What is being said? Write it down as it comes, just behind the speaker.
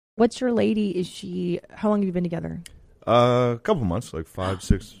What's your lady? Is she? How long have you been together? A couple months, like 5,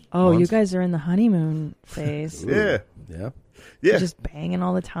 6 Oh, months. you guys are in the honeymoon phase. Yeah. You're just banging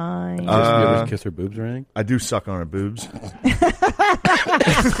all the time. Do you ever kiss her boobs or anything? I do suck on her boobs.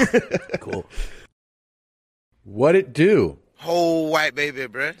 Cool. What it do? Whole white baby,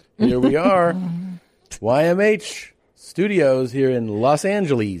 bruh. Here we are. YMH Studios here in Los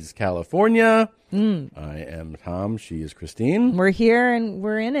Angeles, California. I am Tom. She is Christine. We're here and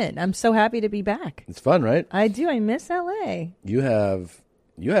we're in it. I'm so happy to be back. It's fun, right? I do. I miss LA. You have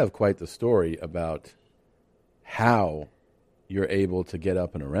quite the story about how you're able to get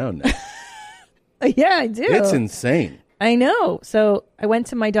up and around now. Yeah, I do. It's insane. I know. So I went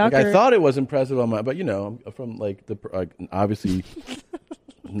to my doctor. Like, I thought it was impressive on my, but you know, from obviously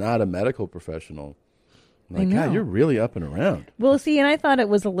not a medical professional. I'm like, God, you're really up and around. Well, see, and I thought it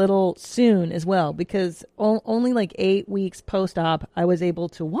was a little soon as well because only like 8 weeks post-op, I was able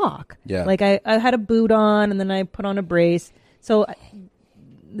to walk. Yeah. Like I had a boot on and then I put on a brace. So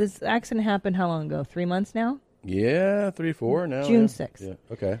this accident happened how long ago? 3 months now? Yeah, 3, 4 now. June yeah. 6th. Yeah.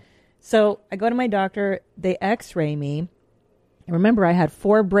 Okay. So I go to my doctor. They x-ray me. And remember, I had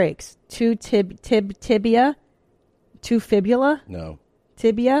 4 breaks. 2 tibia, 2 fibula. No.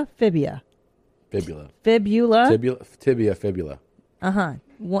 Tibia, fibula. Fibula. Fibula. Fibula. Uh-huh.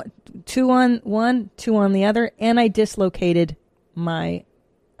 2 on one, 2 on the other, and I dislocated my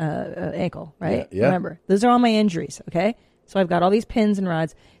ankle, right? Yeah. Remember, those are all my injuries, okay? So I've got all these pins and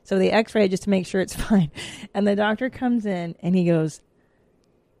rods. So they x-ray just to make sure it's fine. And the doctor comes in and he goes,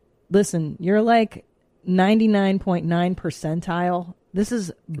 listen, you're like 99.9 percentile. This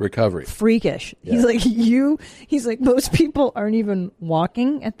is recovery. Freakish. Yeah. He's like, most people aren't even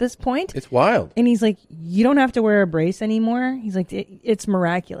walking at this point. It's wild. And he's like, you don't have to wear a brace anymore. He's like, it's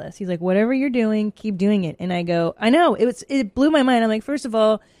miraculous. He's like, whatever you're doing, keep doing it. And I go, I know, it blew my mind. I'm like, first of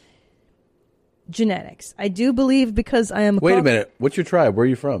all, genetics. I do believe because I am. Wait a minute. What's your tribe? Where are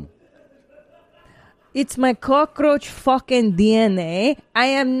you from? It's my cockroach fucking DNA. I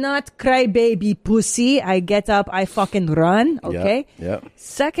am not crybaby pussy. I get up, I fucking run. Okay? Yeah.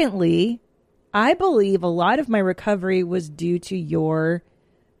 Secondly, I believe a lot of my recovery was due to your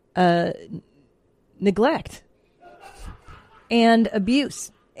neglect and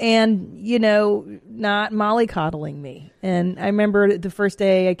abuse and, not mollycoddling me. And I remember the first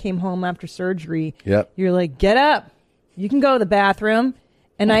day I came home after surgery. Yep. You're like, get up. You can go to the bathroom.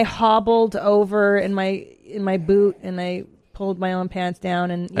 And I hobbled over in my boot, and I pulled my own pants down.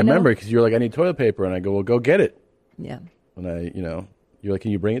 And I remember because you were like, I need toilet paper, and I go, well, go get it. Yeah. And you're like,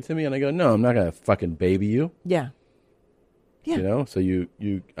 can you bring it to me? And I go, no, I'm not gonna fucking baby you. Yeah. Yeah. So I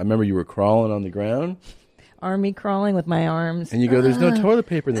remember you were crawling on the ground, army crawling with my arms, and you go, there's no toilet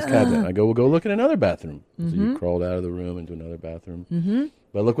paper in this cabinet. I go, well, go look in another bathroom. Mm-hmm. So you crawled out of the room into another bathroom. Mm-hmm.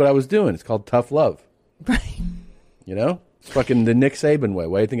 But look what I was doing. It's called tough love. Right. It's fucking the Nick Saban way.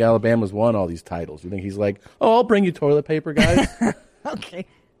 Why do you think Alabama's won all these titles? You think he's like, oh, I'll bring you toilet paper, guys? Okay.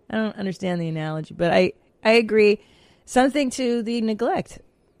 I don't understand the analogy, but I agree. Something to the neglect.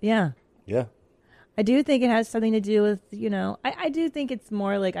 Yeah. Yeah. I do think it has something to do with, I do think it's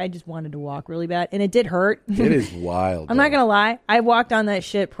more like I just wanted to walk really bad, and it did hurt. It is wild. I'm not going to lie. I walked on that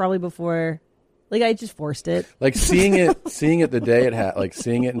shit probably before, I just forced it. Like seeing it the day it had, like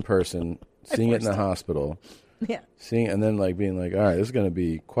seeing it in person, seeing it in the hospital. Yeah. And then being like, all right, this is going to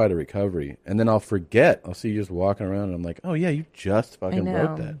be quite a recovery. And then I'll forget. I'll see you just walking around and I'm like, oh yeah, you just fucking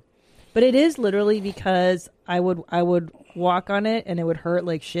broke that. But it is literally because I would walk on it and it would hurt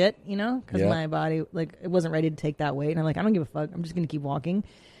like shit, because my body, it wasn't ready to take that weight. And I'm like, I don't give a fuck. I'm just going to keep walking.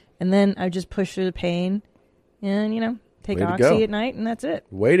 And then I just push through the pain and, take Oxy at night and that's it.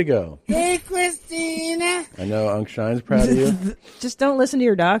 Way to go. Hey, Christina. I know Unc Shine's proud of you. Just don't listen to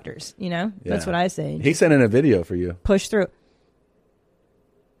your doctors, That's what I say. He sent in a video for you. Push through.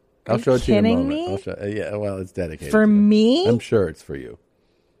 I'll show it to you in a moment. Me? I'll show, yeah, well, it's dedicated. For me? I'm sure it's for you.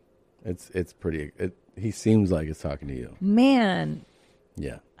 It's pretty... he seems like it's talking to you. Man.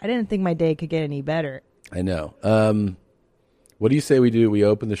 Yeah. I didn't think my day could get any better. I know. What do you say we do? We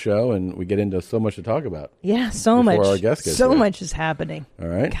open the show and we get into so much to talk about. Yeah, so much. Our guest gets so here. much is happening. All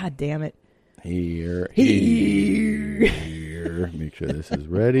right. God damn it. Here. Make sure this is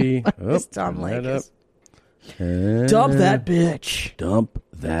ready. This Tom Lakers. Dump that bitch. Dump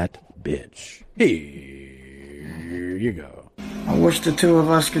that bitch. Here you go. I wish the two of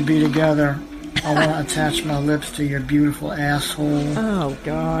us could be together. I want to attach my lips to your beautiful asshole. Oh,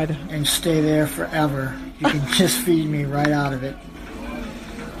 God. And stay there forever. You can just feed me right out of it.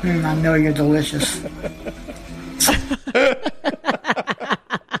 I know you're delicious. Who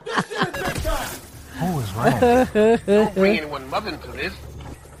is wrong? Don't bring anyone mother into this.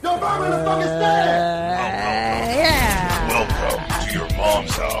 Yo, Yeah. Welcome to your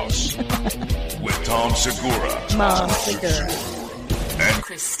mom's house with Tom Segura. Mom, Segura. And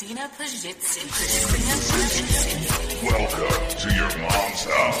Christina Pajitsin. welcome to your mom's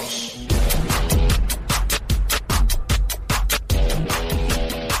house.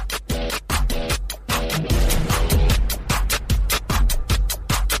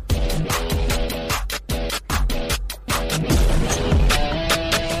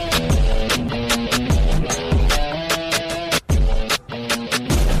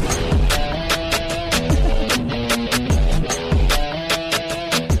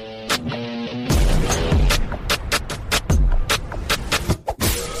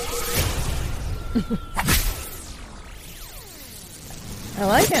 I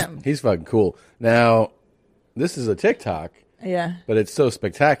like him. He's fucking cool. Now, this is a TikTok, Yeah. but it's so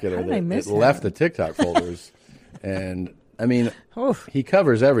spectacular How did I that miss it left him? the TikTok folders. And, I mean, Oof. he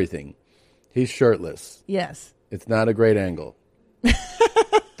covers everything. He's shirtless. Yes. It's not a great angle.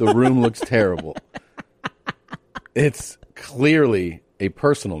 The room looks terrible. It's clearly a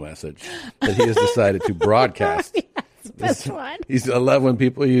personal message that he has decided to broadcast. Best one. I love when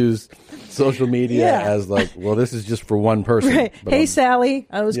people use social media Yeah. as like, well, this is just for one person. Right. But Hey, I'm- Sally.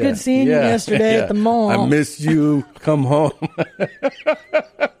 I was Yeah, good seeing you yeah, yesterday yeah. at the mall. I miss you. Come home.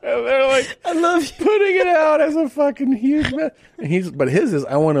 They're like, I love you. putting it out as a fucking huge mess. But his is,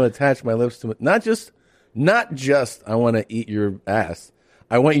 I want to attach my lips to it. Not just I want to eat your ass.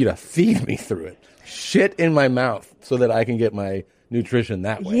 I want you to feed me through it. Shit in my mouth so that I can get my nutrition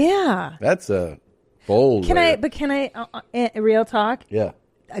that way. Yeah. That's a bold Can way I, but can I, real talk? Yeah.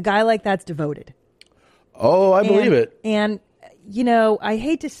 A guy like that's devoted. Oh, I believe it. And, you know, I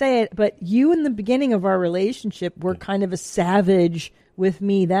hate to say it, but you in the beginning of our relationship were kind of a savage with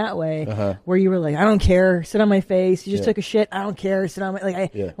me that way, where you were like, I don't care, sit on my face. You just took a shit. I don't care, sit on my,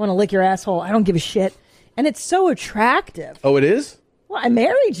 like, I want to lick your asshole. I don't give a shit. And it's so attractive. Oh, it is? Well, I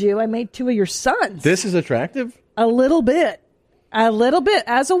married you. I made 2 of your sons. This is attractive? A little bit.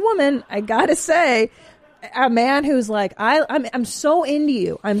 As a woman, I gotta say, a man who's like, I'm so into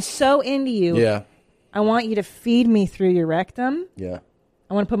you. I'm so into you. Yeah. I want you to feed me through your rectum. Yeah.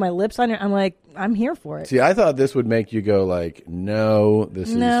 I want to put my lips on your. I'm like, I'm here for it. See, I thought this would make you go like, no, this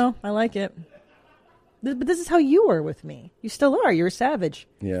is... No, I like it. But this is how you were with me. You still are. You're a savage.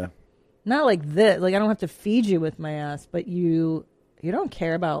 Yeah. Not like this. Like, I don't have to feed you with my ass, but you don't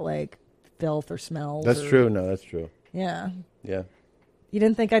care about, like, filth or smells. That's true. No, that's true. Yeah. Yeah. You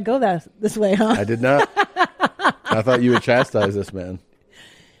didn't think I'd go this way, huh? I did not. I thought you would chastise this man.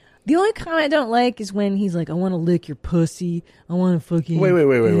 The only comment I don't like is when he's like, I want to lick your pussy. I want to fucking...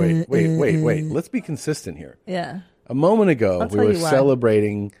 Wait. Let's be consistent here. Yeah. A moment ago, I'll we tell were you why.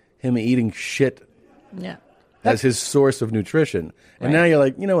 celebrating him eating shit Yeah. as his source of nutrition. And now you're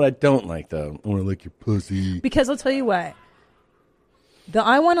like, you know what I don't like, though? I want to lick your pussy. Because I'll tell you why. The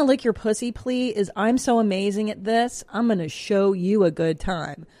I want to lick your pussy plea is I'm so amazing at this, I'm going to show you a good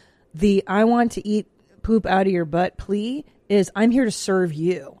time. The I want to eat poop out of your butt plea is I'm here to serve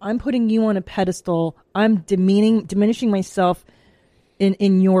you. I'm putting you on a pedestal. I'm diminishing myself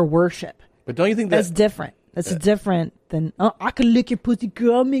in your worship. But don't you think That's different. That's different than, oh, I can lick your pussy,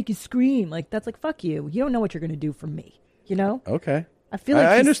 girl, I'll make you scream. Like, that's like, fuck you. You don't know what you're going to do for me. You know? Okay. I feel like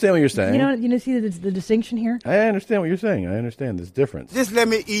I understand what you're saying. You know, see the distinction here? I understand what you're saying. I understand this difference. Just let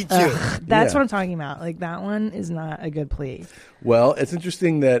me eat you. That's Yeah. what I'm talking about. Like, that one is not a good plea. Well, it's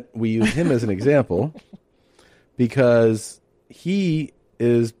interesting that we use him as an example because he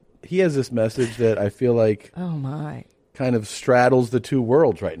has this message that I feel like Oh my. kind of straddles the two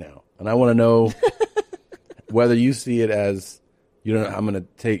worlds right now. And I want to know whether you see it as, you don't know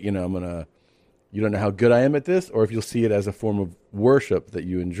how good I am at this, or if you'll see it as a form of worship that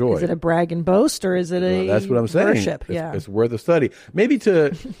you enjoy. Is it a brag and boast, or is it a That's what I'm saying. worship? It's worth a study. Maybe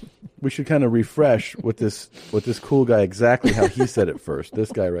we should kind of refresh with this cool guy exactly how he said it first.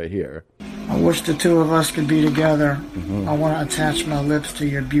 This guy right here. I wish the two of us could be together. Mm-hmm. I want to attach my lips to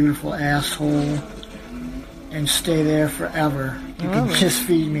your beautiful asshole and stay there forever. You can just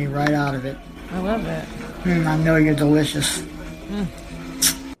feed me right out of it. I love it. I know you're delicious.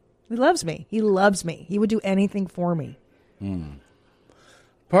 He loves me. He loves me. He would do anything for me.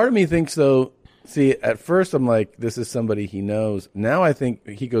 Part of me thinks, though, see, at first I'm like, this is somebody he knows. Now I think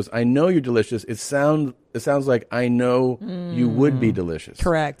he goes, I know you're delicious. It sounds like I know you would be delicious.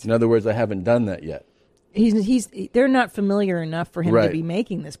 Correct. In other words, I haven't done that yet. They're not familiar enough for him to Right. be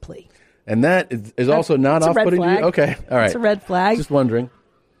making this plea. And that is also not It's a red off-putting to you? flag. Okay, all right. It's a red flag. Just wondering.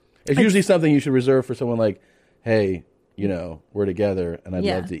 It's usually something you should reserve for someone like, hey, you know, we're together and I'd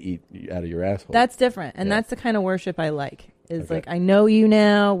Yeah. love to eat out of your asshole. That's different, and Yeah. that's the kind of worship I like. Is like, I know you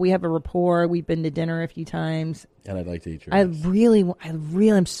now. We have a rapport. We've been to dinner a few times. And I'd like to eat your I really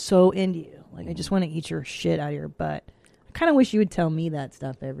am so into you. Like, I just want to eat your shit out of your butt. I kind of wish you would tell me that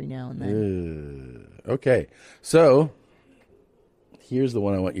stuff every now and then. Okay. So, here's the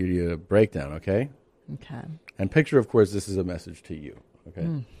one I want you to break down, okay? Okay. And picture, of course, this is a message to you,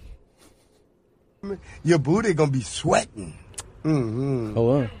 okay? Your booty gonna be sweating. Mm-hmm.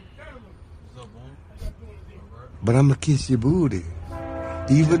 Hold on. But I'm gonna kiss your booty.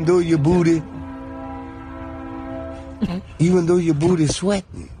 Even though your booty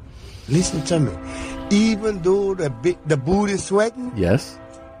sweating. Listen to me. Even though the booty sweating, Yes.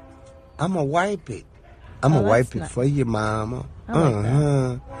 I'm gonna wipe it. I'm gonna wipe it for you, mama.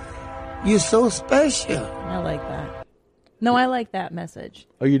 You're so special. I like that. No, I like that message.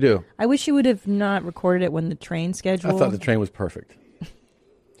 Oh, you do? I wish you would have not recorded it when the train schedule. I thought the train was perfect.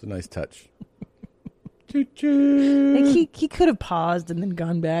 It's a nice touch. Like he could have paused and then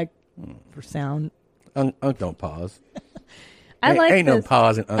gone back for sound. Unk don't pause. I like ain't this. no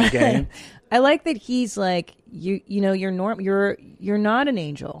pause in Unk game. I like that he's like you know you're you're not an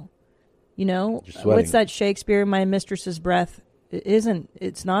angel. You know what's that Shakespeare? My mistress's breath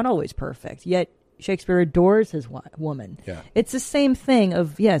it's not always perfect. Yet Shakespeare adores his woman. Yeah. It's the same thing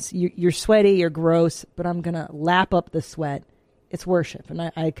of yes, you're sweaty, you're gross, but I'm gonna lap up the sweat. It's worship, and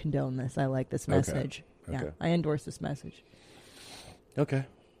I condone this. I like this message. Okay. Yeah, I endorse this message. Okay.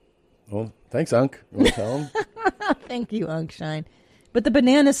 Well, thanks, Unk. You want to tell him? Thank you, Unk Shine. But the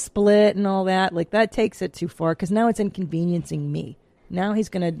banana split and all that, like that takes it too far because now it's inconveniencing me. Now he's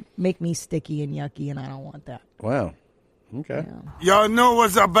going to make me sticky and yucky, and I don't want that. Wow. Okay. Y'all know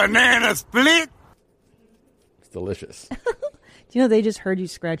what's a banana split? It's delicious. Do you know they just heard you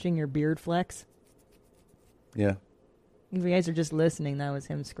scratching your beard flex? Yeah. If you guys are just listening, that was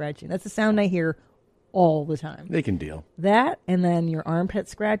him scratching. That's the sound I hear all the time. They can deal. That and then your armpit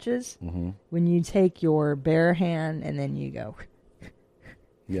scratches when you take your bare hand and then you go.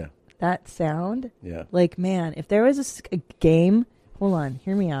 Yeah. That sound. Yeah. Like, man, if there was a game, hold on,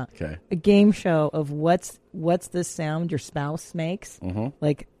 hear me out. Okay. A game show of what's the sound your spouse makes.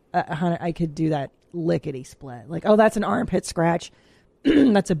 Like, I could do that lickety split. Like, oh, that's an armpit scratch.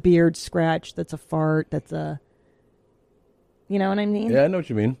 That's a beard scratch. That's a fart. That's a. You know what I mean? Yeah, I know what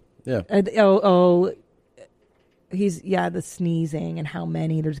you mean. Yeah. The sneezing and how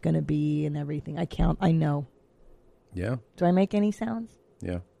many there's going to be and everything. I know. Yeah. Do I make any sounds?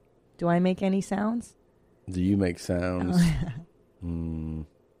 Yeah. Do I make any sounds? Do you make sounds? Trying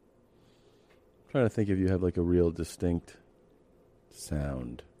to think if you have like a real distinct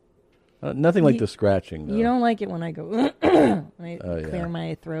sound. Nothing like the scratching, though. You don't like it when I go, when I clear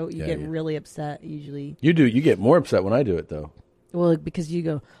my throat. You get really upset usually. You do. You get more upset when I do it, though. Well, because you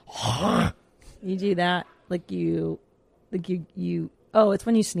go, you do that. You, it's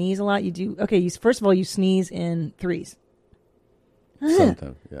when you sneeze a lot. You do, okay, first of all, you sneeze in threes.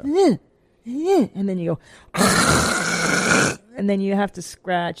 Sometimes, yeah. And then you go, and then you have to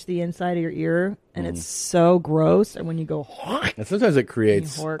scratch the inside of your ear, and it's so gross. And when you go, and sometimes it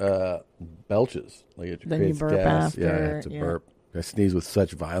creates hork. belches. Like it Then creates you burp gas. after, Yeah, it's a burp. I sneeze with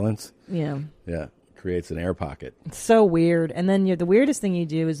such violence. Yeah. Yeah, creates an air pocket. It's so weird. And then the weirdest thing you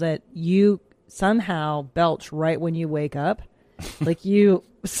do is that you somehow belch right when you wake up. Like you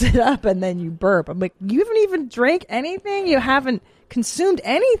sit up and then you burp. I'm like, you haven't even drank anything? You haven't consumed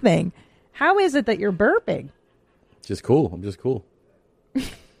anything. How is it that you're burping? Just cool. I'm just cool.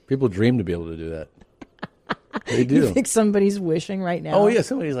 People dream to be able to do that. They do. You think somebody's wishing right now? Oh, yeah.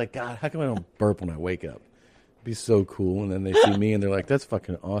 Somebody's like, God, how come I don't burp when I wake up? It'd be so cool. And then they see me and they're like, that's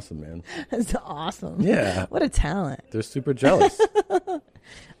fucking awesome, man. That's awesome. Yeah. What a talent. They're super jealous.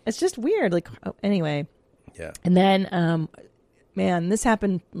 It's just weird. Like, anyway. Yeah. And then, man, this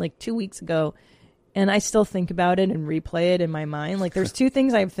happened like 2 weeks ago. And I still think about it and replay it in my mind. Like, there's two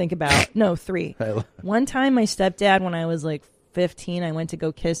things I think about. No, three. One time, my stepdad, when I was like 15, I went to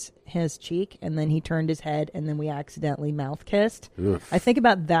go kiss his cheek, and then he turned his head, and then we accidentally mouth kissed. Oof. I think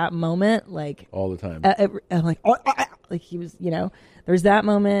about that moment, like all the time. I'm like, like he was, there's that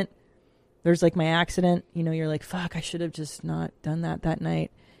moment. There's like my accident. You're like, fuck, I should have just not done that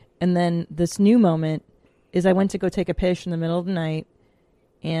night. And then this new moment is I went to go take a piss in the middle of the night.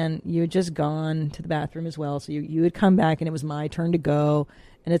 And you had just gone to the bathroom as well. So you had come back and it was my turn to go.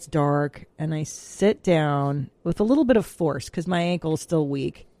 And it's dark. And I sit down with a little bit of force because my ankle is still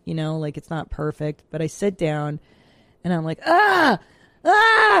weak. Like it's not perfect. But I sit down and I'm like,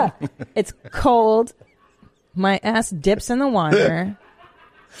 it's cold. My ass dips in the water.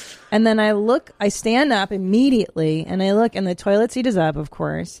 And then I stand up immediately and I look and the toilet seat is up, of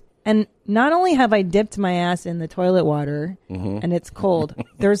course. And not only have I dipped my ass in the toilet water and it's cold,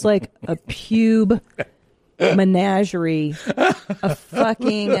 there's like a pube menagerie, a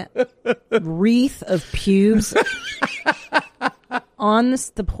fucking wreath of pubes on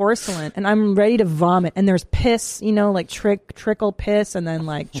the porcelain, and I'm ready to vomit. And there's piss, like trickle piss, and then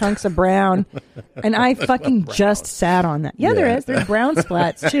like chunks of brown. And I fucking just sat on that. Yeah, there is. There's brown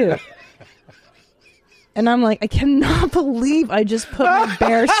splats too. And I'm like, I cannot believe I just put my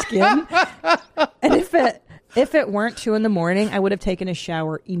bare skin. And if it weren't 2 a.m, I would have taken a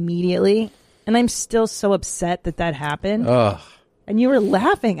shower immediately. And I'm still so upset that happened. Ugh. And you were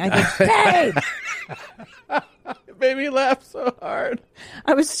laughing. I go, babe! It made me laugh so hard.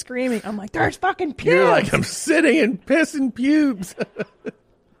 I was screaming. I'm like, there's fucking pubes. You're like, I'm sitting and pissing pubes.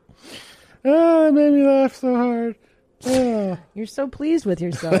 Oh, it made me laugh so hard. Oh. You're so pleased with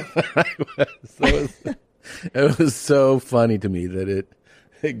yourself. It was so funny to me that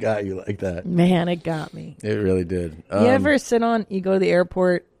it got you like that. Man, it got me. It really did. You ever you go to the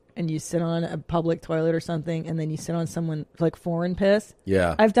airport and you sit on a public toilet or something, and then you sit on someone like foreign piss?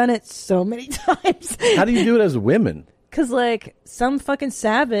 Yeah. I've done it so many times. How do you do it as women? Because like some fucking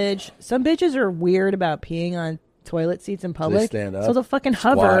savage, some bitches are weird about peeing on toilet seats in public. They stand up, so they'll fucking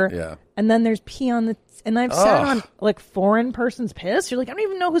squat, hover, yeah. And then there's pee on the. And I've sat on like foreign person's piss. You're like, I don't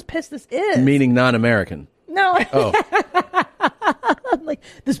even know whose piss this is. Meaning non-American. No. Oh. I'm like,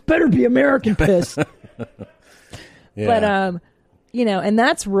 this better be American piss. Yeah. But and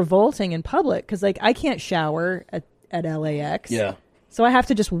that's revolting in public because like I can't shower at LAX. Yeah. So I have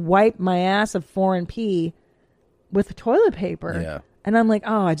to just wipe my ass of foreign pee with toilet paper. Yeah. And I'm like,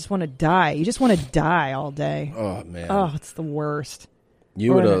 oh, I just want to die. You just want to die all day. Oh man. Oh, it's the worst.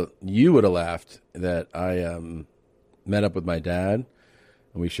 You would have laughed that I met up with my dad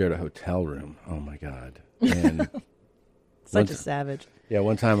and we shared a hotel room. Oh my god. And Such a savage. Yeah,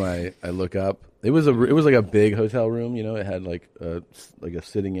 one time I look up. It was like a big hotel room, it had like a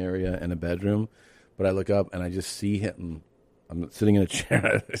sitting area and a bedroom. But I look up and I just see him. I'm sitting in a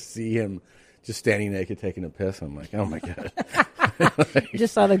chair. I see him just standing naked taking a piss. I'm like, oh my god. You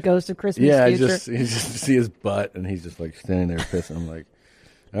just saw the ghost of Christmas Future. You just see his butt and he's just like standing there pissing. I'm like,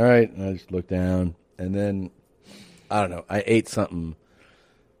 all right. And I just look down and then I don't know. I ate something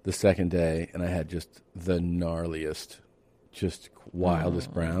the second day and I had just the gnarliest, just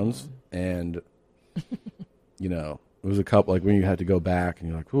wildest browns. And, it was a couple like when you had to go back and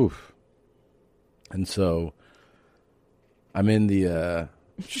you're like, oof. And so I'm in the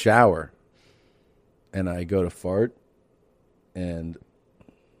shower and I go to fart and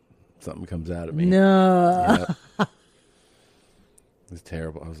something comes out of me. No. Yeah. It's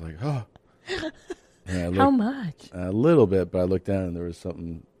terrible. I was like, oh. How much? A little bit, but I looked down and there was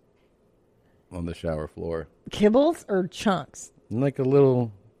something on the shower floor. Kibbles or chunks? Like a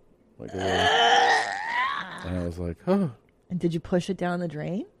little. And I was like, oh. And did you push it down the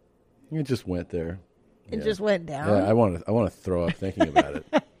drain? It just went there. It just went down? Yeah, I want to throw up thinking about it.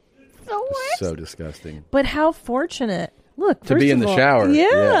 What? So disgusting. But how fortunate. Look, to be in the shower.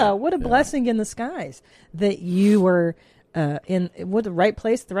 Yeah, what a blessing in the skies that you were in the right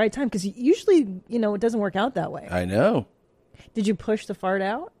place at the right time. Because usually, it doesn't work out that way. I know. Did you push the fart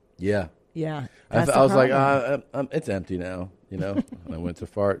out? Yeah. Yeah. I was like, it's empty now, And I went to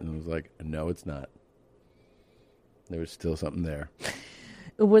fart and I was like, no, it's not. There was still something there.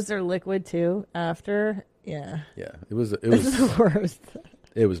 Was there liquid too after? Yeah. Yeah. It was the worst.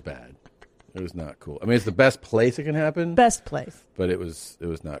 It was bad. It was not cool. I mean, it's the best place it can happen. Best place. But it was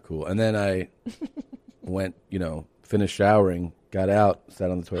not cool. And then I went, finished showering, got out,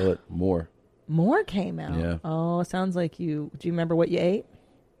 sat on the toilet, more. More came out? Yeah. Oh, sounds like do you remember what you ate?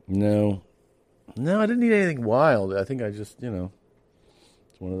 No, I didn't eat anything wild. I think I just, it's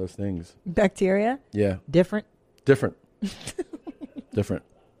one of those things. Bacteria? Yeah. Different? Different.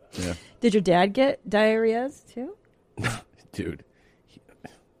 Yeah. Did your dad get diarrheas too? Dude.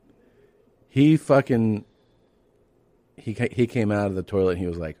 He fucking... He came out of the toilet and he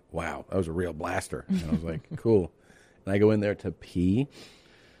was like, wow, that was a real blaster. And I was like, cool. And I go in there to pee.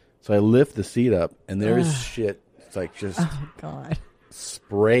 So I lift the seat up and there is shit. It's like just God.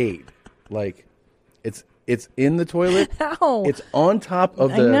 Sprayed. Like it's in the toilet. Ow. It's on top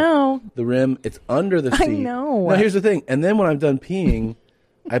of the rim. It's under the seat. I know. Now here's the thing. And then when I'm done peeing,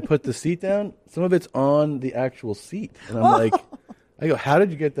 I put the seat down. Some of it's on the actual seat. And I'm like, I go, how did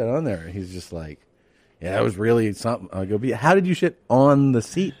you get that on there? And he's just like, yeah, that was really something. I go, how did you shit on the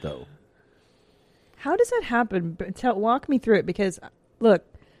seat, though? How does that happen? Walk me through it, because, look,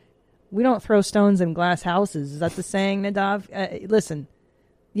 we don't throw stones in glass houses. Is that the saying, Nadav? Listen,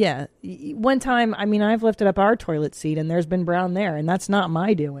 Yeah. One time, I mean, I've lifted up our toilet seat and there's been brown there, and that's not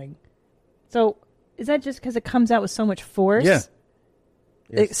my doing. So is that just because it comes out with so much force? Yeah.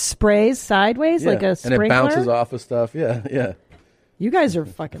 It sprays sideways like a sprinkler? And it bounces off of stuff. Yeah, yeah. You guys are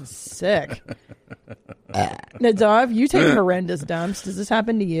fucking sick. Nadav, you take horrendous dumps. Does this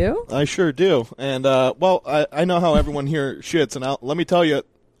happen to you? I sure do. And, well, I know how everyone here shits, and let me tell you,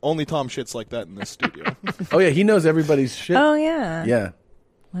 only Tom shits like that in this studio. Oh, yeah, he knows everybody's shit. Oh, yeah. Yeah.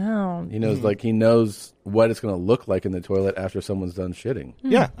 Wow. He knows, he knows what it's going to look like in the toilet after someone's done shitting.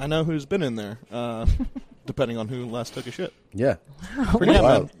 Yeah, I know who's been in there, depending on who last took a shit. Yeah. Wow. Pretty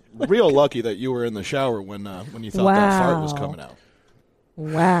wild. Real lucky that you were in the shower when you thought that fart was coming out.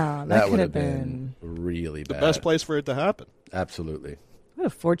 Wow, that could would have been really bad. The best place for it to happen. Absolutely. What a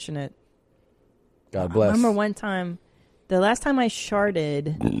fortunate. God bless. I remember one time, the last time I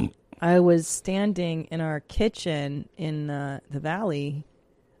sharted, I was standing in our kitchen in the valley.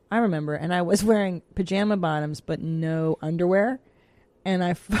 I remember, and I was wearing pajama bottoms but no underwear, and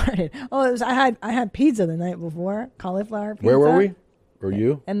I farted. Oh, it was I had pizza the night before, cauliflower pizza. Where were we? Were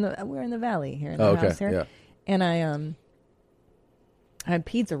you? And we're in the valley here in the house here. Yeah. And I had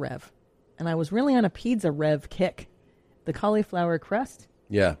pizza rev, and I was really on a pizza rev kick. The cauliflower crust.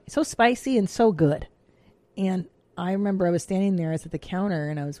 Yeah. So spicy and so good. And I remember I was standing there, I was at the counter,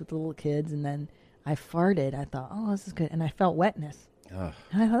 and I was with the little kids, and then I farted. I thought, oh, this is good. And I felt wetness. Ugh.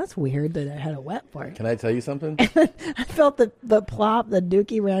 And I thought, that's weird that I had a wet fart. Can I tell you something? I felt the plop, the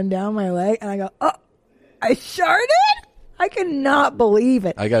dookie ran down my leg, and I go, oh, I sharted? I could not believe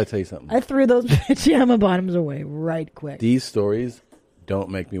it. I got to tell you something. I threw those pajama bottoms away right quick. These stories don't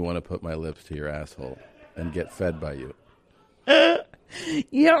make me want to put my lips to your asshole and get fed by you.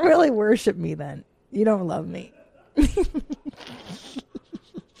 You don't really worship me then. You don't love me.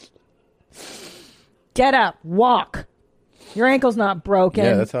 Get up. Walk. Your ankle's not broken.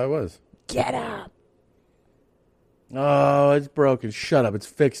 Yeah, that's how I was. Get up. Oh, it's broken. Shut up. It's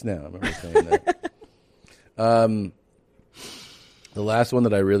fixed now. I remember saying that. The last one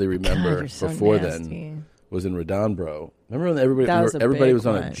that I really remember so before nasty. then was in Redan, bro. Remember when everybody was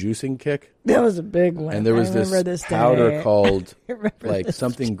on a juicing kick? That was a big one. And there was this powder day. called like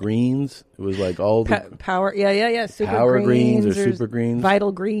something greens. It was like all the power. Yeah. Super power greens or super greens,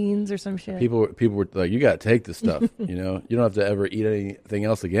 vital greens or some shit. People were like, you got to take this stuff. You know, you don't have to ever eat anything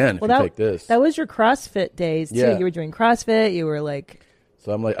else again if you take this. That was your CrossFit days too. Yeah. You were doing CrossFit. You were like,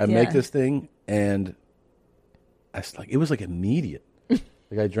 so I'm like, I make this thing, and it was like immediate.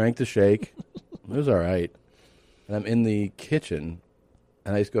 Like I drank the shake, it was all right, and I'm in the kitchen,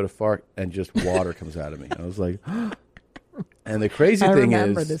 and I just go to fart, and just water comes out of me. I was like, and the crazy thing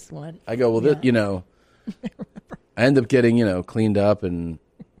is, this one. I go, well, I end up getting cleaned up, and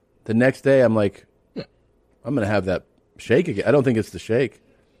the next day I'm like, I'm gonna have that shake again. I don't think it's the shake.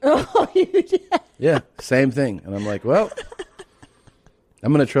 Oh, you did. Yeah, same thing, and I'm like, well,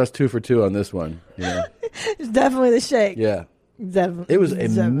 I'm gonna trust 2 for 2 on this one. It's definitely the shake. Yeah. Definitely. It was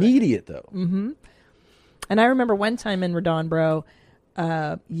immediate, though. Mm-hmm. And I remember one time in Redan, bro,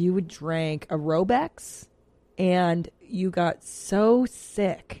 you would drink a Robex, and you got so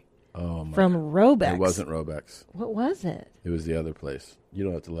sick from Robex. It wasn't Robex. What was it? It was the other place. You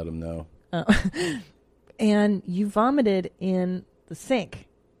don't have to let them know. Oh. And you vomited in the sink.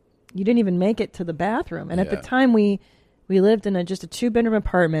 You didn't even make it to the bathroom. And at the time, we lived in just a 2-bedroom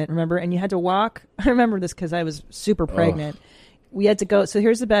apartment, remember? And you had to walk. I remember this because I was super pregnant. Oh. We had to go. So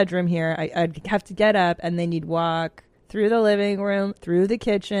here's the bedroom here. I'd have to get up, and then you'd walk through the living room, through the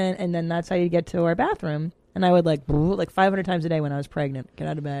kitchen, and then that's how you get to our bathroom. And I would like 500 times a day when I was pregnant. Get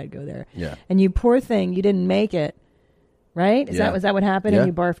out of bed, go there. Yeah. And you poor thing, you didn't make it, right? Was that what happened? Yeah. And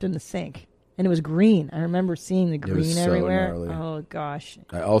you barfed in the sink. And it was green. I remember seeing the green everywhere. Gnarly. Oh, gosh.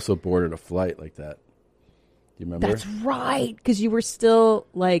 I also boarded a flight like that. You remember? That's right, because you were still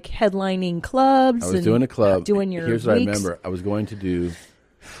like headlining clubs. I was doing a club. Doing your Here's what I remember. I was going to do.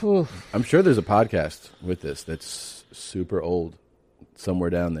 I'm sure there's a podcast with this that's super old,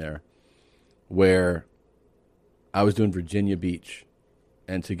 somewhere down there, where I was doing Virginia Beach,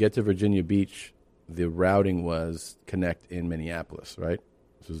 and to get to Virginia Beach, the routing was connect in Minneapolis, right?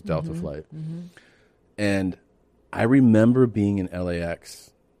 This was a Delta flight, and I remember being in LAX,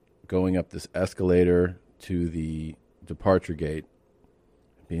 going up this escalator to the departure gate,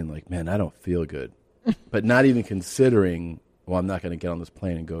 being like, man, I don't feel good. But not even considering, well, I'm not going to get on this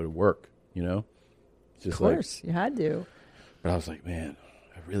plane and go to work, It's just of course, you had to. But I was like, man,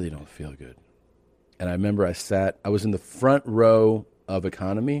 I really don't feel good. And I remember I was in the front row of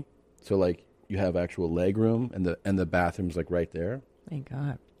economy, so like you have actual leg room, and the bathroom's like right there. Thank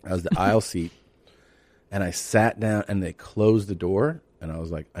God. I was the aisle seat, and I sat down, and they closed the door, And I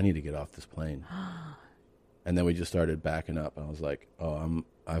was like, I need to get off this plane. And then we just started backing up. And I was like,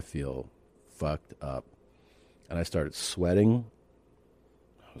 I feel fucked up. And I started sweating.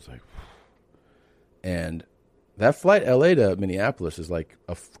 I was like, and that flight, LA to Minneapolis, is like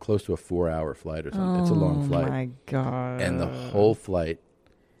close to a 4-hour flight or something. It's a long flight. Oh, my God. And the whole flight,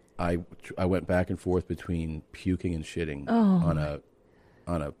 I went back and forth between puking and shitting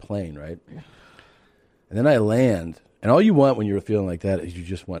on a plane, right? And then I land, and all you want when you're feeling like that is you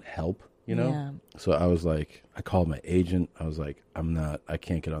just want help, you know? Yeah. So I was like, I called my agent. I was like, I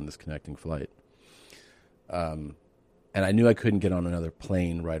can't get on this connecting flight. And I knew I couldn't get on another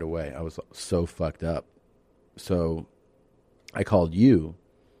plane right away. I was so fucked up. So I called you,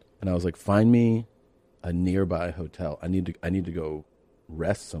 and I was like, find me a nearby hotel. I need to go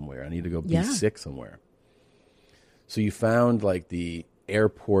rest somewhere. I need to go be sick somewhere. So you found like the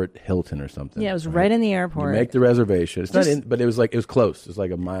airport Hilton or something. Yeah, it was right in the airport. You make the reservation. It's not in, but it was close. It was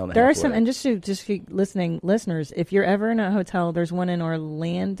like a mile and a half. There are some, away. and just for listening listeners, if you're ever in a hotel, there's one in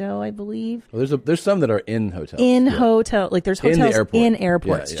Orlando, I believe. Well, there's some that are in hotels. Hotel, like there's hotels in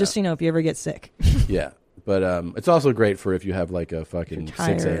airports. Yeah. Just so you know, if you ever get sick. Yeah, but it's also great for if you have like a fucking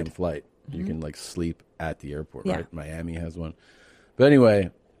 6 a.m. flight. Mm-hmm. You can like sleep at the airport. Yeah. Right? Miami has one. But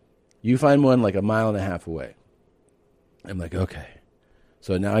anyway, you find one like a mile and a half away. I'm like, okay.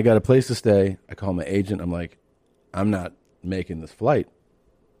 So now I got a place to stay. I call my agent. I'm like, I'm not making this flight.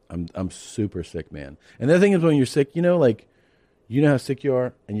 I'm super sick, man. And the other thing is when you're sick, you know how sick you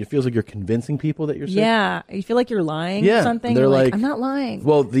are, and it feels like you're convincing people that you're sick. Yeah, you feel like you're lying or something. They're like, I'm not lying.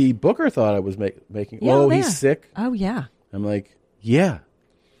 Well, the booker thought I was making. Yeah, he's sick. Oh yeah. I'm like, yeah.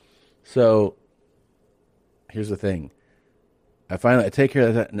 So here's the thing. I take care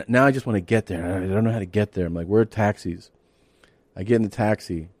of that. Now I just want to get there. I don't know how to get there. I'm like, where are taxis? I get in the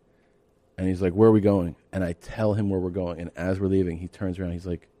taxi, and he's like, where are we going? And I tell him where we're going. And as we're leaving, he turns around. He's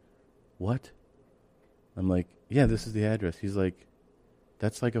like, what? I'm like, yeah, this is the address. He's like,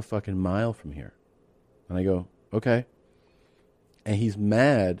 that's like a fucking mile from here. And I go, okay. And he's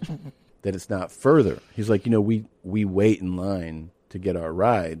mad that it's not further. He's like, we wait in line to get our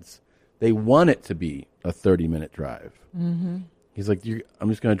rides. They want it to be a 30-minute drive. Mm-hmm. He's like, I'm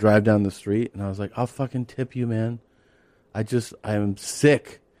just going to drive down the street. And I was like, I'll fucking tip you, man. I am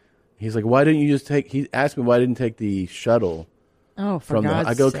sick. He's like, why didn't you just he asked me why I didn't take the shuttle. Oh, for God's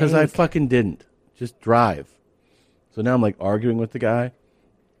sake. I go, because I fucking didn't. Just drive. So now I'm like arguing with the guy.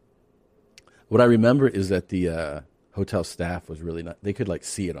 What I remember is that the hotel staff was really not, they could like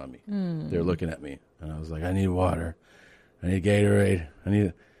see it on me. They were looking at me. And I was like, I need water. I need Gatorade. I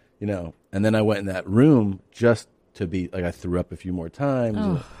need, and then I went in that room just to be, like I threw up a few more times.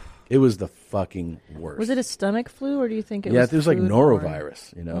 Oh. It was the fucking worst. Was it a stomach flu, or do you think it was? Yeah, it was like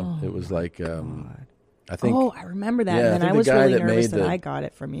norovirus. norovirus. Oh, it was like I think. Oh, I remember that. Yeah, and then I was really nervous that I got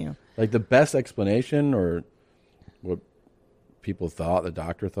it from you. Like the best explanation, or what people thought, the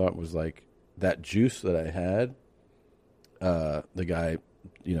doctor thought, was like that juice that I had. The guy,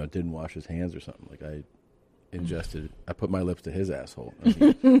 didn't wash his hands or something. Like I ingested it. I put my lips to his asshole.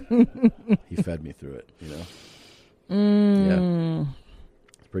 And he fed me through it. Yeah.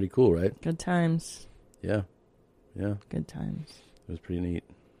 Pretty cool, right? Good times. Yeah. Good times. It was pretty neat.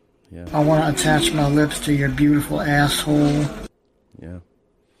 Yeah. I want to attach my lips to your beautiful asshole. Yeah.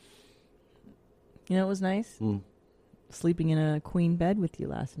 It was nice? Sleeping in a queen bed with you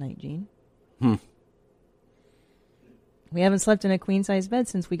last night, Gene. We haven't slept in a queen-size bed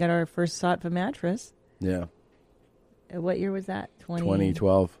since we got our first Saatva mattress. Yeah. What year was that?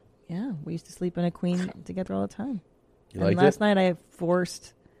 2012. Yeah, we used to sleep in a queen together all the time. You and liked last it? night I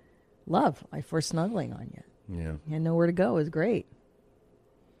forced love. I forced snuggling on you. Yeah. You had nowhere to go. It was great.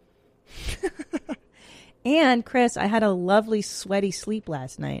 And, Chris, I had a lovely sweaty sleep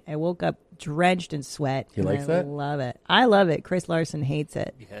last night. I woke up drenched in sweat. He likes that? I love it. I love it. Chris Larson hates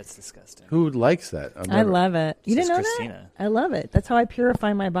it. Yeah, it's disgusting. Who likes that? I love it. You It's didn't know Christina. that? I love it. That's how I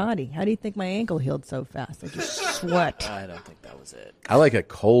purify my body. How do you think my ankle healed so fast? I just sweat. I don't think that was it. I like a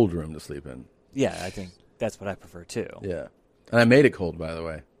cold room to sleep in. Yeah, I think that's what I prefer too. Yeah. And I made it cold, by the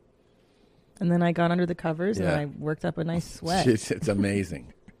way. And then I got under the covers and Yeah. I worked up a nice sweat. It's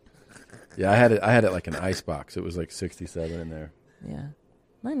amazing. Yeah, I had it like an ice box. It was like 67 in there. Yeah,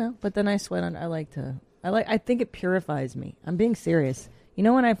 I know. But then I sweat on. I think it purifies me. I'm being serious. You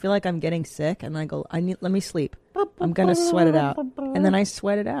know when I feel like I'm getting sick and I go, let me sleep. I'm gonna sweat it out, and then I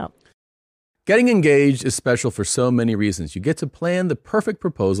sweat it out. Getting engaged is special for so many reasons. You get to plan the perfect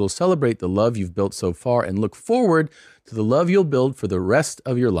proposal, celebrate the love you've built so far, and look forward to the love you'll build for the rest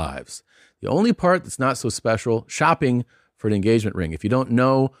of your lives. The only part that's not so special, shopping for an engagement ring. If you don't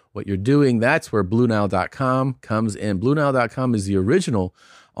know what you're doing, that's where BlueNile.com comes in. BlueNile.com is the original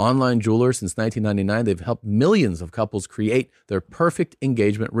online jeweler since 1999. They've helped millions of couples create their perfect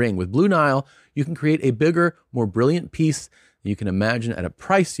engagement ring. With Blue Nile, you can create a bigger, more brilliant piece than you can imagine at a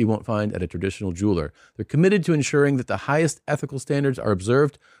price you won't find at a traditional jeweler. They're committed to ensuring that the highest ethical standards are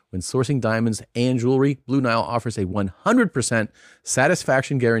observed when sourcing diamonds and jewelry. Blue Nile offers a 100%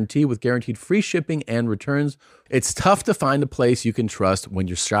 satisfaction guarantee with guaranteed free shipping and returns. It's tough to find a place you can trust when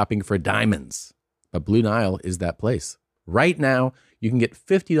you're shopping for diamonds, but Blue Nile is that place. Right now, you can get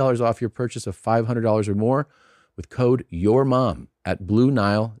 $50 off your purchase of $500 or more with code YOURMOM at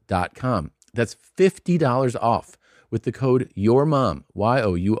BlueNile.com. That's $50 off with the code YOURMOM,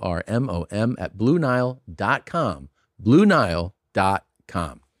 YOURMOM, at BlueNile.com,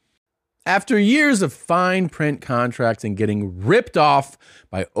 BlueNile.com. After years of fine print contracts and getting ripped off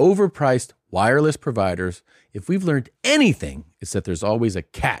by overpriced wireless providers, if we've learned anything, it's that there's always a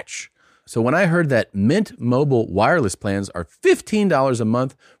catch. So when I heard that Mint Mobile wireless plans are $15 a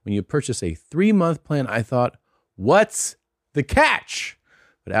month when you purchase a 3-month plan, I thought, what's the catch?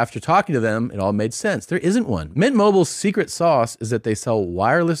 But after talking to them, it all made sense. There isn't one. Mint Mobile's secret sauce is that they sell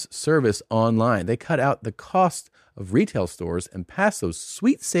wireless service online. They cut out the cost of retail stores and pass those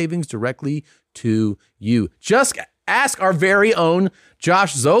sweet savings directly to you. Just ask our very own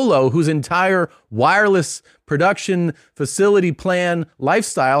Josh Zolo, whose entire wireless production facility plan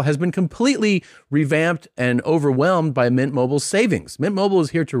lifestyle has been completely revamped and overwhelmed by Mint Mobile's savings. Mint Mobile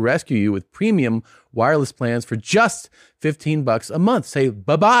is here to rescue you with premium wireless plans for just $15 a month. Say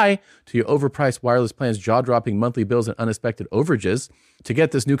bye-bye to your overpriced wireless plans, jaw-dropping monthly bills, and unexpected overages. To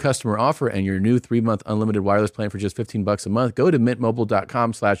get this new customer offer and your new 3-month unlimited wireless plan for just $15 a month, go to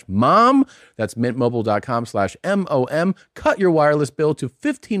mintmobile.com/mom. That's mintmobile.com/MOM. Cut your wireless bill to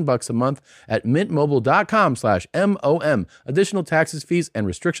 $15 a month at mintmobile.com/MOM. Additional taxes, fees, and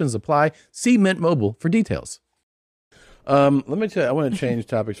restrictions apply. See Mint Mobile for details. Let me tell you, I want to change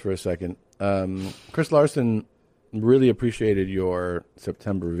topics for a second. Chris Larson really appreciated your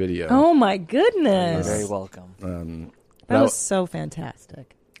September video. Oh, my goodness. You're very welcome. That was so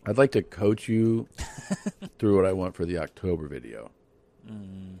fantastic. I'd like to coach you through what I want for the October video.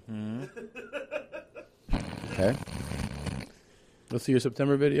 Mm-hmm. Okay. Let's see your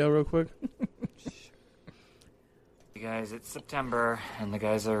September video real quick. You guys, it's September, and the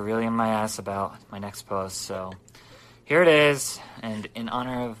guys are really in my ass about my next post, so here it is. And in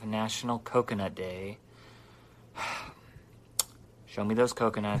honor of National Coconut Day, show me those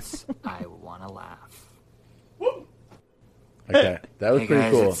coconuts. I want to laugh. Okay, that was pretty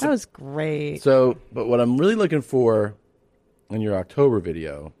cool. That was great. So, but what I'm really looking for in your October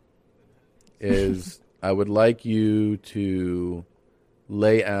video is I would like you to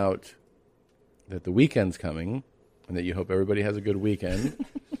lay out that the weekend's coming and that you hope everybody has a good weekend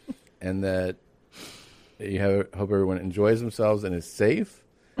and that you hope everyone enjoys themselves and is safe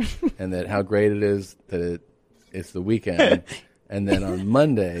and that how great it is that it's the weekend. And then on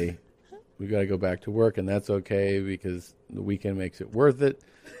Monday, we got to go back to work, and that's okay because the weekend makes it worth it,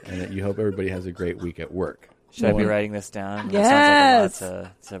 and that you hope everybody has a great week at work. Should I be writing this down? Yes.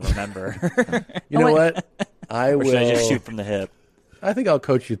 That sounds like a lot to remember. You know what? I will. Or should I just shoot from the hip? I think I'll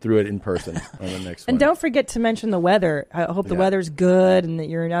coach you through it in person on the next one. And don't forget to mention the weather. I hope the weather's good and that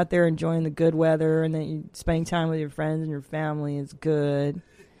you're out there enjoying the good weather and that you're spending time with your friends and your family is good.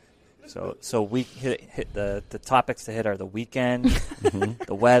 So we hit the topics to hit are the weekend,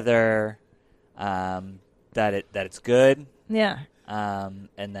 the weather, that it's good, yeah,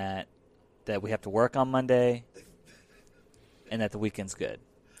 and that we have to work on Monday, and that the weekend's good.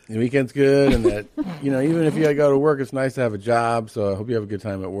 The weekend's good, and that even if you gotta go to work, it's nice to have a job. So I hope you have a good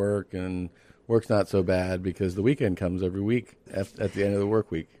time at work, and work's not so bad because the weekend comes every week at the end of the work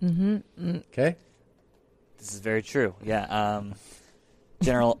week. Mm-hmm. Okay, this is very true. Yeah.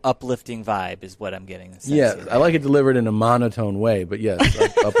 General uplifting vibe is what I'm getting. Yes, I like it delivered in a monotone way, but yes,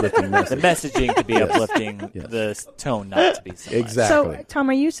 uplifting message. The messaging to be uplifting, the tone not to be so much. Exactly. So, Tom,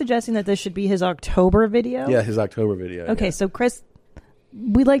 are you suggesting that this should be his October video? Yeah, his October video. Okay, yeah. so Chris,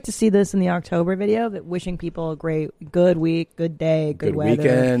 we'd like to see this in the October video, that wishing people a good week, good day, good weather,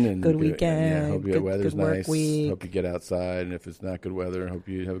 weekend, and good weekend. Yeah, hope your weather's good work nice. week. Hope you get outside, and if it's not good weather, hope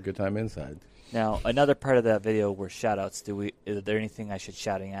you have a good time inside. Now, another part of that video were shout-outs. Is there anything I should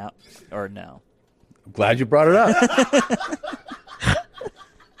shouting out, or no? I'm glad you brought it up.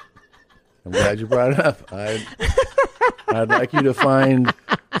 I'd like you to find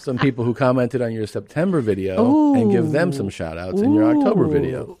some people who commented on your September video and give them some shout-outs in your October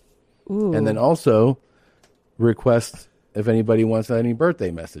video. Ooh. And then also request if anybody wants any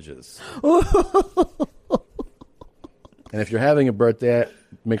birthday messages. And if you're having a birthday,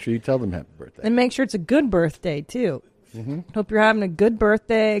 make sure you tell them happy birthday. And make sure it's a good birthday, too. Mm-hmm. Hope you're having a good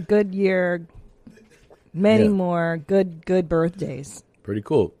birthday, good year, many more good birthdays. Pretty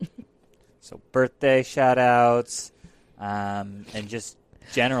cool. So birthday shout-outs, and just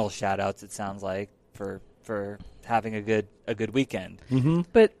general shout-outs, it sounds like, for having a good weekend. Mm-hmm.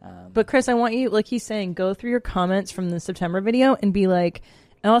 But Chris, I want you, like he's saying, go through your comments from the September video and be like,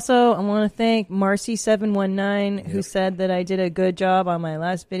 also, I want to thank Marcy719 who said that I did a good job on my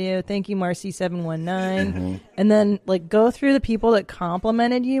last video. Thank you, Marcy719. Mm-hmm. And then, like, go through the people that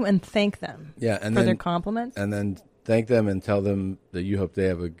complimented you and thank them and for their compliments. And then thank them and tell them that you hope they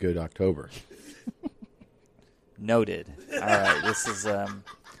have a good October. Noted. All right, this is a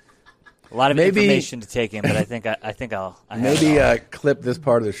lot of information to take in, but I think I'll clip this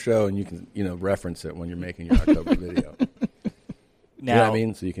part of the show and you can reference it when you're making your October video. Now, you know what I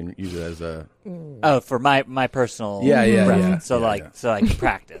mean? So you can use it as a for my personal Yeah, reference. So I can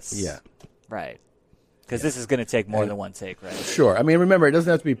practice. Yeah. Right. Because this is going to take more than one take, right? Sure. I mean, remember, it doesn't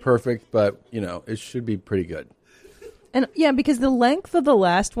have to be perfect, but it should be pretty good. And yeah, because the length of the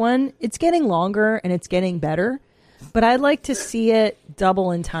last one, it's getting longer and it's getting better. But I'd like to see it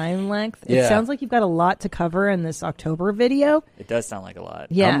double in time length. It sounds like you've got a lot to cover in this October video. It does sound like a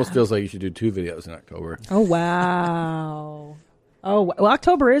lot. Yeah. It almost feels like you should do 2 videos in October. Oh, wow. Well,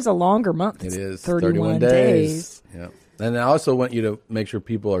 October is a longer month. It is 31 days. Yeah. And I also want you to make sure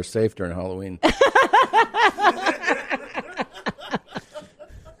people are safe during Halloween. That's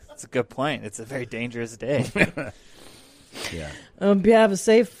a good point. It's a very dangerous day. Yeah. Have a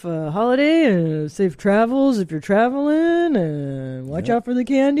safe holiday and safe travels if you're traveling. And watch out for the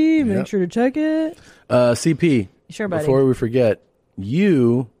candy. Make sure to check it. CP. Sure, buddy. Before we forget,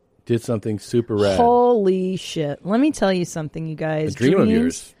 you did something super rad. Holy shit. Let me tell you something, you guys. A dream of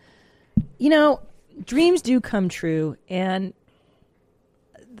yours. Dreams do come true. And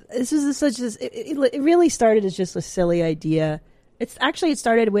this is it really started as just a silly idea. It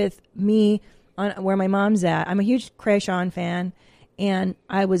started with me on where my mom's at. I'm a huge Kreayshawn fan. And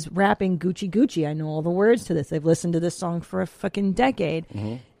I was rapping Gucci Gucci. I know all the words to this. I've listened to this song for a fucking decade.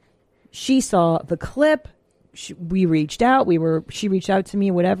 Mm-hmm. She saw the clip. We reached out. She reached out to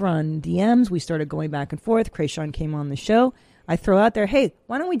me, whatever, on DMs. We started going back and forth. Kreayshawn came on the show. I throw out there, hey,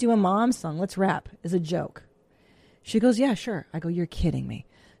 why don't we do a mom song? Let's rap as a joke. She goes, yeah, sure. I go, you're kidding me.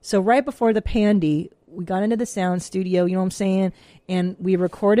 So right before the pandy, we got into the sound studio, you know what I'm saying? And we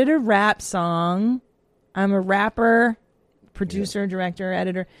recorded a rap song. I'm a rapper, producer, director,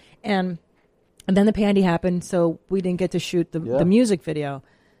 editor. And then the pandy happened, so we didn't get to shoot the music video.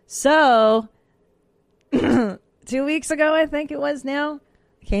 So 2 weeks ago, I think it was now,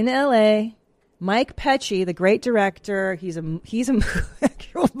 came to L.A., Mike Pecci, the great director, he's a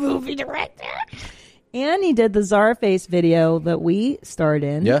movie director, and he did the Czarface video that we starred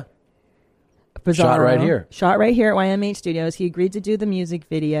in. Yeah. Bizarro. Shot right here at YMH Studios. He agreed to do the music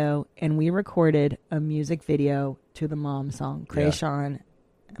video, and we recorded a music video to the mom song, Kreayshawn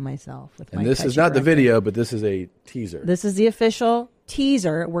and myself. With and Mike this Pecci is not the directing. video, but this is a teaser. This is the official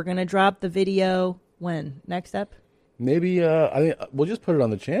teaser. We're going to drop the video when? Next step? Maybe I think we'll just put it on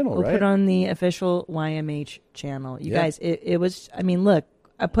the channel, We'll right? put it on the official YMH channel. You guys, it was, I mean, look,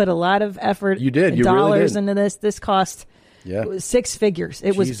 I put a lot of effort You did. and You really dollars did. into this. This cost Yeah. it was 6 figures.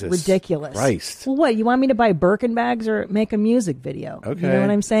 It Jesus was ridiculous. Christ. Well, what, you want me to buy Birkin bags or make a music video? Okay. You know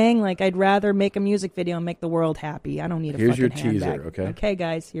what I'm saying? Like, I'd rather make a music video and make the world happy. I don't need a Here's fucking your teaser, handbag. okay? Okay,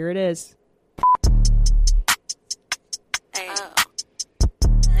 guys, here it is.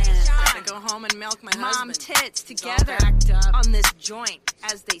 Go home and milk my husband. Tits together on this joint,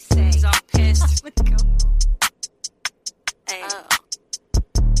 as they say. He's all pissed. Let's go. Hey.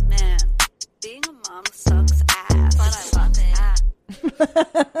 Man, being a mom sucks ass. But I love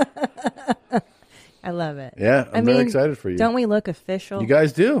it. I love it. Yeah, I'm very excited for you. Don't we look official? You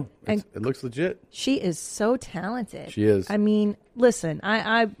guys do. And It looks legit. she is so talented. She is. I mean, listen,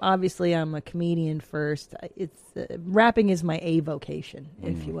 I obviously I'm a comedian first. It's rapping is my avocation,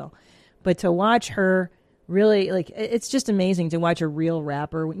 if you will. But to watch her really, like, it's just amazing to watch a real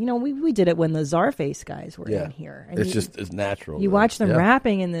rapper. You know, we did it when the Czarface guys were in here. And It's natural. You though. watch them Yeah.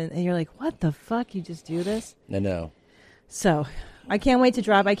 rapping and you're like, what the fuck? You just do this? I know. So I can't wait to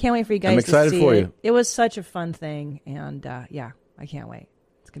drop. I can't wait for you guys I'm excited to see for it. you. It was such a fun thing. And yeah, I can't wait.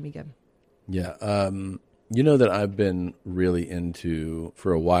 It's going to be good. Yeah. You know that I've been really into,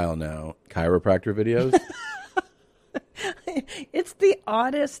 for a while now, chiropractor videos. It's the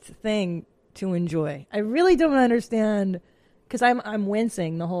oddest thing to enjoy. I really don't understand because I'm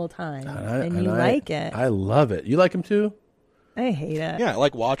wincing the whole time, and you like it. I love it. You like them too? I hate it. Yeah, I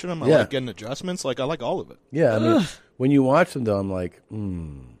like watching them. I Yeah. like getting adjustments. Like I like all of it. Yeah, I mean, when you watch them, though, I'm like,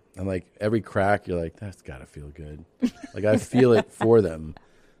 I'm like, every crack, you're like, that's got to feel good. Like, I feel it for them.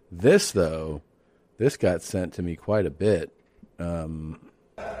 This, though, this got sent to me quite a bit. Whole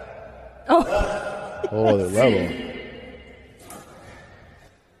other level.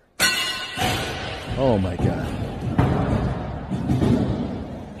 Oh, my God.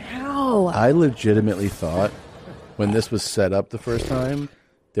 How? I legitimately thought, when this was set up the first time,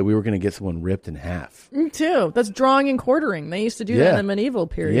 that we were going to get someone ripped in half. Me too. That's drawing and quartering. They used to do that Yeah. in the medieval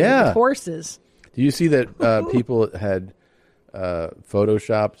period. Yeah. With horses. Do you see that people had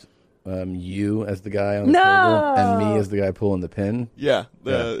photoshopped you as the guy on the table and me as the guy pulling the pin? Yeah,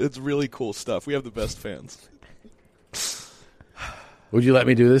 it's really cool stuff. We have the best fans. Would you let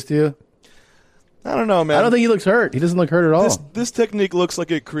me do this to you? I don't know, man. I don't think he looks hurt. He doesn't look hurt at all. This technique looks like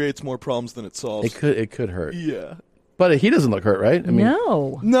it creates more problems than it solves. It could hurt. Yeah. But he doesn't look hurt, right? I mean,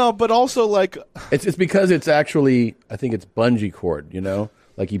 No, but also like it's because it's actually, I think it's bungee cord, you know?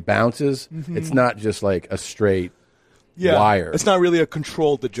 Like he bounces. Mhm. It's not just like a straight yeah, wire. it's not really a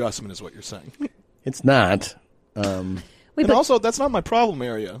controlled adjustment is what you're saying. It's not. And also, that's not my problem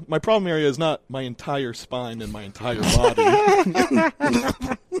area. My problem area is not my entire spine and my entire body.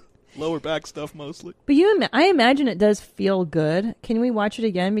 Lower back stuff mostly. But I imagine it does feel good. Can we watch it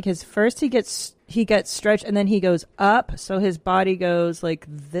again? Because first he gets stretched and then he goes up, so his body goes like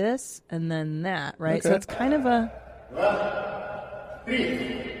this and then that, right? So Okay. it's kind of a.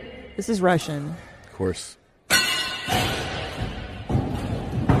 This is Russian. Of course.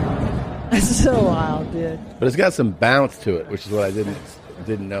 It's so wild, dude. But it's got some bounce to it, which is what I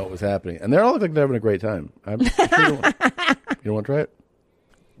didn't know it was happening. And they all look like they're having a great time. You don't want to try it?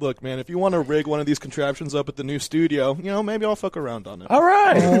 Look, man, if you want to rig one of these contraptions up at the new studio, maybe I'll fuck around on it. All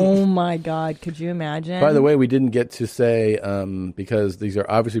right. Oh my God! Could you imagine? By the way, we didn't get to say, because these are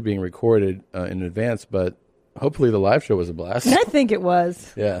obviously being recorded in advance, but hopefully the live show was a blast. I think it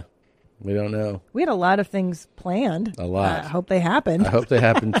was. Yeah. We don't know. We had a lot of things planned. A lot. I hope they happened. I hope they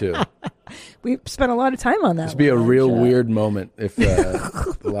happen too. We spent a lot of time on that. This would be a live real show. weird moment if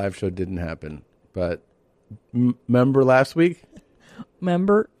the live show didn't happen. But remember last week?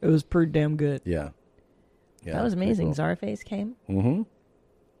 Remember? It was pretty damn good. Yeah. That was amazing. Cool. Czarface came. Mm-hmm.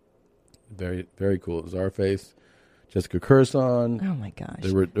 Very, very cool. Czarface, Jessica Curson. Oh my gosh.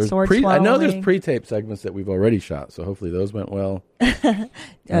 There's Sword I know there's swallowing. pre-tape segments that we've already shot, so hopefully those went well. You I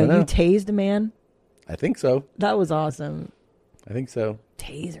don't know. tased a man. I think so. That was awesome. I think so.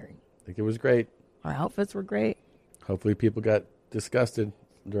 Tasering. I think it was great. Our outfits were great. Hopefully people got disgusted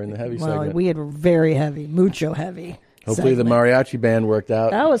during the heavy Well, segment. we had very heavy, mucho heavy. Hopefully the segment. mariachi band worked out.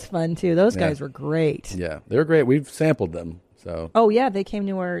 That was fun too. Those Yeah. guys were great. Yeah, they were great. We've sampled them, so Oh yeah, they came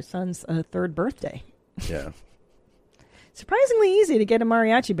to our son's third birthday. yeah. Surprisingly easy to get a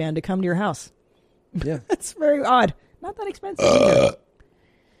mariachi band to come to your house. Yeah. That's very odd. Not that expensive either.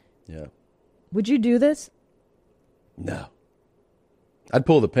 Yeah. Would you do this? No. I'd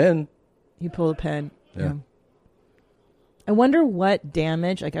pull the pin. You pull the pin. Yeah. I wonder what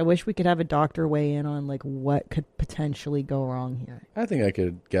damage. Like, I wish we could have a doctor weigh in on like what could potentially go wrong here. I think I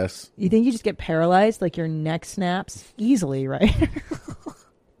could guess. You think you just get paralyzed, like your neck snaps easily, right?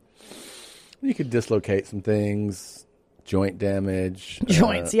 You could dislocate some things, joint damage.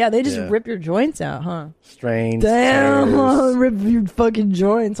 Joints, yeah, they just rip your joints out, huh? Strains. Damn, tears. rip your fucking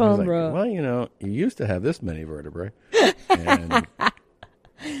joints, I huh, was like, bro? well, you used to have this many vertebrae. And,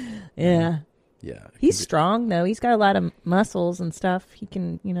 Yeah. yeah. He's strong, though. He's got a lot of muscles and stuff. He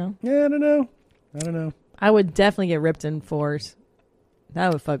can, Yeah, I don't know. I would definitely get ripped in force.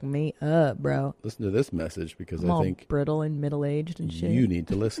 That would fuck me up, bro. Listen to this message because I'm I all think brittle and middle-aged and shit. you need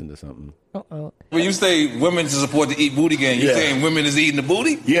to listen to something. Uh-oh. When you say women is supposed to eat booty again, you saying women is eating the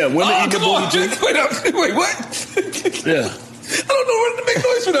booty? Yeah, women eat the come booty on, too. Wait, what? Yeah. I don't know whether to make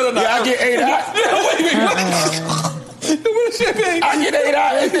noise for that or not. Yeah, I get 8 out. Yeah, wait. I get 8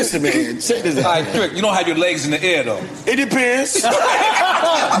 out. Listen, man, check this out. All right, Trick, you don't have your legs in the air, though. It depends.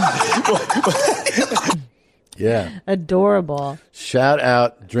 Yeah. Adorable. Shout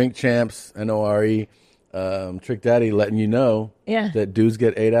out Drink Champs, NORE, Trick Daddy letting you know that dudes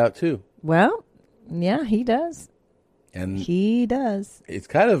get 8 out too. Well, yeah, he does. And he does. He's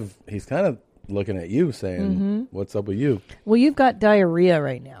kind of looking at you saying, what's up with you? Well, you've got diarrhea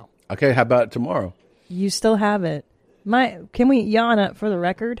right now. Okay, how about tomorrow? You still have it. Can we yawn up for the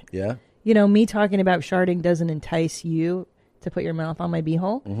record? Yeah. You know, me talking about sharding doesn't entice you to put your mouth on my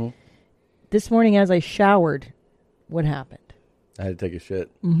beehole. Mm-hmm. This morning as I showered, what happened? I had to take a shit.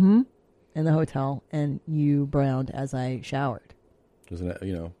 Mm-hmm. In the hotel, and you browned as I showered. Wasn't it,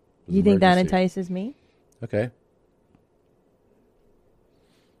 it was You think that emergency. entices me? Okay.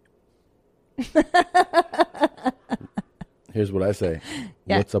 Here's what I say.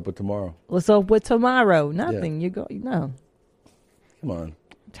 Yeah. What's up with tomorrow? What's up with tomorrow? Nothing. You go. No. Come on.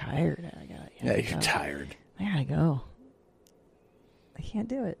 I'm tired. You're tired. I gotta go. I can't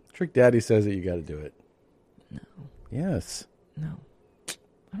do it. Trick Daddy says that you got to do it. No. Yes. No.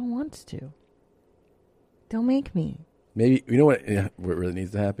 I don't want to. Don't make me. Maybe, you know what really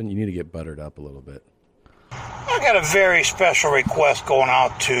needs to happen? You need to get buttered up a little bit. I got a very special request going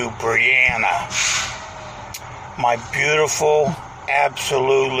out to Brianna, my beautiful,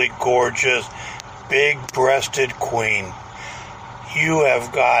 absolutely gorgeous, big-breasted queen. You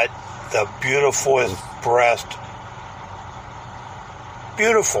have got the beautifulest breast.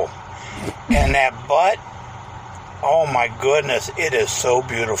 Beautiful. And that butt, oh my goodness, it is so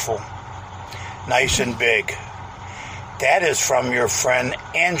beautiful. Nice and big. That is from your friend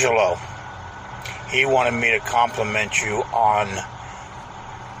Angelo. He wanted me to compliment you on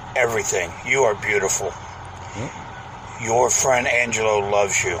everything. You are beautiful. Your friend Angelo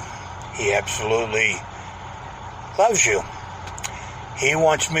loves you. He absolutely loves you. He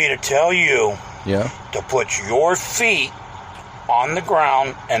wants me to tell you to put your feet on the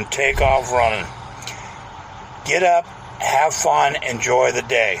ground and take off running. Get up, have fun, enjoy the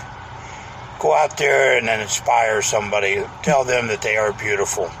day. Go out there and then inspire somebody. Tell them that they are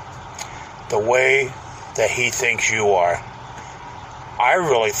beautiful. The way that he thinks you are. I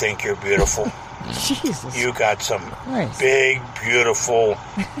really think you're beautiful. Jesus. You got some big, beautiful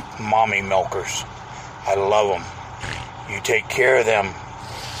mommy milkers. I love them. You take care of them.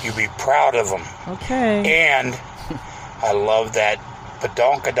 You be proud of them. Okay. And I love that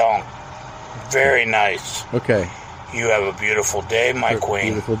badonkadonk. Very nice. Okay. You have a beautiful day, my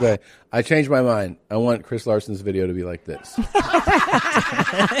queen. Beautiful day. I changed my mind. I want Chris Larson's video to be like this.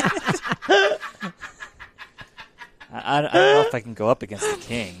 I don't know if I can go up against the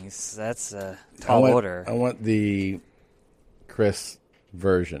Kings. That's a tall order. I want the Chris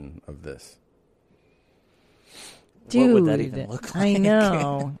version of this. Dude, what would that even look like? I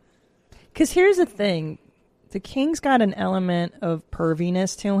know. Because here's the thing. The King's got an element of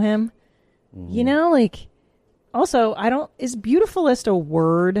perviness to him. Mm-hmm. You know, like, also, is beautifulist a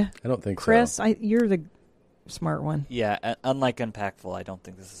word? I don't think Chris, so. You're the smart one. Yeah, unlike impactful, I don't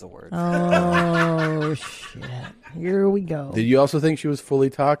think this is a word. Oh, shit. Here we go. Did you also think she was fully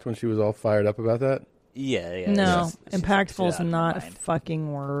talked when she was all fired up about that? Yeah. No, impactful is not a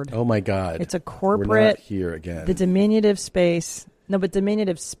fucking word. Oh, my God. It's a corporate. We're not here again. The diminutive space. No, but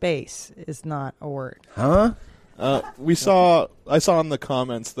diminutive space is not a word. Huh? I saw in the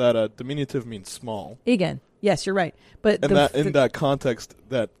comments that diminutive means small. Again, yes, you're right. But in that context,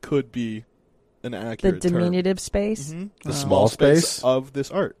 that could be an accurate the diminutive space? Mm-hmm. The small space of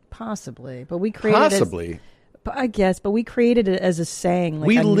this art. Possibly. But we created but we created it as a saying. Like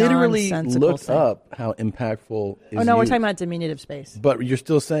we a literally nonsensical looked saying. up how impactful is Oh, no, we're used. talking about diminutive space. But you're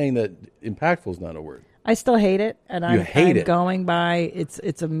still saying that impactful is not a word. I still hate it, and I'm going by it's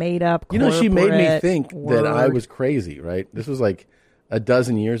a made up. You know, she made me think word. that I was crazy. Right? This was like a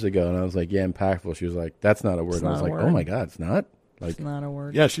dozen years ago, and I was like, "Yeah, impactful." She was like, "That's not a word." It's And I not was a like, word. "Oh my God, it's not." Like, It's not a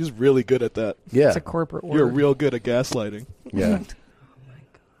word. Yeah, she's really good at that. Yeah, it's a corporate word. You're real good at gaslighting. Yeah.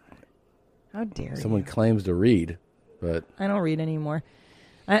 How dare Someone you? claims to read, but I don't read anymore.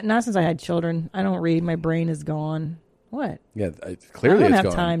 Not since I had children. I don't read. My brain is gone. What? yeah, clearly I don't it's have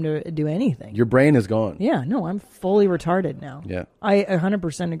gone. time to do anything. Your brain is gone. Yeah, no, I'm fully retarded now. Yeah. I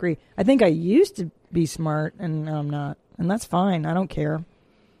 100% agree. I think I used to be smart, and now I'm not. And that's fine. I don't care.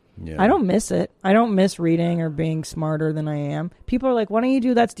 Yeah. I don't miss it. I don't miss reading or being smarter than I am. People are like, why don't you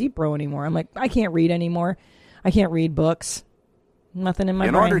do That's Deep Bro anymore? I'm like, I can't read anymore. I can't read books. Nothing in my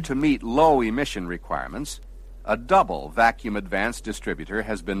In brain. order to meet low emission requirements, a double vacuum advanced distributor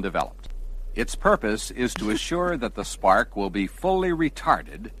has been developed. Its purpose is to assure that the spark will be fully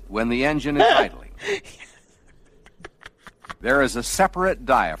retarded when the engine is idling. There is a separate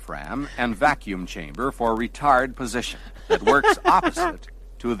diaphragm and vacuum chamber for retard position that works opposite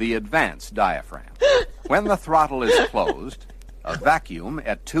to the advanced diaphragm. When the throttle is closed, a vacuum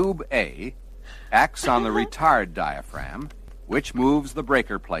at tube A acts on the retard diaphragm, which moves the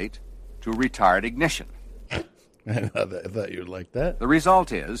breaker plate to retard ignition. I thought you would like that. The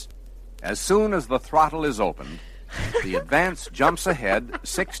result is, as soon as the throttle is opened, the advance jumps ahead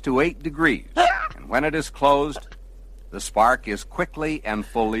 6 to 8 degrees, and when it is closed, the spark is quickly and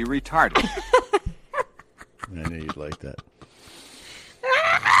fully retarded. I knew you'd like that.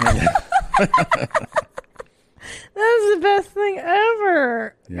 That's the best thing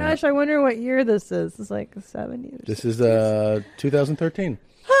ever. Yeah. Gosh, I wonder what year this is. It's like the 70s. This is 2013.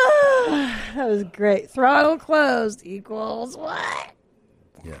 That was great. Throttle closed equals what?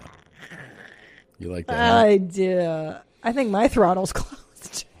 Yeah. You like that? I do. I think my throttle's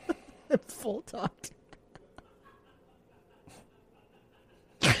closed. Full talked.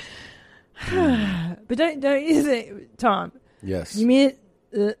 But don't you think, Tom? Yes. You mean,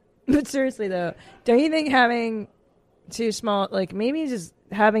 but seriously though, don't you think having too small, like maybe just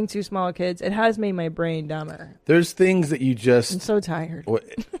having too small kids, it has made my brain dumber. There's things that you just... I'm so tired.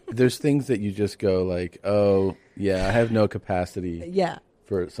 There's things that you just go like, oh, yeah, I have no capacity Yeah.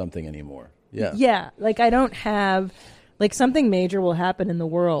 for something anymore. Yeah. Yeah. Like I don't have, like something major will happen in the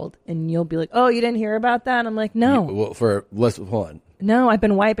world and you'll be like, oh, you didn't hear about that? I'm like, no. Hold on. No, I've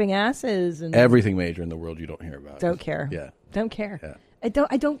been wiping asses. And Everything major in the world you don't hear about. Don't care. Yeah. Don't care. Yeah.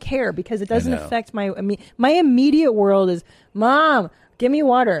 I don't care because it doesn't know. affect my immediate world is, Mom, give me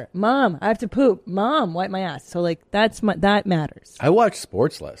water. Mom, I have to poop. Mom, wipe my ass. So like that matters. I watch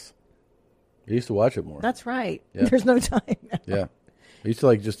sports less. I used to watch it more. That's right. Yeah. There's no time now. Yeah. I used to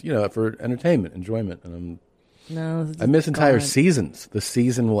like just, for entertainment, enjoyment. And I miss gone. entire seasons. The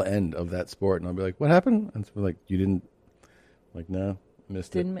season will end of that sport. And I'll be like, what happened? And so like, you didn't, like, no,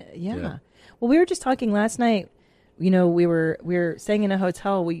 missed it. Yeah. Well, we were just talking last night. We were staying in a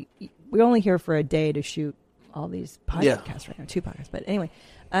hotel. We're only here for a day to shoot all these podcasts right now, 2 podcasts. But anyway,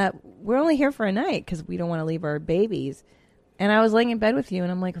 we're only here for a night because we don't want to leave our babies. And I was laying in bed with you,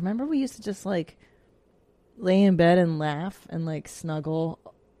 and I'm like, remember we used to just like lay in bed and laugh and like snuggle.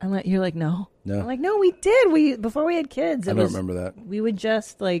 And you're like, no. I'm like, no, we did. Before we had kids. I don't remember that. We would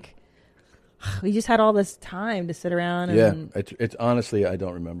just like, we just had all this time to sit around. And it's honestly, I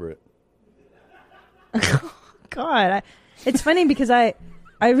don't remember it. God, it's funny because I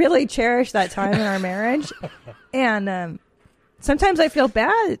really cherish that time in our marriage, and sometimes I feel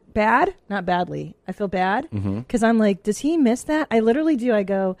bad, not badly. I feel bad because I'm like, does he miss that? I literally do. I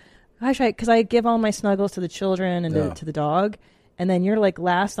go, gosh, because I give all my snuggles to the children and to the dog, and then you're like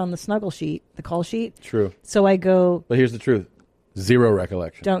last on the snuggle sheet, the call sheet. True. So I go. But here's the truth: zero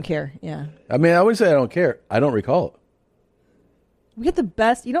recollection. Don't care. Yeah. I mean, I wouldn't say I don't care. I don't recall it. We get the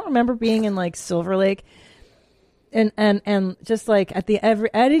best. You don't remember being in like Silver Lake. And just like at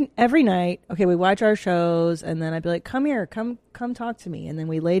every night, okay, we watch our shows, and then I'd be like, come here, come talk to me, and then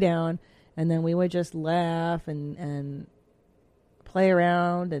we lay down, and then we would just laugh and play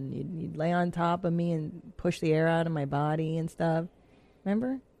around, and you'd lay on top of me and push the air out of my body and stuff.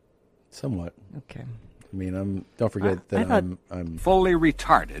 Remember? Somewhat. Okay. I mean, don't forget that I'm fully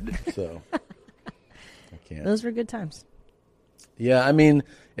retarded. So I can't. Those were good times. Yeah, I mean,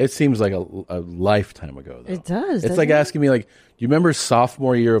 it seems like a lifetime ago, though. It does. It's like asking me, like, do you remember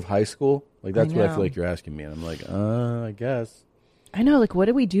sophomore year of high school? Like, that's what I know. feel like you're asking me. And I'm like, I guess. I know, like, what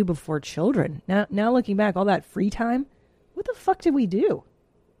did we do before children? Now looking back, all that free time, what the fuck did we do?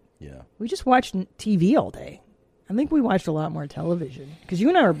 Yeah. We just watched TV all day. I think we watched a lot more television. Because you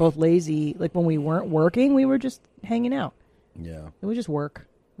and I were both lazy. Like, when we weren't working, we were just hanging out. Yeah. It was just work.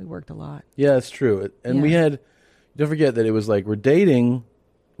 We worked a lot. Yeah, it's true. And we had, don't forget that it was like, we're dating,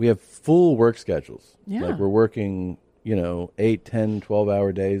 we have full work schedules. Yeah. Like, we're working, 8, 10,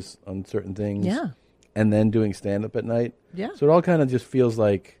 12-hour days on certain things. Yeah. And then doing stand-up at night. Yeah. So it all kind of just feels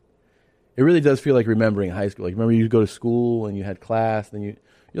like, it really does feel like remembering high school. Like, remember you go to school and you had class, and you're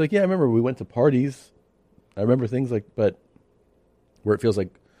like, yeah, I remember we went to parties. I remember things like, but where it feels like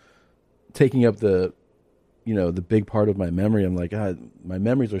taking up the big part of my memory, I'm like, God, my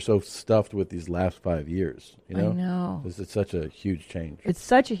memories are so stuffed with these last 5 years. I know. It's such a huge change. It's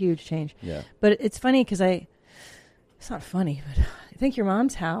such a huge change. Yeah. But it's funny because it's not funny, but I think your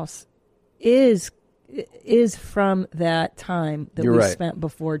mom's house is from that time that we spent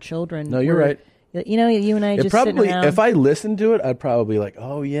before children. No, you're right. You and I just probably, sitting around. if I listened to it, I'd probably like,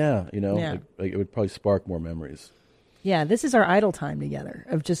 oh yeah, Yeah. like it would probably spark more memories. Yeah, this is our idle time together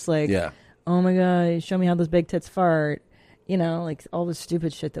of just like, Yeah. oh my God, show me how those big tits fart. Like all the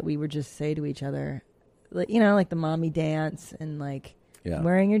stupid shit that we would just say to each other. Like, like the mommy dance and like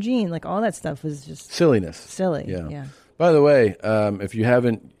wearing your jeans. Like all that stuff was just Silliness. silly. Yeah. Yeah. By the way, if you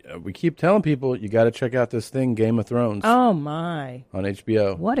haven't, we keep telling people, you got to check out this thing, Game of Thrones. Oh my. On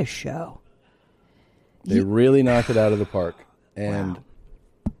HBO. What a show. They really knocked it out of the park. And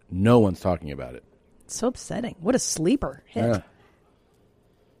no one's talking about it. It's so upsetting. What a sleeper hit. Yeah.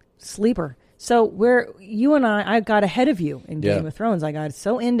 Sleeper. So you and I got ahead of you in Game of Thrones. I got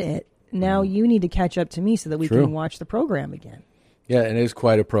so into it. Now you need to catch up to me so that we True. can watch the program again. Yeah, and it is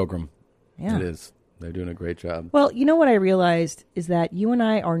quite a program. Yeah. It is. They're doing a great job. Well, you know what I realized is that you and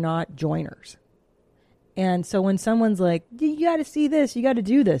I are not joiners. And so when someone's like, you got to see this, you got to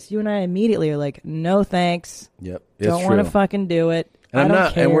do this, you and I immediately are like, no thanks. Yep. Don't want to fucking do it. And I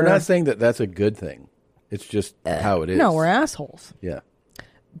don't care. And we're not saying that that's a good thing. It's just how it is. No, we're assholes. Yeah.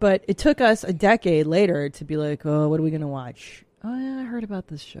 But it took us a decade later to be like, oh, what are we going to watch? Oh, yeah, I heard about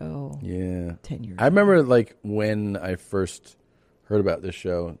this show. Yeah. 10 years I remember, like, when I first heard about this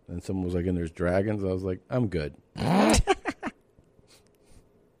show and someone was like, and there's dragons, I was like, I'm good.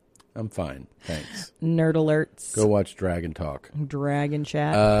 I'm fine. Thanks. Nerd alerts. Go watch Dragon Talk. Dragon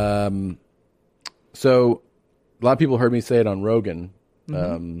Chat. So a lot of people heard me say it on Rogan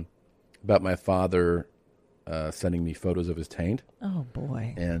Mhm. about my father sending me photos of his taint. Oh,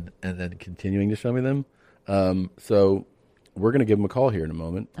 boy. And then continuing to show me them. So we're going to give him a call here in a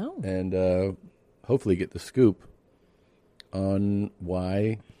moment. Oh. And hopefully get the scoop on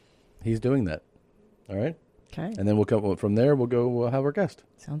why he's doing that. All right? Okay. And then we'll come from there. We'll have our guest.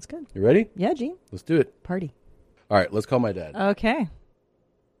 Sounds good. You ready? Yeah, Gene. Let's do it. Party. All right, let's call my dad. Okay.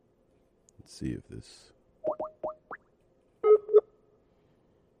 Let's see if this...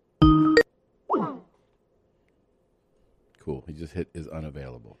 Cool. He just hit is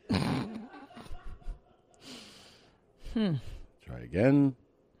unavailable. Try again.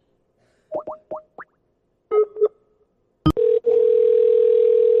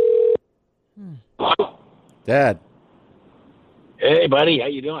 Dad, Hey, buddy, how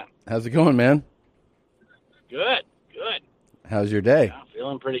you doing? how's it going, man? Good, good. How's your day?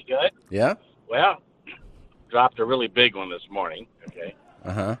 Feeling pretty good. Yeah? Well, dropped a really big one this morning. Okay,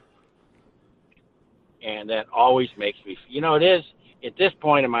 Uh-huh. and that always makes me. It is at this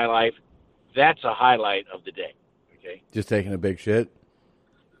point in my life. That's a highlight of the day. Okay. Just taking a big shit?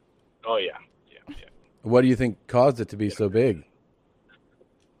 Oh yeah. What do you think caused it to be so big?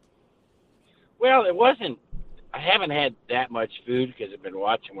 Well, it wasn't. I haven't had that much food because I've been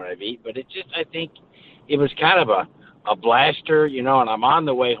watching what I've eaten, but it just. I think it was kind of a blaster, and I'm on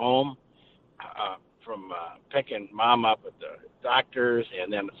the way home from picking Mom up at the doctor's,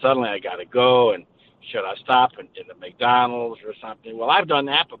 and then suddenly I got to go, and should I stop in the McDonald's or something? Well, I've done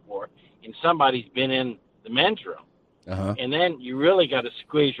that before, and somebody's been in the men's room, Uh-huh. and then you really got to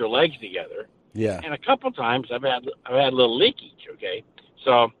squeeze your legs together. Yeah. And a couple times I've had a little leakage. Okay,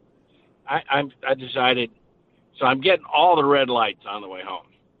 so I decided. So I'm getting all the red lights on the way home.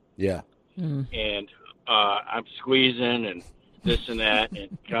 Yeah. And I'm squeezing and this and that, and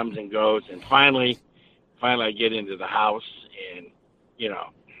it comes and goes, and finally I get into the house, and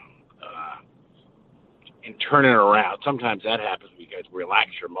and turning around. Sometimes that happens because you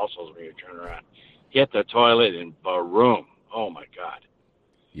relax your muscles when you turn around. Hit the toilet and boom! Oh my God!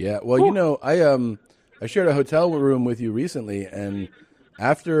 Yeah. Well, I shared a hotel room with you recently, and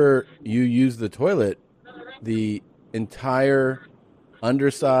after you used the toilet, the entire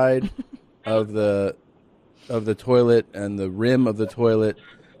underside of the toilet and the rim of the toilet,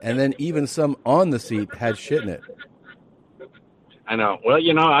 and then even some on the seat had shit in it. I know. Well,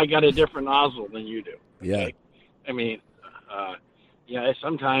 I got a different nozzle than you do. Yeah. I mean,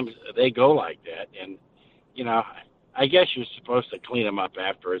 sometimes they go like that, and I guess you're supposed to clean them up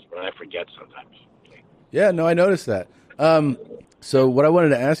afterwards, but I forget sometimes. Yeah, no, I noticed that. So what I wanted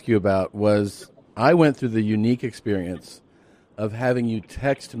to ask you about was I went through the unique experience of having you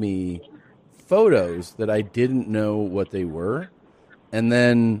text me photos that I didn't know what they were, and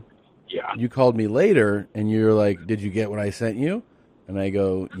then you called me later, and you're like, "Did you get what I sent you?" And I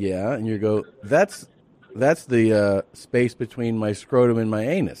go, "Yeah," and you go, "That's the space between my scrotum and my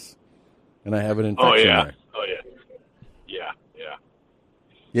anus, and I have an infection there." Oh yeah. Yeah.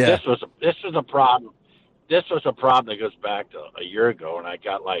 Yeah. This was a problem. This was a problem that goes back to a year ago, and I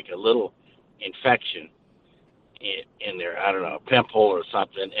got like a little infection in there. I don't know, a pimple or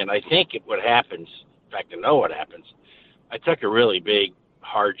something. And I think what happens, in fact, I know what happens. I took a really big,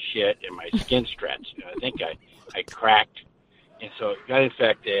 hard shit, and my skin stretched. And I think I cracked, and so it got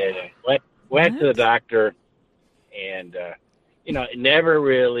infected. I went to the doctor, and it never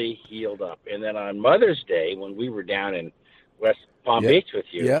really healed up. And then on Mother's Day, when we were down in West Palm Beach with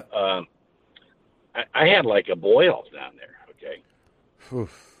you, I had like a boil down there. Okay.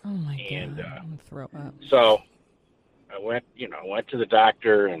 Oh my God! And I'm gonna throw up. so I went to the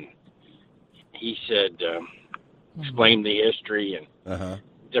doctor, and he said, explained the history and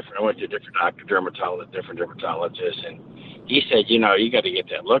different. I went to different dermatologists, and he said, you got to get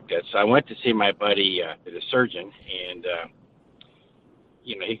that looked at. So I went to see my buddy, the surgeon, and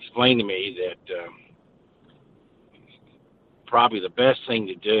he explained to me that probably the best thing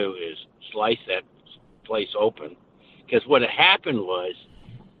to do is slice that place open, because what had happened was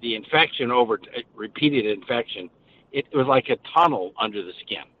the infection repeated infection. It was like a tunnel under the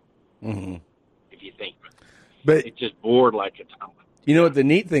skin. Mm-hmm. If you think, but it just bored like a tunnel. You know what the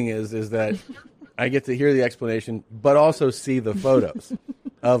neat thing is that I get to hear the explanation, but also see the photos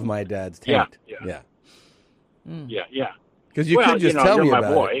of my dad's taint. Yeah. Because you Well, could just you know, tell you're me my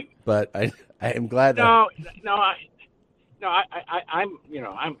about boy. it. But I am glad that.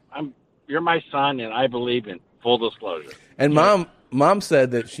 I'm. You're my son, and I believe in full disclosure. And mom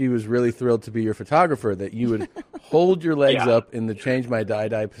said that she was really thrilled to be your photographer, that you would hold your legs up in the change my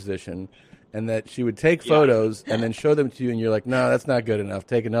die position, and that she would take photos and then show them to you, and you're like, no, that's not good enough.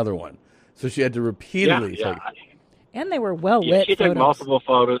 Take another one. So she had to repeatedly take. And they were well lit. She took multiple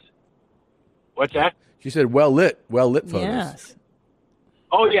photos. What's that? She said well lit photos. Yes.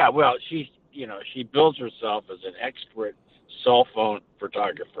 Oh yeah. Well, she builds herself as an expert cell phone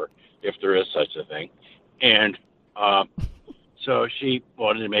photographer, if there is such a thing, and so she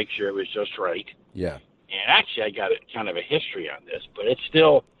wanted to make sure it was just right. Yeah. And actually, I got kind of a history on this, but it's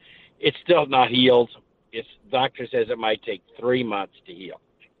still not healed. Doctor says it might take 3 months to heal.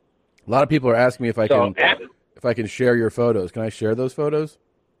 A lot of people are asking me if I can share your photos. Can I share those photos?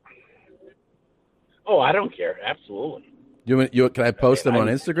 Oh, I don't care. Absolutely. Can I post them on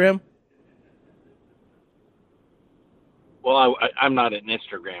Instagram? Well, I'm not an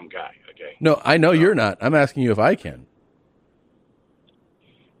Instagram guy. Okay. No, I know you're not. I'm asking you if I can.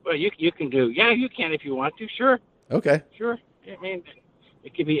 Well, you can do. Yeah, you can if you want to. Sure. Okay. Sure. I mean,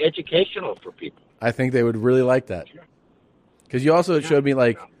 it could be educational for people. I think they would really like that. Because you also showed me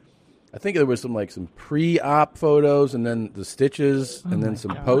I think there was some pre-op photos, and then the stitches, and then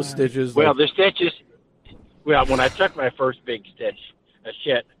some post stitches. Well, the stitches. Well, when I took my first big stitch,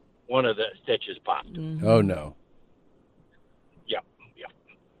 one of the stitches popped. Mm-hmm. Oh no. Yeah.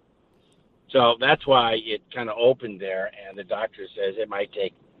 So that's why it kind of opened there, and the doctor says it might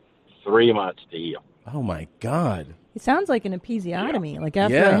take 3 months to heal. Oh my God. It sounds like an episiotomy. Like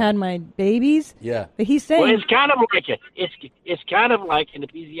after Yeah. I had my babies. Yeah. But he's saying. Well, it's kind of like it's kind of like an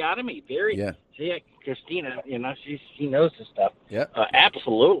episiotomy. Very. Yeah. See, Christina, she knows this stuff. Yeah.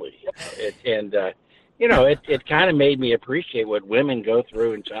 Absolutely. It kind of made me appreciate what women go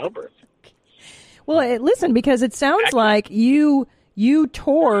through in childbirth. Well, listen, because it sounds like you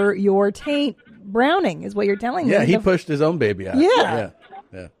tore your taint browning, is what you're telling me. Yeah, he pushed his own baby out. Yeah.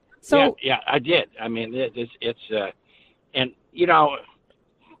 Yeah. So yeah, I did. I mean, and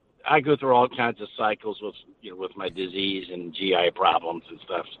I go through all kinds of cycles with my disease and GI problems and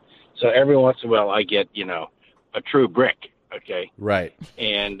stuff. So every once in a while, I get a true brick. Okay. Right.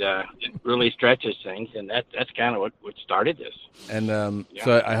 And it really stretches things, and that's kind of what started this. And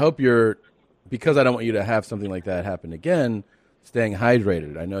so I hope because I don't want you to have something like that happen again, staying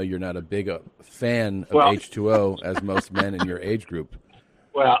hydrated. I know you're not a big fan of H2O as most men in your age group.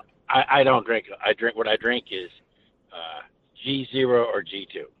 Well, I don't drink. What I drink is G0 or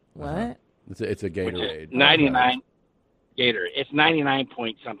G2. What? It's a Gatorade. 99 Gatorade. It's 99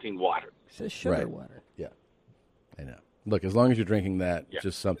 point something water. It's sugar water. Yeah, I know. Look, as long as you're drinking that,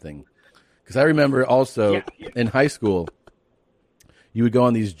 just something. Because I remember also in high school, you would go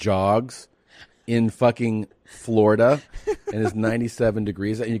on these jogs in fucking Florida, and it's 97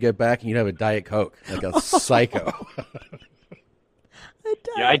 degrees, and you get back and you'd have a Diet Coke, like a psycho.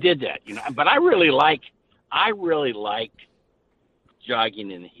 Yeah, I did that. But I really liked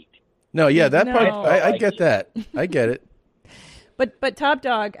jogging in the heat. No, yeah, that part, I get that. I get it. But Top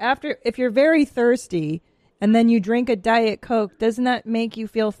Dog, if you're very thirsty and then you drink a Diet Coke, doesn't that make you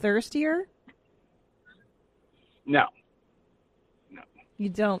feel thirstier? No. You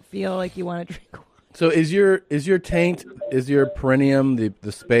don't feel like you want to drink water. So is your taint, is your perineum,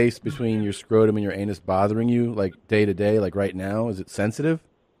 the space between your scrotum and your anus bothering you like day to day, like right now? Is it sensitive?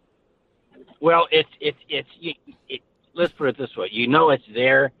 Well, let's put it this way. It's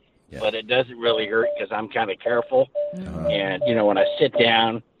there, but it doesn't really hurt because I'm kind of careful. And, when I sit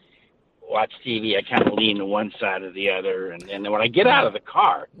down, watch TV, I kind of lean to one side or the other. And then when I get out of the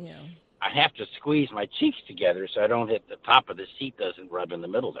car, I have to squeeze my cheeks together so I don't hit the top of the seat, doesn't rub in the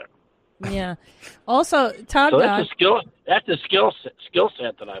middle there. Yeah. Also, Top Dog. That's a skill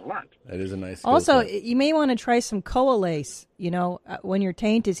set that I've learned. That is a nice skill Also, set. you may want to try some Coalase. When your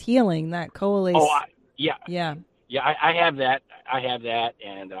taint is healing, that Coalase. Oh, Yeah. Yeah, I have that.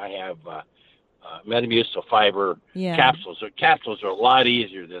 And I have Metamucil fiber capsules. Capsules are a lot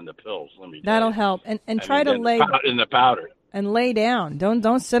easier than the pills. Let me. That'll help. And try to lay in the powder. And lay down.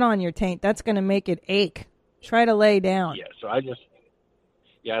 Don't sit on your taint. That's going to make it ache. Try to lay down. Yeah. So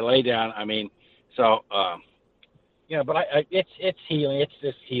I lay down. I mean, but it's healing. It's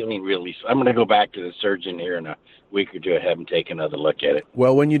just healing really. So I'm going to go back to the surgeon here in a week or two and have him take another look at it.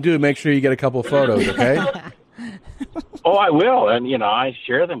 Well, when you do, make sure you get a couple photos, okay? Oh, I will, and I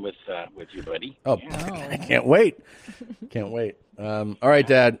share them with you, buddy. Oh, I can't wait. Can't wait. All right,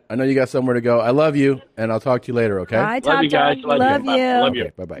 Dad. I know you got somewhere to go. I love you, and I'll talk to you later, okay? Bye, Top Love you guys. Love you. Love you.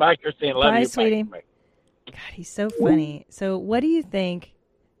 Okay, bye-bye. Bye, Christine. Love Bye, you. sweetie. Bye. God, he's so funny. So what do you think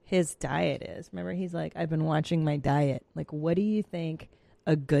his diet is? Remember, he's like, I've been watching my diet. Like, what do you think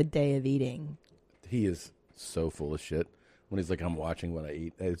a good day of eating? He is so full of shit. When he's like, I'm watching what I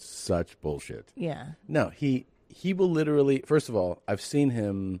eat. It's such bullshit. Yeah. No, he will literally, first of all, I've seen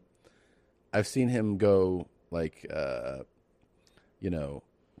him go like,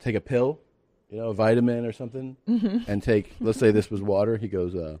 take a pill, a vitamin or something, and take, let's say this was water. He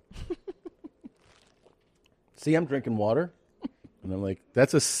goes, see, I'm drinking water. And I'm like,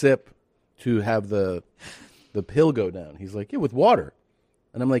 that's a sip to have the pill go down. He's like, yeah, with water.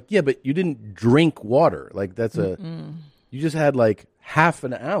 And I'm like, yeah, but you didn't drink water. Like, that's you just had like half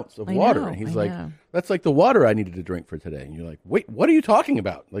an ounce of water. And he's like, that's like the water I needed to drink for today. And you're like, wait, what are you talking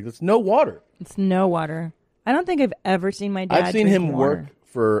about? Like, it's no water. It's no water. I don't think I've ever seen my dad I've seen drink him water. work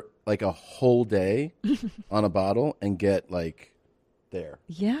for like a whole day on a bottle and get like there.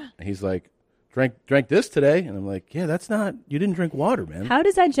 Yeah. And he's like, drank this today. And I'm like, yeah, that's not, you didn't drink water, man. How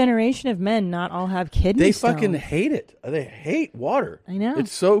does that generation of men not all have kidney They stones? fucking hate it. They hate water. I know.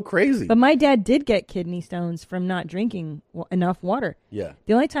 It's so crazy. But my dad did get kidney stones from not drinking enough water. Yeah.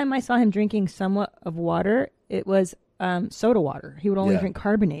 The only time I saw him drinking somewhat of water, it was soda water. He would only drink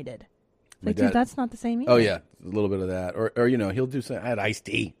carbonated. Like, dude, that's not the same either. Oh, yeah. A little bit of that. Or he'll do something. I had iced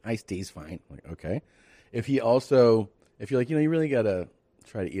tea. Iced tea's fine. Like, okay. If you're like, you really got to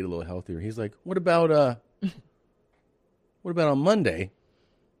try to eat a little healthier. He's like, what about on Monday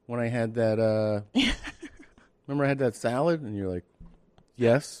when I had that, remember I had that salad? And you're like,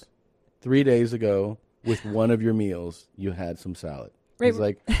 yes, 3 days ago with one of your meals, you had some salad. Right. He's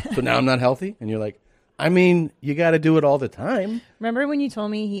like, so now I'm not healthy? And you're like, I mean, you got to do it all the time. Remember when you told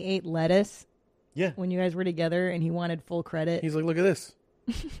me he ate lettuce? Yeah. When you guys were together and he wanted full credit? He's like, look at this.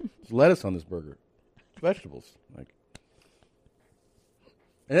 There's lettuce on this burger. Vegetables. Like,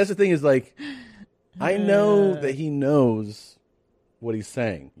 and that's the thing is like, I know that he knows what he's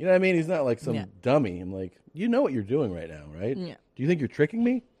saying. You know what I mean? He's not like some dummy. I'm like, you know what you're doing right now, right? Yeah. Do you think you're tricking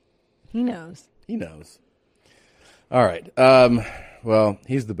me? He knows. He knows. All right. Well,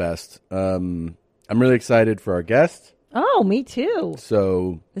 he's the best. I'm really excited for our guest. Oh, me too.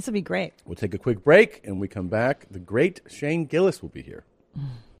 So this will be great. We'll take a quick break, and we come back. The great Shane Gillis will be here.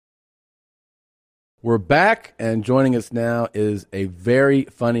 We're back, and joining us now is a very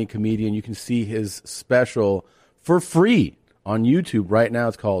funny comedian. You can see his special for free on YouTube right now.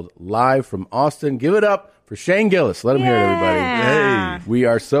 It's called Live from Austin. Give it up for Shane Gillis. Let him hear it, everybody. Hey, we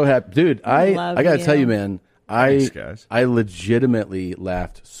are so happy. Dude, I got to tell you, man, Thanks, guys. I legitimately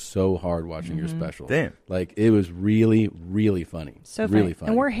laughed so hard watching your special. Damn. Like, it was really, really funny. So really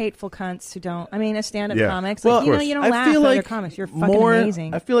funny. And we're hateful cunts who don't. I mean, as stand-up Yeah. comics, Well, like, you don't laugh at other comics. You're fucking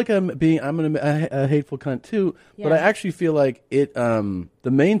amazing. I feel like I'm a hateful cunt too, but I actually feel like it. The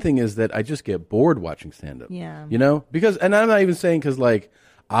main thing is that I just get bored watching stand-up. Yeah. Because, and I'm not even saying because like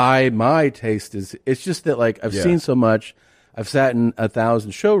my taste is. It's just that like I've seen so much. I've sat in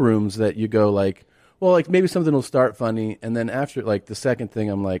 1,000 showrooms that you go like, well, like maybe something will start funny, and then after like the second thing,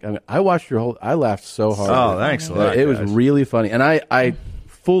 I'm like, I watched your whole. I laughed so hard. Oh, thanks a lot, It was guys. really funny, and I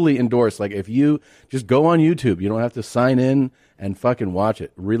fully endorse. Like, if you just go on YouTube, you don't have to sign in and fucking watch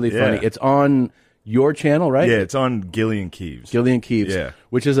it. Really funny. Yeah. It's on your channel, right? Yeah, it's on Gillian Keeves. Gillian Keeves. Yeah.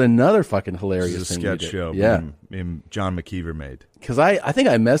 Which is another fucking hilarious This is a thing you sketch did. show. Yeah. me and John McKeever made. Because I think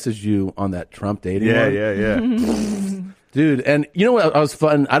I messaged you on that Trump dating Yeah, one. yeah. Dude, and you know what? I was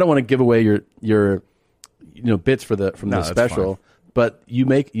fun. I don't want to give away your bits from the No, that's special, fine. but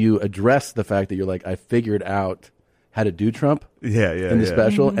you address the fact that you're like, I figured out how to do Trump. Yeah, in the yeah.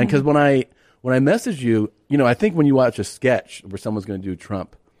 special, and because when I messaged you, I think when you watch a sketch where someone's going to do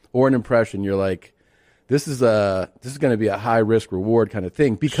Trump or an impression, you're like, this is going to be a high risk reward kind of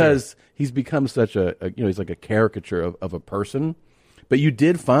thing because he's become such he's like a caricature of a person. But you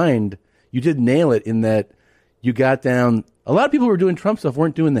did nail it in that you got down. A lot of people who were doing Trump stuff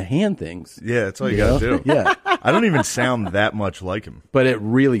weren't doing the hand things. Yeah, that's all you got to do. Yeah. I don't even sound that much like him. But it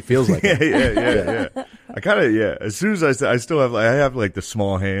really feels like it. Yeah. I kind of, As soon as I still have, I have like the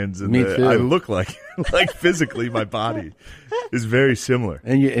small hands. And Me too. I look like physically my body is very similar.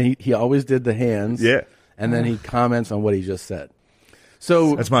 And he always did the hands. Yeah. And then he comments on what he just said.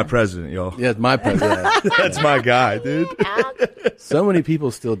 So that's my president, y'all. Yeah, it's my president. That's my guy, dude. So many people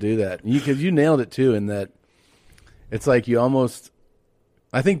still do that. Because you nailed it too in that it's like you almost.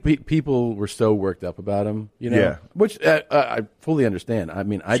 I think people were so worked up about him, Yeah. which I fully understand. I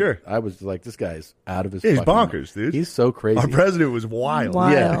mean, I was like, this guy's out of his. He's fucking bonkers, mind. dude. He's so crazy. Our president was wild.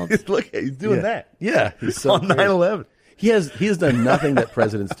 Yeah. Look, he's doing Yeah. that. Yeah, he's so on crazy. 9/11. He has done nothing that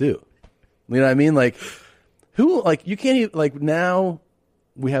presidents do. You know what I mean? Like, who? Like, you can't even like now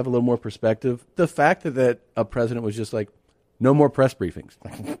we have a little more perspective. The fact that a president was just like, no more press briefings.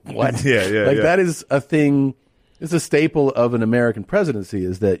 What? Yeah. That is a thing. It's a staple of an American presidency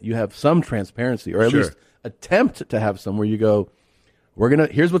is that you have some transparency, or at least attempt to have some, where you go,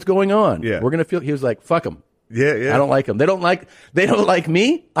 here's what's going on. Yeah. We're gonna feel. He was like, fuck them. Yeah. I don't like them. They don't like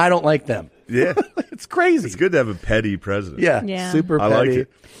me. I don't like them. Yeah. It's crazy. It's good to have a petty president. Yeah. Super petty. I like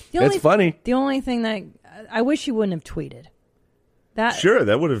it. It's funny. The only thing that I wish he wouldn't have tweeted.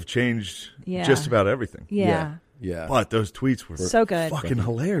 That would have changed Yeah. just about everything. Yeah. But those tweets were So good. fucking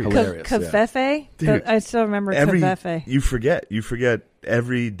hilarious. Kafefe? Dude, I still remember Kafefe. You forget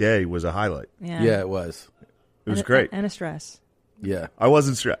every day was a highlight. Yeah. It was. It was great. And a stress. Yeah. I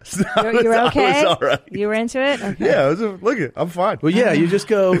wasn't stressed. You were okay? I was all right. You were into it? Okay. Yeah, look at I'm fine. Well, yeah, you just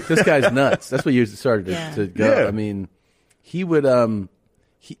go, this guy's nuts. That's what you started to go. Yeah. I mean, he would,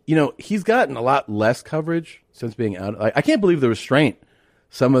 he's gotten a lot less coverage since being out. I can't believe the restraint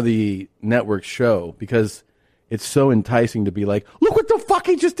some of the networks show, because it's so enticing to be like, look what the fuck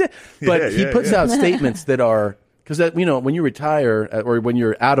he just did. But he puts out statements that are, because when you retire or when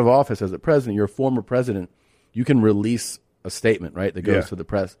you're out of office as a president, you're a former president, you can release a statement, right, that goes to the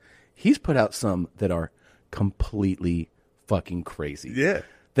press. He's put out some that are completely fucking crazy. Yeah.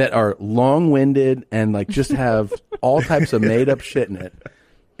 That are long-winded and like just have all types of made-up shit in it.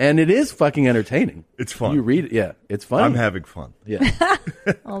 And it is fucking entertaining. It's fun. You read it, yeah, it's fun. I'm having fun. Yeah.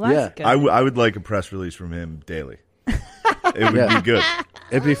 Well, that's good. I would like a press release from him daily. It would be good.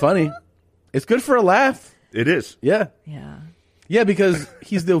 It'd be funny. It's good for a laugh. It is. Yeah. Yeah. Yeah, because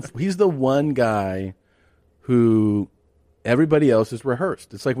he's the one guy who everybody else is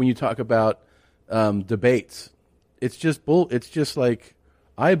rehearsed. It's like when you talk about debates. It's just It's just like,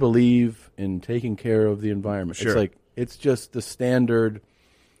 I believe in taking care of the environment. Sure. It's like, it's just the standard.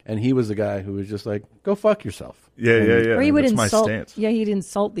 And he was the guy who was just like, go fuck yourself. Yeah. Or he would That's insult. my stance. Yeah, he'd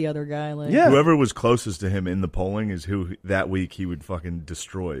insult the other guy. Like, Whoever was closest to him in the polling is who that week he would fucking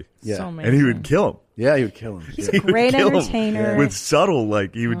destroy. Yeah. So And he would kill him. Yeah, he would kill him. He's a great entertainer. With subtle,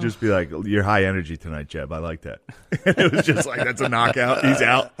 like, he would just be like, you're high energy tonight, Jeb. I like that. And it was just like, that's a knockout. He's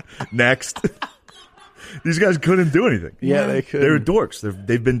out. Next. These guys couldn't do anything. Yeah, they could. They were dorks.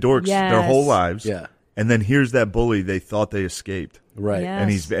 They've been dorks their whole lives. Yeah. And then here's that bully they thought they escaped. Right.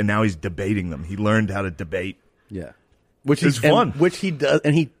 Yes. And now he's debating them. He learned how to debate. Yeah. Which is fun. Which he does,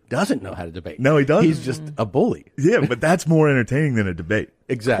 and he doesn't know how to debate. No, he doesn't. He's just a bully. Yeah, but that's more entertaining than a debate.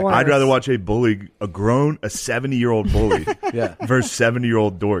 Exactly. Of I'd course. rather watch a 70-year-old bully Yeah. versus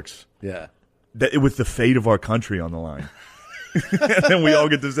 70-year-old dorks. Yeah. With the fate of our country on the line. And then we all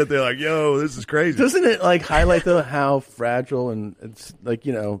get to sit there like, yo, this is crazy. Doesn't it like highlight though how fragile and it's like,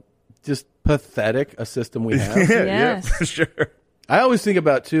 just pathetic a system we have? Yeah, Yes. for sure. I always think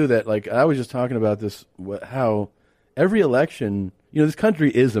about too that, like, I was just talking about this, how every election, this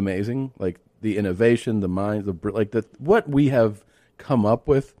country is amazing. Like the innovation, the mind, what we have come up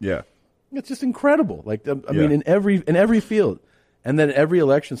with. Yeah. It's just incredible. Like, I mean, in every field, and then every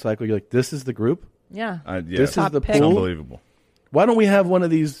election cycle, you're like, this is the group. Yeah. This is the pick. It's pool. unbelievable. Why don't we have one of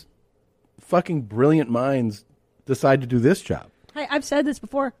these fucking brilliant minds decide to do this job? I've said this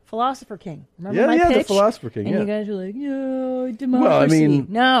before. Philosopher King. Remember my the pitch? Philosopher King. And Yeah. you guys were like, yeah, democracy. Well, I mean-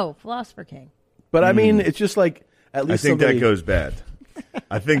 no, Philosopher King. But I mean, it's just like at I least think somebody... that goes bad.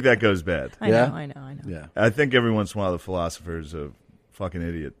 I think that goes bad. I Yeah? know. Yeah. I think every once in a while the philosopher is a fucking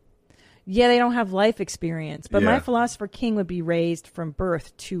idiot. Yeah, they don't have life experience. But my Yeah. Philosopher King would be raised from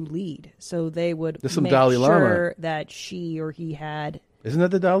birth to lead. So they would There's some make Dalai Lama. sure that she or he had... Isn't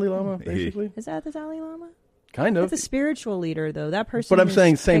that the Dalai Lama, basically? Is that the Dalai Lama? Kind of. That's a spiritual leader, though. That person But I'm is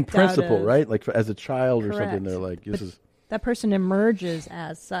saying same picked out principle, of- right? Like as a child or Correct. something, they're like, this But is... that person emerges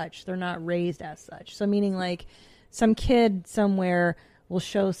as such. They're not raised as such. So meaning like some kid somewhere will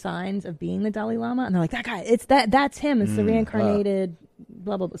show signs of being the Dalai Lama, and they're like, that guy, that's him. It's the reincarnated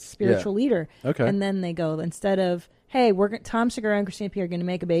blah, blah, blah, spiritual leader. Okay. And then they go, instead of, hey, Tom Segura and Christina P are going to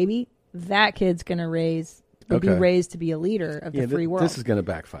make a baby, that kid's going to be raised to be a leader of the free world. This is going to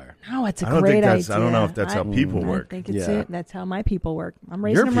baby. No, it's a I don't great think that's. idea. I don't know if that's how people work. I think it's Yeah. it. That's how my people work. I'm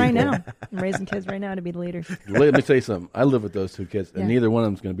raising them right now. I'm raising kids right now to be the leaders. Let me tell you something. I live with those two kids, and Yeah. neither one of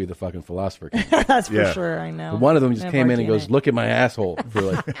them's going to be the fucking philosopher king. That's for Yeah. sure. I know. One of them just They have came our in and goes, DNA. look at my asshole for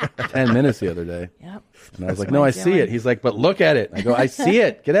like 10 minutes the other day. Yep. And I was like, That's no, what I I'm see doing. it. He's like, but look at it. I go, I see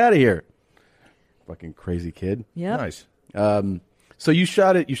it. Get out of here. Fucking crazy kid. Yep. Nice. So you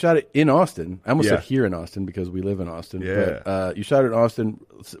shot it in Austin. I almost Yeah. said here in Austin because we live in Austin. Yeah. But you shot it in Austin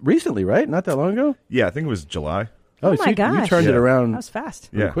recently, right? Not that long ago? Yeah, I think it was July. Oh so my you gosh. turned it Yeah. around That was fast.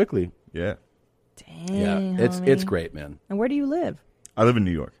 pretty Yeah. quickly. Yeah. Dang. It's homie. great, man. And where do you live? I live in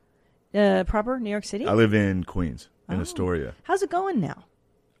New York. Proper New York City? I live in Queens, in Oh. Astoria. How's it going now?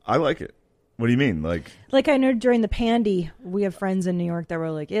 I like it. What do you mean? Like I know during the Pandy, we have friends in New York that were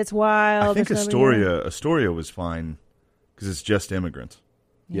like, "It's wild." I think Astoria was fine because it's just immigrants.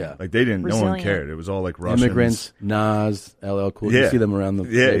 Yeah, like they didn't. Resilient. No one cared. It was all like Russians. Immigrants, Nas, LL Cool. Yeah. You see them around the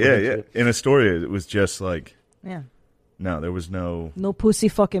yeah. In Astoria, it was just like Yeah. no, there was no pussy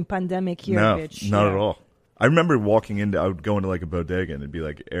fucking pandemic here, no, bitch. not at all. I remember walking into. I would go into like a bodega and it'd be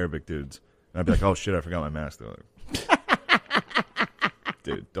like Arabic dudes, and I'd be like, "Oh shit, I forgot my mask." They're like,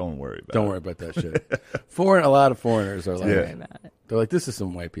 dude, don't worry about it. Don't worry about that shit. A lot of foreigners are like, Yeah. they're like, this is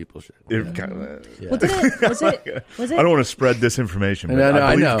some white people shit. It kind of, Yeah. Well, was it? I don't want to spread disinformation, but No,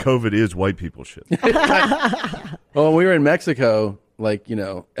 I believe know. COVID is white people shit. Well, when we were in Mexico, like,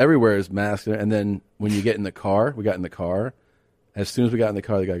 everywhere is masked. And then when you get in the car, we got in the car. As soon as we got in the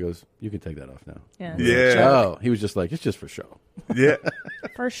car, the guy goes, "You can take that off now." Yeah. Yeah. Oh, he was just like, "It's just for show." Yeah.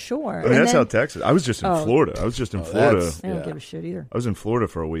 For sure. I mean, that's how Texas. I was just in Oh. Florida. I was just in Florida. I don't give a shit either. I was in Florida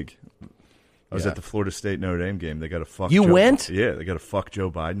for a week. I was Yeah. at the Florida State Notre Dame game. They got a fuck. You Joe, went? Yeah, they got a fuck Joe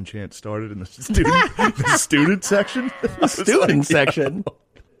Biden chant started in the student section. Student section.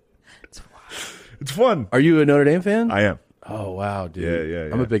 It's fun. Are you a Notre Dame fan? I am. Oh wow, dude. Yeah.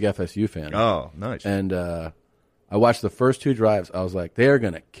 I'm a big FSU fan. Oh, nice. And I watched the first 2 drives. I was like, they are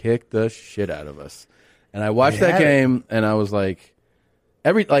going to kick the shit out of us. And I watched that game, and I was like,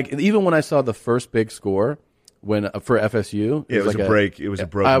 even when I saw the first big score for FSU, it was like a break. It was a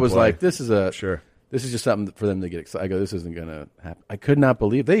broken I was play. like, this is sure. This is just something for them to get excited. I go, this isn't going to happen. I could not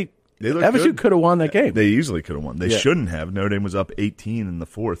believe They looked FSU good. could have won that game. They easily could have won. They Yeah. shouldn't have. Notre Dame was up 18 in the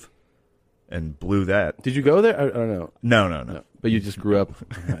fourth and blew that. Did you go there? I don't know. No. But you just grew up.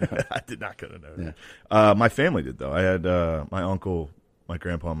 I did not go to Notre Dame. My family did, though. I had my uncle, my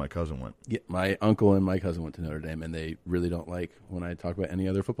grandpa, and my cousin went. Yeah, my uncle and my cousin went to Notre Dame, and they really don't like when I talk about any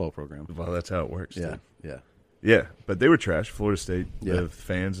other football program. Well, that's how it works. Yeah, dude. yeah. Yeah, but they were trash. Florida State, Yeah. the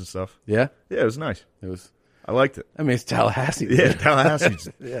fans and stuff. Yeah? Yeah, it was nice. It was. I liked it. I mean, it's Tallahassee. Yeah, Tallahassee's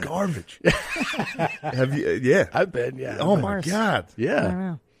Yeah. garbage. Have you? Yeah, I've been. Yeah. Oh Of my course. god.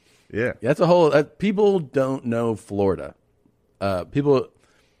 Yeah. Yeah. That's a whole. People don't know Florida. People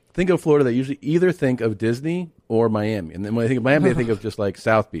think of Florida. They usually either think of Disney or Miami, and then when they think of Miami, they think of just like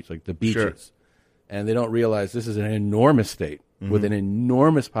South Beach, like the beaches, Sure. and they don't realize this is an enormous state with an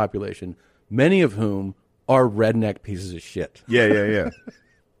enormous population, many of whom are redneck pieces of shit. Yeah.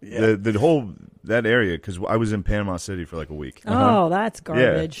 The whole that area, because I was in Panama City for like a week. Oh, that's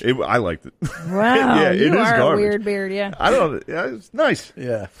garbage. Yeah, I liked it. Wow, yeah, it you is are garbage. a weird beard. Yeah. I don't. Yeah, it's nice.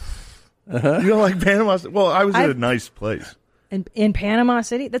 Yeah. You don't like Panama City? Well, I was at a nice place. In Panama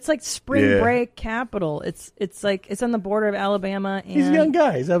City, that's like spring Yeah. break capital. It's like it's on the border of Alabama. And He's a young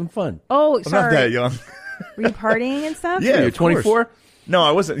guy. He's having fun. Oh, I'm sorry. not that young. Were you partying and stuff? Yeah, You're of course. 24? No,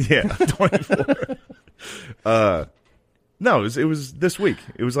 I wasn't. Yeah, I'm 24. No, it was this week.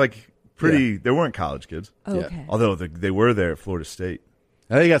 It was like pretty. Yeah. There weren't college kids. Okay. Although they were there at Florida State.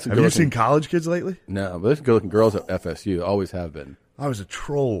 I think you got some. Have you good-looking- seen college kids lately? No, but there's good-looking girls at FSU. Always have been. I was a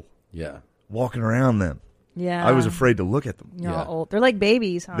troll. Yeah. Walking around them. Yeah. I was afraid to look at them. You're all Yeah. old. They're like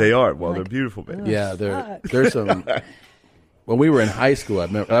babies, huh? They are. Well, Like, they're beautiful babies. Yeah, fuck. there's some. When we were in high school,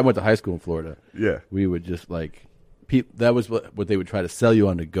 I went to high school in Florida. Yeah. We would just like, that was what they would try to sell you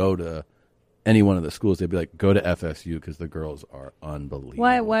on to go to any one of the schools. They'd be like, go to FSU because the girls are unbelievable.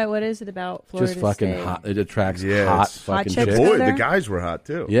 Why? What is it about Florida Just fucking State? hot. It attracts Yeah, hot it's- fucking chicks chicks. go Boy, there? the guys were hot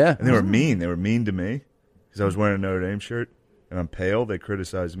too. Yeah. And they were mean. They were mean to me because I was wearing a Notre Dame shirt and I'm pale. They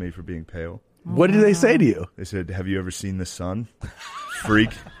criticized me for being pale. What did they say to you? They said, "Have you ever seen the sun, freak?"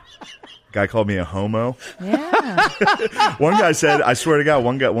 Guy called me a homo. Yeah. One guy said, "I swear to God,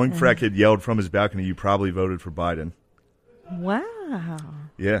 one frat kid yelled from his balcony, you probably voted for Biden." Wow.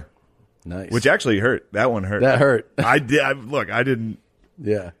 Yeah, Nice. which actually hurt. That one hurt. That hurt. I did. Look, I didn't.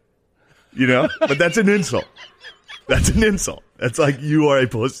 Yeah. You know, but that's an insult. That's an insult. That's like you are a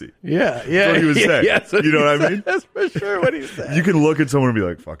pussy. Yeah. That's what he was saying. Yeah, that's what You know he what I said. mean? That's for sure what he said. You can look at someone and be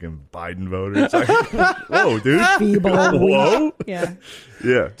like, "Fucking Biden voter." It's like, whoa, dude. Feeble. Whoa. Yeah.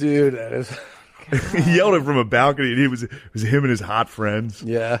 Yeah. Dude, that is. He yelled it from a balcony, and it was him and his hot friends.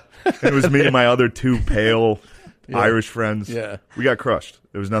 Yeah. And it was me and my other two pale Irish friends. Yeah. We got crushed.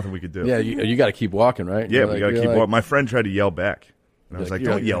 There was nothing we could do. Yeah, you got to keep walking, right? Yeah, You're we like- got to you're keep like- walking. My friend tried to yell back. And I was like, you're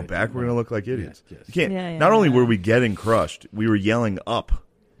don't like, yell yeah, back. We're going to look like idiots. yes. You can't. Yeah, yeah, not only yeah. were we getting crushed, we were yelling up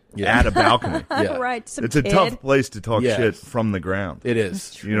at a balcony. Yeah. Right. Some It's a kid. tough place to talk Yes. shit from the ground. It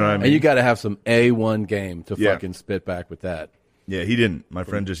is. You know what I mean? And you got to have some A1 game to Yeah. fucking spit back with that. Yeah, he didn't. My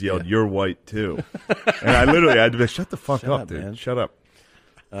friend just yelled, "You're white too," and I literally had to be like, "Shut the fuck up, up, dude! man. Shut up."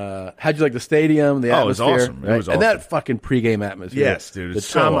 How'd you like the stadium? The Oh, it was atmosphere? awesome. It Right? was And awesome. that fucking pregame atmosphere. Yes, dude. The It's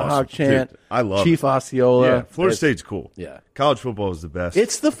so tomahawk awesome. chant. Dude, I love Chief it. Osceola. Yeah, Florida It's- State's cool. Yeah. College football is the best.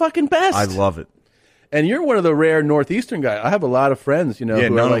 It's the fucking best. I love it. And you're one of the rare Northeastern guys. I have a lot of friends, Yeah, who are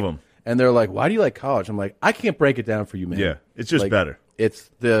none of like, them. and they're like, "Why do you like college?" I'm like, "I can't break it down for you, man." Yeah, it's just better. It's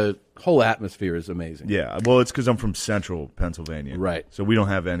the whole atmosphere is amazing. Yeah, well, it's because I'm from Central Pennsylvania, Right. So we don't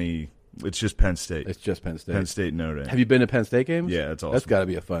have any. It's just Penn State. It's just Penn State. Penn State, and Notre Dame. Have you been to Penn State games? Yeah, that's awesome. That's got to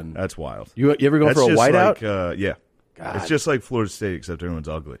be a fun. That's wild. You ever go That's for a just whiteout? Like, yeah. God. It's just like Florida State, except everyone's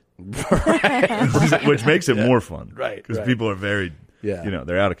ugly, which makes it more fun, Right, Because right. people are very,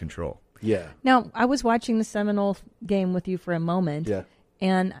 they're out of control. Yeah. Now, I was watching the Seminole game with you for a moment. Yeah.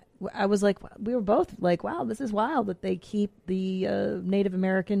 And I was like, we were both like, wow, this is wild that they keep the Native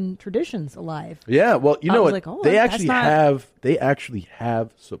American traditions alive. Yeah, well, you I know was what? like, oh, they that's actually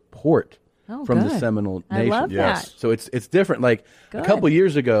have support Oh, from the good. Seminole I Nation. love that. So it's different. Like Good. a couple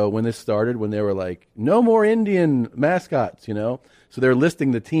years ago when this started, when they were like, no more Indian mascots, So they're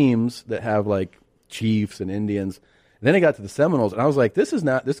listing the teams that have like chiefs and Indians. And then it got to the Seminoles, and I was like, this is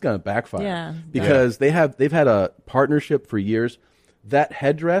going to backfire. Yeah. Because they've had a partnership for years. That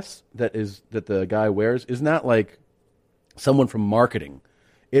headdress that the guy wears is not like someone from marketing.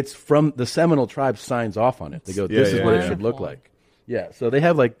 It's from the Seminole tribe signs off on it. They go, this is what it should look like. Yeah. So they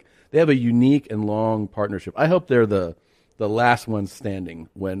have a unique and long partnership. I hope they're the last ones standing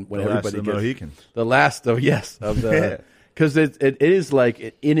when The last everybody of the gets Mohicans. the last of the because it is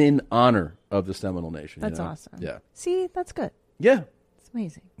like in honor of the Seminole Nation. That's awesome. Yeah. See, that's good. Yeah. It's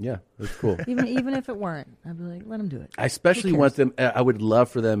amazing. Yeah, that's cool. even if it weren't, I'd be like, let them do it. I especially Who want cares? them. I would love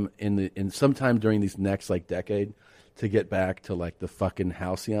for them in sometime during these next decade to get back to like the fucking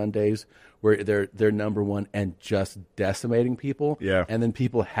halcyon days where they're number one and just decimating people. Yeah, and then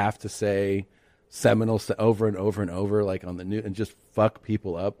people have to say Seminoles over and over and over like on the news and just fuck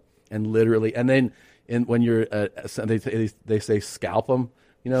people up and literally and then when you're they say scalp them.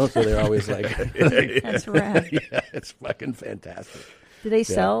 So they're always like, That's rad. Yeah, it's fucking fantastic. Do they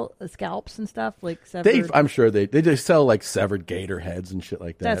sell scalps and stuff like severed? I'm sure they just sell like severed gator heads and shit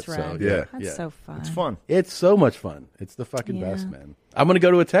like that. That's right. So, yeah, That's so fun. It's fun. It's so much fun. It's the fucking best, man. I'm going to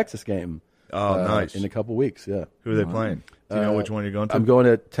go to a Texas game. Oh, nice. In a couple weeks. Yeah. Who are they playing? Do you know which one you're going to? I'm going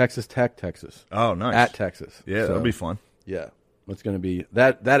to Texas Tech, Texas. Oh, nice. At Texas. Yeah, that'll be fun. Yeah, it's going to be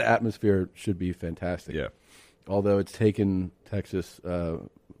that atmosphere should be fantastic. Yeah. Although it's taken Texas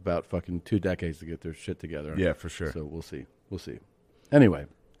about fucking 2 decades to get their shit together. Yeah, for sure. So we'll see. Anyway.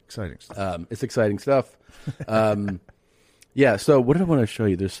 Exciting stuff. It's exciting stuff. Yeah, so what did I want to show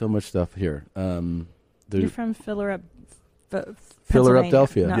you? There's so much stuff here. You're from Philadelphia.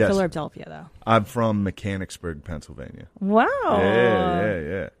 Philadelphia. Not Yes. Philadelphia, though. I'm from Mechanicsburg, Pennsylvania. Wow.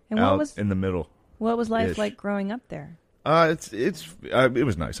 Yeah. And Out what was in the middle? What was life Ish. like growing up there? It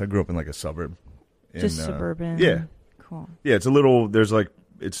was nice. I grew up in like a suburb. Just suburban. Yeah. Cool. Yeah, it's a little. There's like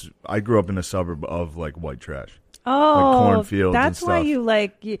I grew up in a suburb of like white trash. Oh, like cornfields. that's and why stuff. you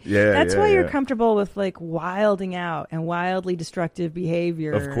like. Yeah, that's yeah, why you're yeah. comfortable with like wilding out and wildly destructive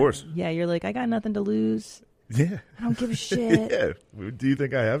behavior. Of course. Yeah, you're like, I got nothing to lose. Yeah. I don't give a shit. Yeah. Do you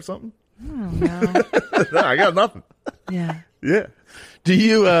think I have something? I don't know. No, I got nothing. Yeah. Yeah. Do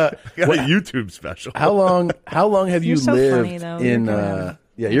you I got a YouTube special. How long have you You're so lived funny, though. in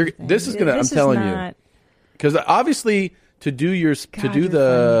You're this is gonna This I'm is telling not- you. Because obviously to do you're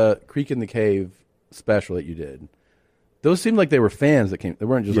the Creek in the Cave special that you did, those seemed like they were fans that came. They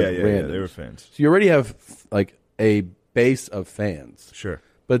weren't just like randoms. they were fans. So you already have like a base of fans. Sure.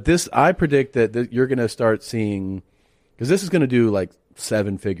 But I predict that you're going to start seeing, because this is going to do like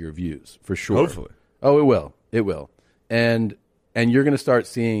 7-figure views for sure. Hopefully. Oh, it will, and you're going to start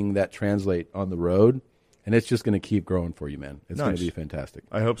seeing that translate on the road, and it's just going to keep growing for you, man. It's going Nice. to be fantastic.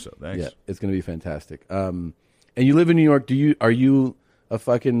 I hope so. Thanks. Yeah, it's going to be fantastic. And you live in New York. Are you a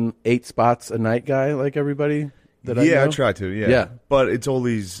fucking 8 spots a night guy like everybody? I I know? try to. Yeah. Yeah. But it's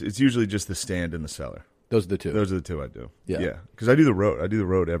usually just the stand and the cellar. Those are the two. Those are the two I do. Yeah. Because I do the road. I do the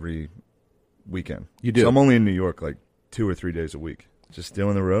road every weekend. You do? So I'm only in New York like 2 or 3 days a week. Just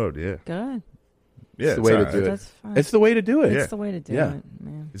doing the road. Yeah. Good. Yeah. It's the way to all do it. That's fine. It's the way to do it. It's the way to do Yeah. it,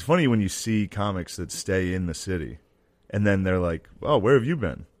 man. It's funny when you see comics that stay in the city, and then they're like, "Oh, where have you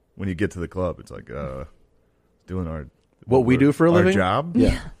been?" When you get to the club, it's like, doing What we do for a our living? job,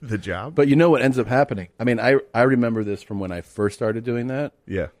 Yeah. the job. But you know what ends up happening? I mean, I remember this from when I first started doing that.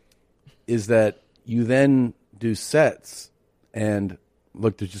 Yeah. Is that you then do sets, and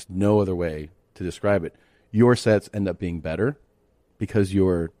look, there's just no other way to describe it. Your sets end up being better because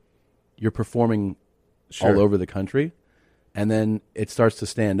you're performing Sure. all over the country, and then it starts to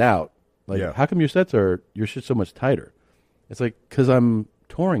stand out. Like, Yeah. how come your shit's so much tighter? It's like, because I'm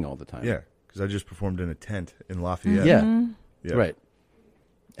touring all the time. Yeah, because I just performed in a tent in Lafayette. Yeah, Yeah. right.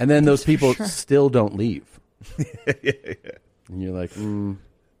 And then those people sure. still don't leave. yeah. And you're like,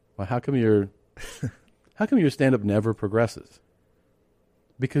 well, how come your stand-up never progresses?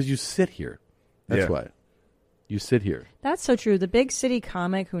 Because you sit here. That's why. You sit here. That's so true. The big city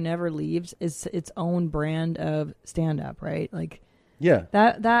comic who never leaves is its own brand of stand-up, right? Like, yeah,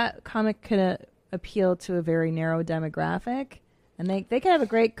 that comic could appeal to a very narrow demographic, and they could have a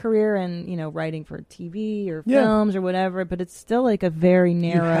great career in writing for TV or films or whatever, but it's still like a very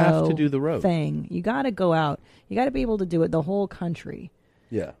narrow You have to do the road thing. You got to go out. You got to be able to do it the whole country.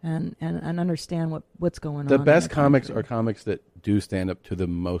 Yeah, and understand what's going on. The best in comics country. are comics that do stand-up to the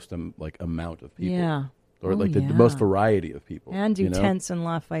most amount of people. Yeah. Or Oh, like the yeah. most variety of people. And do tents in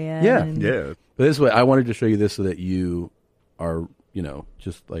Lafayette. Yeah. and- Yeah. But this way, I wanted to show you this so that you are,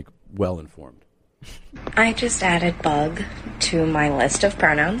 just like well-informed. I just added bug to my list of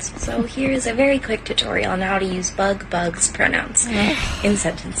pronouns, so here's a very quick tutorial on how to use bugs pronouns in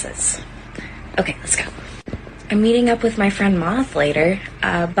sentences. Okay, let's go. I'm meeting up with my friend Moth later.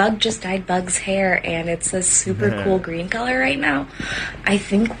 Bug just dyed Bug's hair, and it's a super cool green color right now. I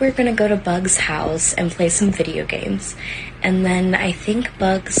think we're gonna go to Bug's house and play some video games. And then I think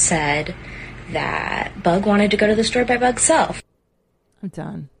Bug said that Bug wanted to go to the store by Bug's self. I'm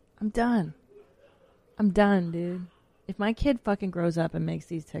done, dude. If my kid fucking grows up and makes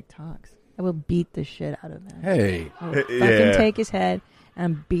these TikToks, I will beat the shit out of him. Hey. I will fucking take his head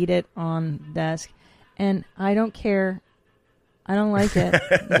and beat it on the desk. And I don't care. I don't like it.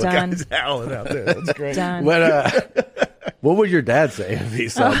 Done. Guy's howling out there. That's great. Done. What would your dad say if he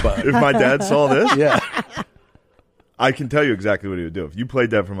saw Bug? If my dad saw this? Yeah. I can tell you exactly what he would do. If you played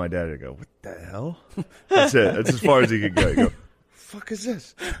that for my dad, I'd go, what the hell? That's it. That's as far as he could go. He'd go, fuck is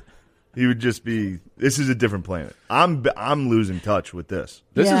this? He would just be, this is a different planet. I'm losing touch with this.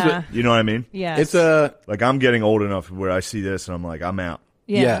 This is you know what I mean? Yes. It's a like I'm getting old enough where I see this and I'm like, I'm out.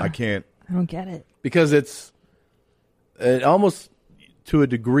 Yeah. I can't. I don't get it. Because it almost to a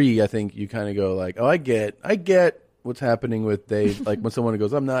degree, I think you kind of go like, oh, I get what's happening with Dave. Like when someone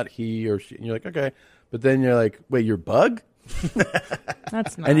goes, I'm not he or she, and you're like, okay, but then you're like, wait, you're Bug?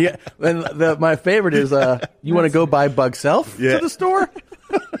 That's not. And my favorite is, you want to go buy Bug Self to the store?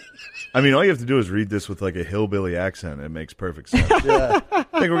 I mean, all you have to do is read this with like a hillbilly accent. It makes perfect sense. I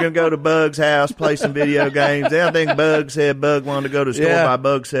think we're going to go to Bug's house, play some video games. I think Bug said Bug wanted to go to the store by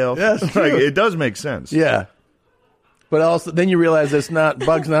Bug self. Yes, like, it does make sense. Yeah. But also, then you realize it's not,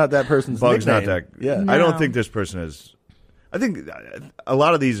 Bug's not that person's Bug's nickname. not that. Yeah. I don't think this person is. I think a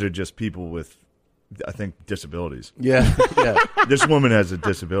lot of these are just people with, I think, disabilities. Yeah. Yeah. This woman has a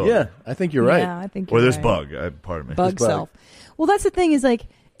disability. Yeah, I think you're right. Yeah, I think Or you're this right. Bug. Pardon me. Bug self. Well, that's the thing is like,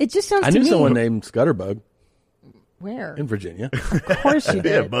 it just sounds I to knew me. someone named Scutterbug Where? in Virginia. Of course you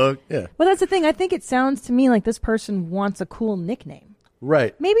did. Yeah, Bug. Yeah. Well, that's the thing. I think it sounds to me like this person wants a cool nickname.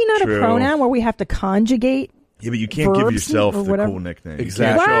 Right. Maybe not True. a pronoun where we have to conjugate. Yeah, but you can't give verbs yourself or the whatever. cool nickname.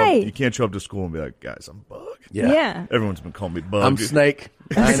 Exactly. Right. You can't show up to school and be like, guys, I'm Bug. Yeah. Everyone's been calling me Bug. I'm Snake.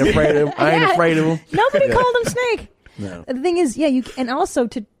 I ain't afraid of him. I ain't Yeah. afraid of him. Nobody called him Snake. No. The thing is, and also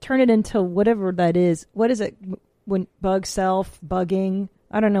to turn it into whatever that is. What is it when Bug self, bugging?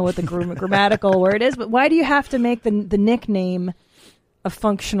 I don't know what the grammatical word is, but why do you have to make the nickname a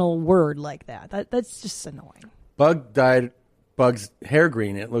functional word like that? That's just annoying. Bug dyed Bug's hair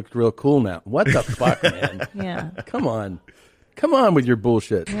green. It looked real cool now. What the fuck, man? Yeah. Come on. Come on with your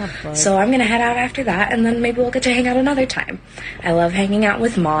bullshit. So I'm gonna head out after that, and then maybe we'll get to hang out another time. I love hanging out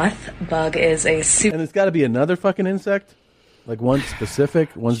with Moth. Bug is a super. And it's got to be another fucking insect? Like one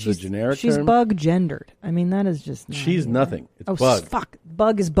specific? One's the generic She's term? bug gendered. I mean, that is just. Not She's even- nothing. It's oh, Bug. Fuck.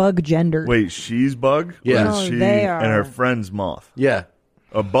 Bug is bug gendered. Wait, she's Bug? Yeah. Or No, is she they are. and her friend's Moth? Yeah.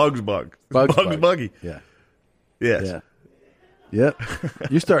 A Bug's Bug. Bug's Bug's Bug. Buggy. Yeah. Yes. Yeah. Yep.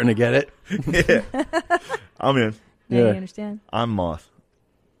 You're starting to get it. Yeah. I'm in. Now you understand? I'm Moth.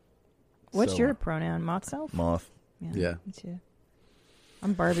 What's So, your pronoun? Moth self? Moth. Yeah. Me too.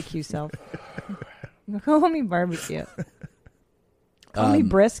 I'm barbecue self. Call me barbecue. Call me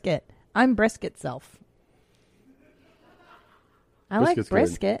brisket. I'm brisket self. I like Brisket's good.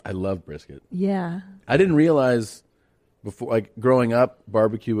 brisket. I love brisket. Yeah. I didn't realize before, like growing up,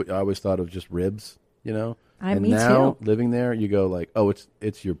 barbecue, I always thought of just ribs, you know? And Me now, too. living there, you go like, oh,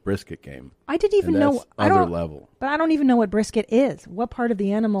 it's your brisket game. I didn't even And know. that's I other don't. level. But I don't even know what brisket is. What part of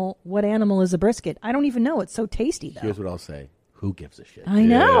the animal? What animal is a brisket? I don't even know. It's so tasty though. Here's what I'll say. Who gives a shit? I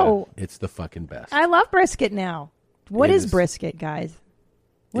know. It's the fucking best. I love brisket now. What It is is- brisket, guys?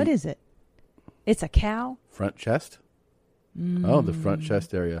 What is it? It's a cow. Front chest? Oh, the front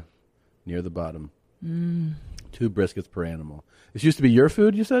chest area near the bottom. 2 briskets per animal. This used to be your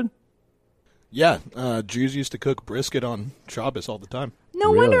food, you said? Yeah, Jews used to cook brisket on Shabbos all the time.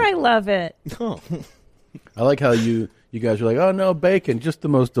 No wonder I love it. Oh. I like how you guys are like, oh, no, bacon, just the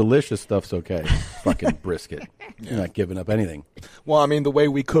most delicious stuff's okay. Fucking brisket. You're not giving up anything. Well, I mean, the way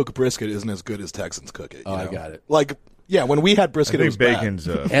we cook brisket isn't as good as Texans cook it. Oh, I got it. Like, yeah, when we had brisket, I it was think bacon's,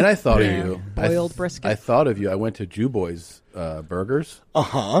 bad. And I thought of you. Boiled brisket. I thought of you. I went to Jew Boy's Burgers.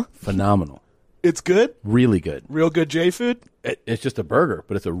 Uh-huh. Phenomenal. It's good? Really good. Real good J food? It's just a burger,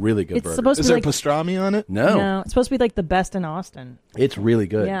 but it's a really good It's burger. supposed to Is be there like pastrami on it? No. It's supposed to be like the best in Austin. It's really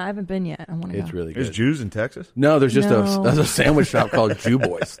good. Yeah, I haven't been yet. I want to go. It's really good. There's Jews in Texas? No, there's just No. there's a sandwich shop called Jew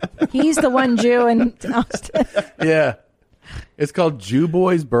Boys. He's the one Jew in Austin. Yeah. It's called Jew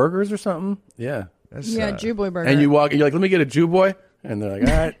Boys Burgers or something. Yeah. Jew Boy burger. And you walk, you're like, let me get a Jew Boy. And they're like,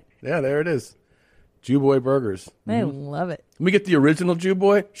 all right. Yeah, there it is. Jew Boy Burgers. I love it. Let me get the original Jew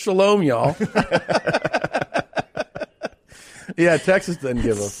Boy. Shalom, y'all. Yeah, Texas doesn't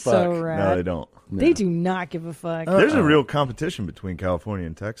give a fuck. So rad. No, they don't. They do not give a fuck. There's a real competition between California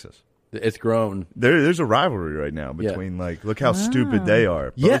and Texas. It's grown. There's a rivalry right now between look how stupid they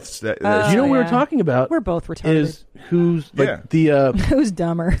are. Yes. You know what we were talking about? We're both retarded. Is who's the who's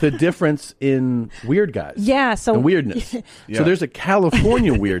dumber? The difference in weird guys. Yeah, so and weirdness. Yeah. So there's a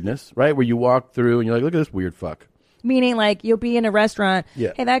California weirdness, right, where you walk through and you're like, look at this weird fuck. Meaning, like, you'll be in a restaurant.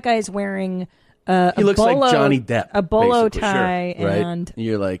 Yeah. Hey, that guy's wearing He looks like Johnny Depp, a bolo basically. tie Sure. Right? and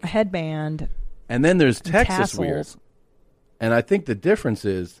You're like a headband. And then there's and Texas tassels. weird. And I think the difference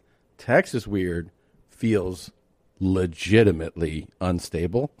is Texas weird feels legitimately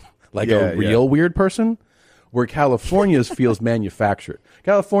unstable, like a real weird person, where California's feels manufactured.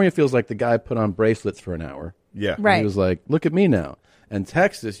 California feels like the guy put on bracelets for an hour. Yeah. Right. He was like, look at me now. And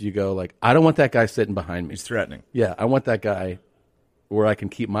Texas, you go like, I don't want that guy sitting behind me. He's threatening. Yeah, I want that guy where I can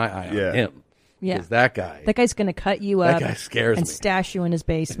keep my eye on him. Yeah. Because that guy. That guy's going to cut you That up guy scares and me. stash you in his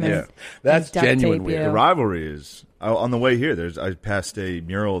basement. Yeah. That's and duct genuine tape weird. you. The rivalry is on the way here. I passed a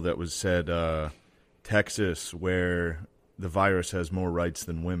mural that was said Texas, where the virus has more rights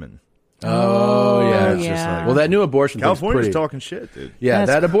than women. Oh, yeah. It's just like, well, that new abortion thing's California's pretty. talking shit, dude. Yeah,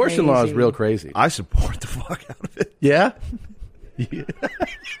 That's that abortion law is crazy. real crazy. I support the fuck out of it. Yeah?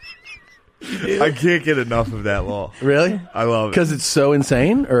 I can't get enough of that law. Really? I love it. Because it's so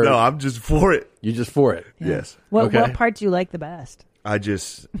insane? Or No, I'm just for it. You're just for it? Yes. What part do you like the best? I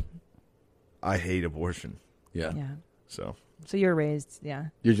hate abortion. Yeah. Yeah. So you're raised, yeah.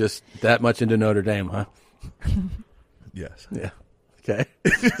 You're just that much into Notre Dame, huh? yes. Yeah. Okay.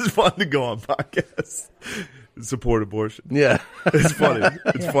 It's just fun to go on podcasts and support abortion. Yeah. It's funny.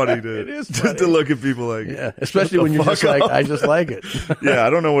 It's funny to It is just funny. to look at people like, Yeah. Especially shut when the you're just fuck like, up. I just like it. Yeah, I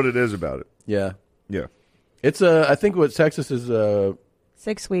don't know what it is about it. Yeah. Yeah. It's I think what Texas is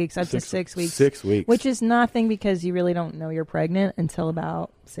 6 weeks, up to 6 weeks. 6 weeks. Which is nothing because you really don't know you're pregnant until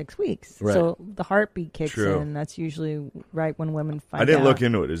about 6 weeks. Right. So the heartbeat kicks True. in. That's usually right when women find out. I didn't look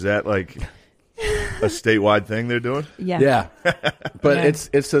into it. Is that like a statewide thing they're doing? Yeah. Yeah. But Yeah.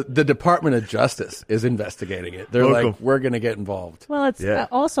 it's the Department of Justice is investigating it. They're Local. like, we're going to get involved. Well, it's Yeah.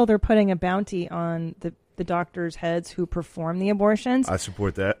 also they're putting a bounty on the doctors' heads who perform the abortions. I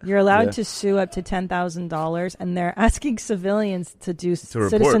support that. You're allowed Yeah. to sue up to $10,000, and they're asking civilians to do report.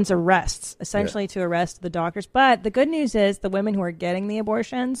 citizens arrests, essentially to arrest the doctors. But the good news is the women who are getting the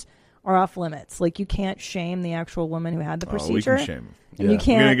abortions are off limits. Like, you can't shame the actual woman who had the Oh, we procedure. can shame them. And you We're going to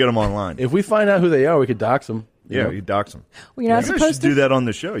can't. get them online. If we find out who they are, we could dox them. Yeah, you dox them. Well, you're not You guys supposed should do to. that on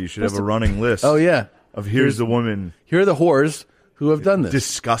the show. You should have a running list. Oh, yeah. Of here's the woman. Here are the whores who have done this.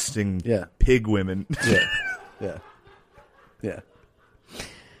 Disgusting Yeah. pig women. Yeah. Yeah. Yeah.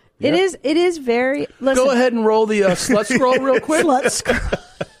 It is very. Listen, Go ahead and roll the slut scroll real quick. Slut scroll.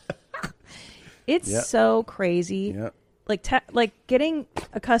 It's Yep. so crazy. Yep. Like getting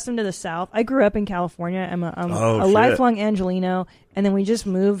accustomed to the South. I grew up in California. I'm a Oh, shit. lifelong Angelino, and then we just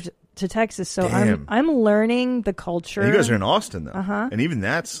moved to Texas. So Damn. I'm learning the culture. You guys are in Austin, though. Uh-huh. And even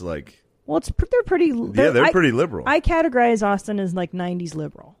that's like, Well, they're pretty. they're pretty liberal. I categorize Austin as like '90s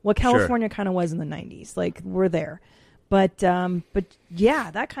liberal. What California kind of was in the '90s. Like, we're there. But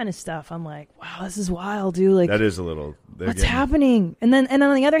yeah, that kind of stuff. I'm like, wow, this is wild, dude. Like, that is a little. what's happening? And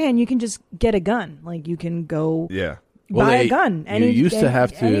on the other hand, you can just get a gun. Like, you can go Yeah. buy a gun. You used to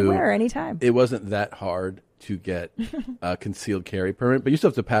have to anywhere, anytime. It wasn't that hard to get a concealed carry permit, but you still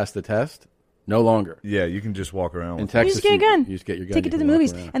have to pass the test. No longer. Yeah, you can just walk around. In with Texas, You just get a gun. You just get your gun. Take it you to the can walk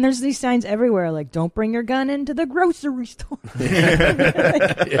movies. around. And there's these signs everywhere, like, don't bring your gun into the grocery store.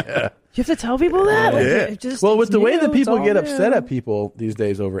 Yeah. You have to tell people that. Like, Yeah. it just, Well, with it's the way new, that it's people all get new. upset at people these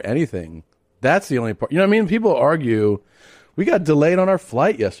days over anything, that's the only part. You know what I mean? People argue, We got delayed on our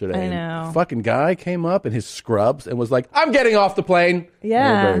flight yesterday. I and know. Fucking guy came up in his scrubs and was like, "I'm getting off the plane." Yeah.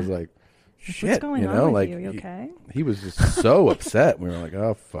 And everybody was like, "Shit," What's going you on know, with like you? You okay? He was just so upset. We were like,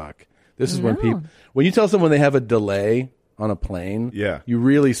 "Oh fuck." This is when No. people, when you tell someone they have a delay on a plane, you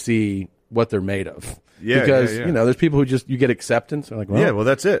really see what they're made of. Yeah, because yeah. you know, there's people who just you get acceptance. They're like, well,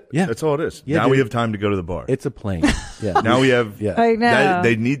 that's it. Yeah, That's all it is. Yeah, now we dude. have time to go to the bar. It's a plane. Yeah. Now we have. Yeah. I know.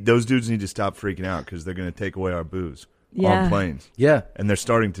 They need those dudes need to stop freaking out because they're going to take away our booze Yeah. on planes. Yeah, and they're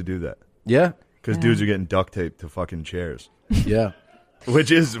starting to do that. Yeah, because Yeah. dudes are getting duct taped to fucking chairs. Yeah.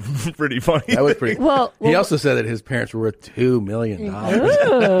 Which is pretty funny. That was pretty. Well, he also said that his parents were worth $2 million.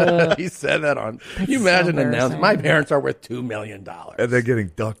 Ooh. He said that on. Can you so imagine announcing embarrassing. my parents are worth $2 million? And they're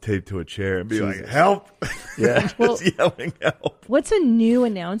getting duct taped to a chair and be like, Jesus. "Help!" Yeah, just yelling help. What's a new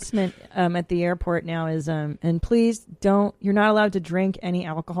announcement at the airport now is, and please don't, you're not allowed to drink any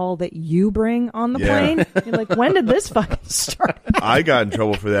alcohol that you bring on the Yeah. plane. You're like, when did this fucking start? I got in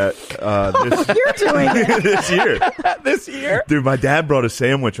trouble for that. You're doing it. this year. This year, Dude, my dad brought a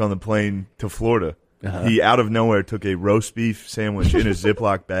sandwich on the plane to Florida. Uh-huh. He, out of nowhere, took a roast beef sandwich in a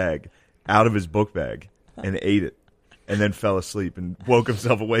Ziploc bag out of his book bag and ate it. And then fell asleep and woke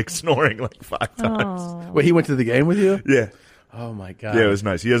himself awake snoring like 5 times. Wait, he went to the game with you? Yeah. Oh my god. Yeah, it was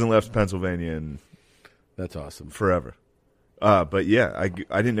nice. He hasn't left Pennsylvania in That's awesome. forever. But yeah, I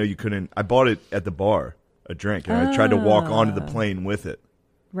didn't know you couldn't. I bought it at the bar, a drink, and I tried to walk onto the plane with it.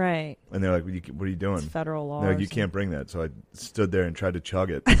 Right. And they're like, what are you doing? It's federal law. They're like, or you something. can't bring that. So I stood there and tried to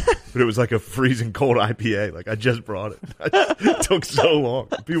chug it. But it was like a freezing cold IPA. Like, I just brought it. It took so long.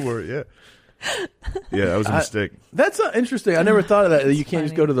 People were, yeah. Yeah, that was a mistake. That's interesting. I never thought of that. You can't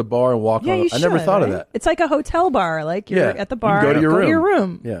just go to the bar and walk Yeah, on. you I never should, thought of right? that. It's like a hotel bar. Like you're Yeah. at the You bar. can go to your room.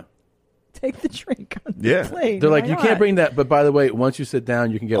 room. Yeah. Take the drink on Yeah. the plane. They're like, Why you not? can't bring that. But by the way, once you sit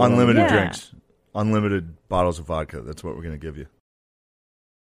down, you can get one. Unlimited Yeah. drinks. Unlimited bottles of vodka. That's what we're going to give you.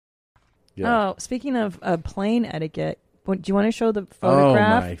 Yeah. Oh, speaking of plane etiquette, do you want to show the Oh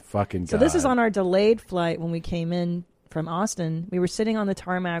photograph? my fucking god! So this is on our delayed flight when we came in from Austin. We were sitting on the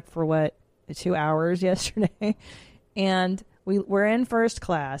tarmac for 2 hours yesterday, and we're in first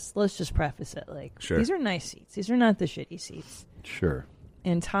class. Let's just preface it like Sure. these are nice seats. These are not the shitty seats. Sure.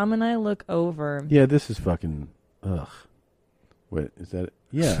 And Tom and I look over. Yeah, this is fucking. Ugh. Wait, is that it?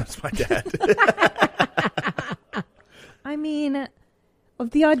 Yeah, That's my dad. I mean,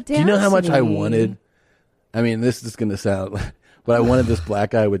 of the audacity. Do you know how much I wanted? I mean, this is going to sound, but I wanted this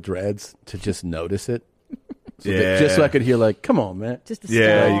black guy with dreads to just notice it. So Yeah. just so I could hear, like, come on, man. Just a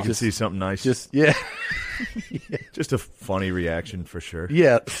Yeah, stall. you can see something nice. Just, yeah. Just a funny reaction for sure.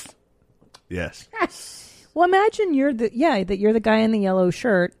 Yeah. Yes. Well, imagine you're the guy in the yellow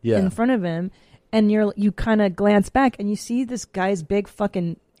shirt Yeah. in front of him, and you kind of glance back and you see this guy's big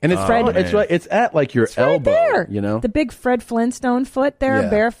fucking And it's Fred. it's right. It's at like your It's right elbow. there. You know. The big Fred Flintstone foot there, Yeah.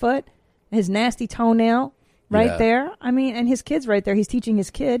 barefoot, his nasty toenail right Yeah. there. I mean, and his kid's right there. He's teaching his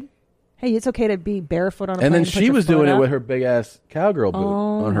kid, hey, it's okay to be barefoot on a plane. And then put she your was foot doing it up. with her big ass cowgirl boot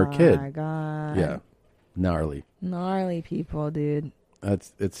on her kid. Oh my god! Yeah, gnarly. Gnarly people, dude.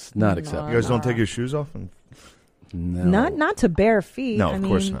 It's not acceptable. You guys don't take your shoes off? No, Not to bare feet. No, I of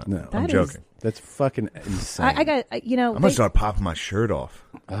course mean, not. No, that I'm is- joking. That's fucking insane. I got you know. I'm going to start popping my shirt off.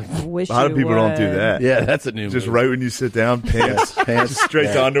 I wish A lot of you people don't do would. that. Yeah, that's a new Just move. right when you sit down, pants, Pants, straight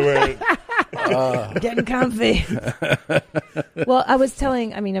yeah. to underwear. Getting comfy. Well, I was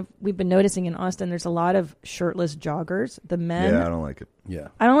telling. I mean, we've been noticing in Austin. There's a lot of shirtless joggers. The men. Yeah, I don't like it. Yeah.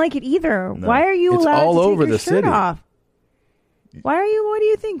 I don't like it either. No. Why are you It's allowed all to take over your the shirt city. off? Why are you? What do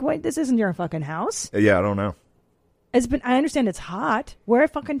you think? What? This isn't your fucking house. Yeah, I don't know. It's been. I understand it's hot. Wear a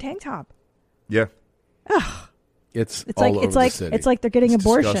fucking tank top. Yeah. It's It's all like over it's like the city. it's like they're getting It's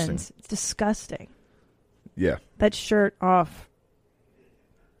abortions. disgusting. It's disgusting. Yeah. That shirt off.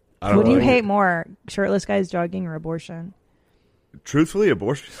 I don't What do you like hate it. more? Shirtless guys jogging or abortion? Truthfully,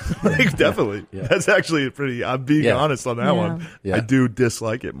 abortion. Like, definitely. Yeah. That's actually a pretty, I'm being Yeah. honest on that Yeah. one. Yeah. I do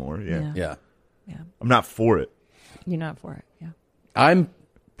dislike it more. Yeah. Yeah. I'm not for it. You're not for it. Yeah. I'm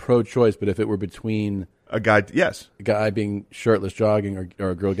pro-choice, but if it were between A guy, yes. a guy being shirtless jogging or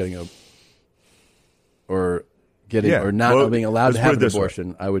a girl getting or Yeah. not Well, being allowed let's to put have it an this way.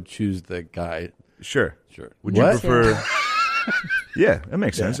 abortion, I would choose the guy. Sure. Sure. Would you What? prefer? Yeah, that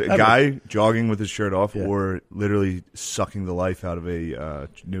makes sense. A that guy jogging with his shirt off, Yeah. or literally sucking the life out of a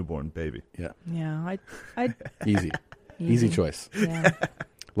newborn baby. Yeah. Yeah. I. Easy choice. Yeah.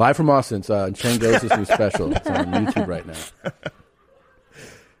 Live from Austin, it's Shane Gillis' new special. It's on YouTube right now.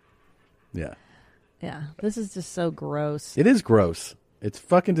 Yeah. Yeah. This is just so gross. It is gross. It's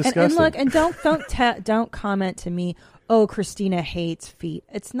fucking disgusting. And look, and don't comment to me. Oh, Christina hates feet.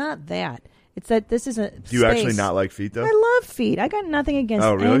 It's not that. It's that this is a Do you actually not like feet, though? I love feet. I got nothing against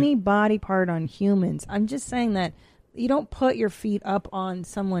Oh, really? any body part on humans. I'm just saying that you don't put your feet up on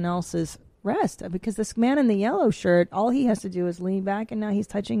someone else's rest, because this man in the yellow shirt, all he has to do is lean back, and now he's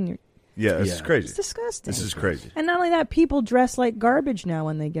touching your... Yeah, this is crazy. It's disgusting. This is crazy. And not only that, people dress like garbage now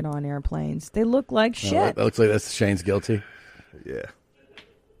when they get on airplanes. They look like shit. That looks like that's Shane's guilty. Yeah.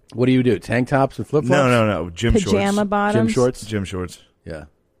 What do you do? Tank tops and flip flops? No. Gym shorts. Pajama bottoms? Gym shorts? Gym shorts. Yeah.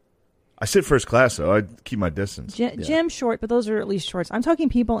 I sit first class, though. I keep my distance. Gym short, but those are at least shorts. I'm talking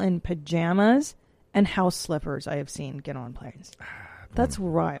people in pajamas and house slippers I have seen get on planes. That's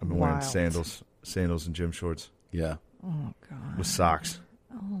right. I've been wearing sandals and gym shorts. Yeah. Oh, God. With socks.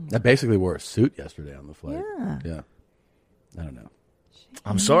 I basically wore a suit yesterday on the flight. Yeah. I don't know.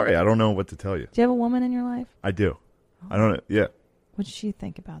 I'm sorry. I don't know what to tell you. Do you have a woman in your life? I do. I don't know. Yeah. What does she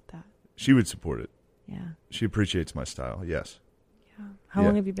think about that? She would support it. Yeah. She appreciates my style. Yes. How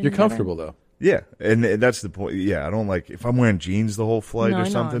long have you been You're together? comfortable, though. Yeah. And that's the point. Yeah. I don't like if I'm wearing jeans the whole flight or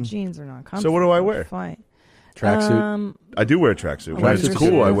something. Jeans are not comfortable. So what do I wear? Flight. Tracksuit. I do wear a tracksuit. When it's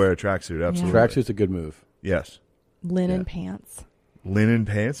cool, I wear a tracksuit. Absolutely. Tracksuit's a good move. Yes. Linen pants. Linen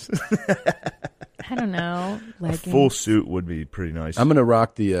pants? I don't know. A Leggings. full suit would be pretty nice. I'm going to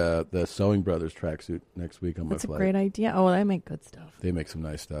rock the Sewing Brothers tracksuit next week on That's a my flight. great idea. Oh, they make good stuff. They make some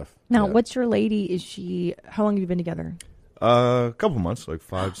nice stuff. Now, what's your lady? Is she? How long have you been together? A couple months, like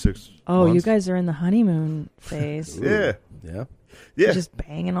 5, 6 Oh, months. you guys are in the honeymoon phase. Yeah. Yeah. You're just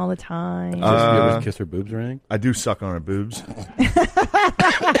banging all the time. you ever kiss her boobs or anything? I do suck on her boobs.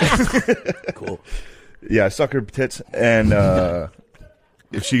 Cool. Yeah, I suck her tits, and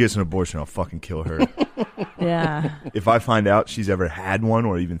if she gets an abortion, I'll fucking kill her. Yeah. If I find out she's ever had one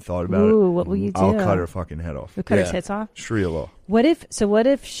or even thought about it, Ooh, what will you I'll do? cut her fucking head off. You'll cut her tits off? Sharia law. What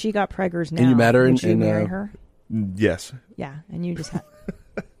if she got preggers now? And you met her Would you in, marry her? Yes. Yeah, and you just had...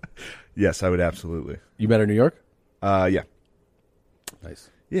 Yes, I would absolutely. You met her in New York? Yeah. Nice.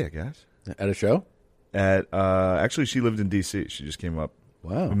 Yeah, guys. At a show? At actually, she lived in D.C. She just came up.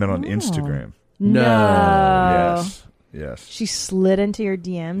 Wow. We met on Instagram. No. Yes. Yes. She slid into your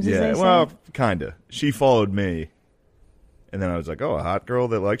DMs, as Yeah, they say? well, kind of. She followed me, and then I was like, oh, a hot girl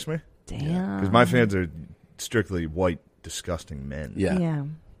that likes me? Damn. Because my fans are strictly white, disgusting men. Yeah. Yeah.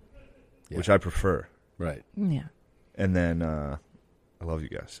 Which I prefer. Right. Yeah. And then, I love you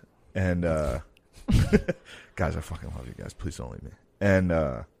guys. And, guys, I fucking love you guys. Please don't leave me. And,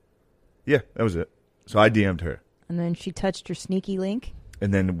 yeah, that was it. So I DM'd her. And then she touched your sneaky link?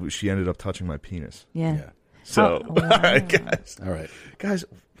 And then she ended up touching my penis. Yeah. So, Oh, wow. all right, guys. All right. Guys,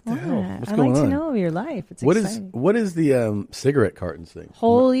 what the hell? What's I'd going like on? to know your life. It's What is exciting. the cigarette cartons thing?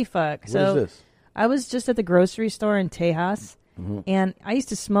 Holy fuck. What So is this? I was just at the grocery store in Tejas, Mhm. and I used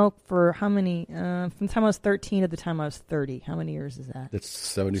to smoke for how many? From the time I was 13 to the time I was 30. How many years is that? That's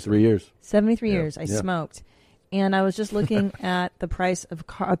 73 years. 73 Yeah. years I Yeah. smoked. And I was just looking at the price of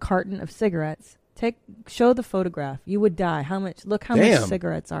a carton of cigarettes. Show the photograph. You would die. How much? Look how much Damn.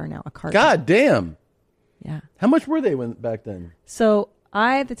 cigarettes are now. A carton. God damn. Yeah. How much were they back then? So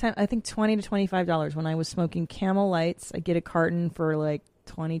at the time, I think $20 to $25 when I was smoking Camel Lights. I get a carton for like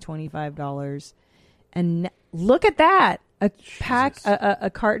 $25. And look at that.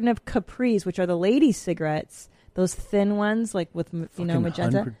 A carton of Capris, which are the ladies' cigarettes. Those thin ones, like with,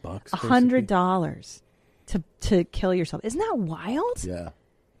 magenta. $100, $100 to kill yourself. Isn't that wild? Yeah.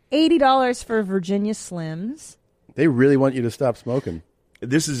 $80 for Virginia Slims. They really want you to stop smoking.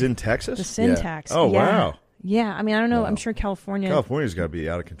 This is in Texas? The syntax. Oh, yeah. wow. Yeah, I mean, I don't know. I'm sure California. California's got to be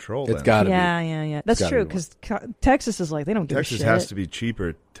out of control. It's then. gotta be. Yeah. That's true because Texas is like they don't give a shit. Texas has to be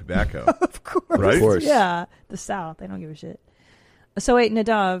cheaper tobacco. Of course. Right? Of course. Yeah, the South they don't give a shit. So wait,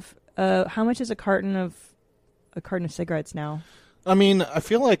 Nadav, how much is a carton of cigarettes now? I mean, I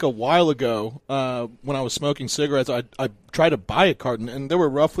feel like a while ago, when I was smoking cigarettes, I tried to buy a carton, and they were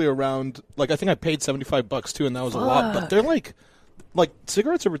roughly around, like, I think I paid $75 too, and that was a lot. But they're like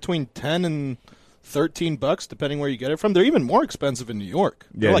cigarettes are between $10 and $13, depending where you get it from. They're even more expensive in New York.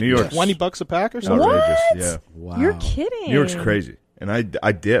 They're like New York's $20 a pack or something. outrageous. What? Yeah. Wow. You're kidding. New York's crazy. And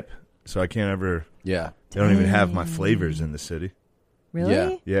I dip, so I can't ever. Yeah. They don't even have my flavors in the city. Really?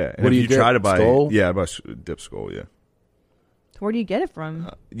 Yeah. Yeah. And What do if you dip? try to buy Skull? Yeah, I buy dip Skull, yeah. Where do you get it from?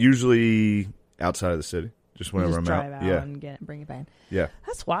 Usually outside of the city. Just whenever you just I'm drive out Yeah. and bring it back. Yeah.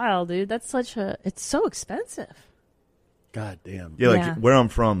 That's wild, dude. That's it's so expensive. God damn. Yeah, like Yeah. where I'm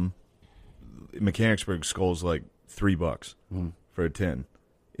from, Mechanicsburg Skull's like $3 for a tin.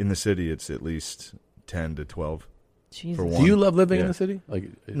 In the city, it's at least 10 to 12 Jesus. for one. Do you love living in Yeah. the city? Like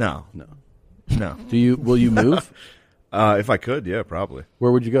No. No. No. Will you move? If I could, yeah, probably.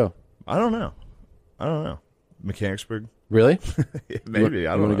 Where would you go? I don't know. Mechanicsburg. Really? Maybe.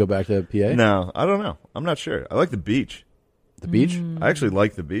 I don't want know. to go back to PA? No, I don't know. I'm not sure. I like the beach. The beach? I actually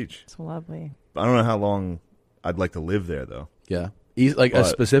like the beach. It's lovely. I don't know how long I'd like to live there, though. Yeah. A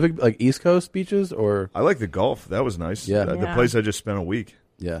specific, like East Coast beaches, or? I like the Gulf. That was nice. Yeah. The place I just spent a week.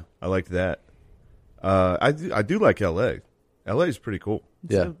 Yeah. I liked that. I do like L.A. L.A. is pretty cool.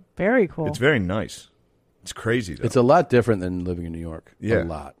 Yeah. Very cool. It's very nice. It's crazy, though. It's a lot different than living in New York. Yeah. A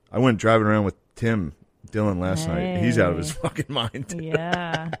lot. I went driving around with Tim Dillon last night. He's out of his fucking mind.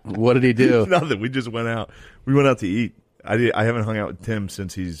 Yeah. What did he do? Nothing. We just went out. We went out to eat. I haven't hung out with Tim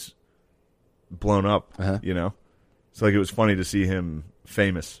since he's blown up, you know? So, like, it was funny to see him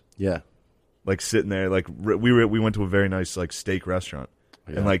famous. Yeah. Like, sitting there. Like, we went to a very nice, like, steak restaurant.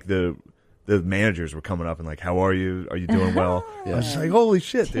 Yeah. And, like, the managers were coming up and, like, how are you? Are you doing well? Yeah. I was just like, holy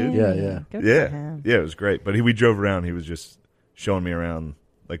shit, dude. Yeah, yeah. Good for Yeah. him. Yeah, it was great. But we drove around. He was just showing me around,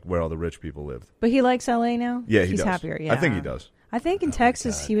 like, where all the rich people lived. But he likes LA now? Yeah, He's does. happier, yeah. I think he does. I think in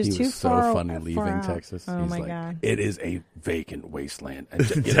Texas he was too so far. funny leaving far out. Texas. Oh He's my like, god! it is a vacant wasteland. And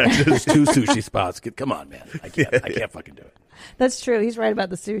there's 2 sushi spots. Come on, man. I can't fucking do it. That's true. He's right about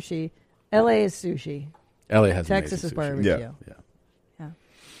the sushi. LA is sushi. LA has Texas is amazing sushi. barbecue. Yeah. Yeah.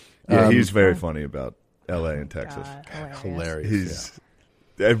 Yeah, he's very funny about L.A. and Texas. Hilarious.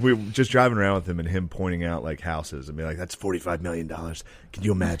 And we were just driving around with him and him pointing out like houses and be like, "That's $45 million. Can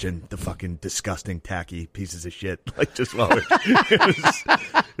you imagine the fucking disgusting, tacky pieces of shit?" Like just while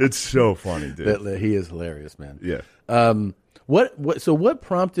it's so funny, dude. He is hilarious, man. Yeah. What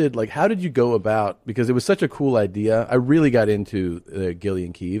prompted? Like, how did you go about? Because it was such a cool idea. I really got into Gilly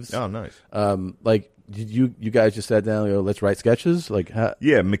and Keeves. Oh, nice. Like, did you guys just sat down and go, let's write sketches? Like, how?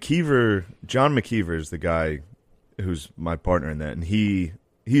 Yeah, John McKeever is the guy who's my partner in that, and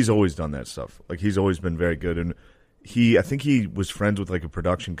he's always done that stuff. Like, he's always been very good, and I think he was friends with like a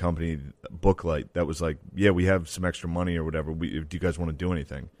production company, Booklight, that was like, yeah, we have some extra money or whatever. Do you guys want to do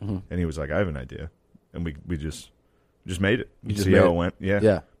anything? Mm-hmm. And he was like, I have an idea, and we just made it. You just see made how it. it went. Yeah,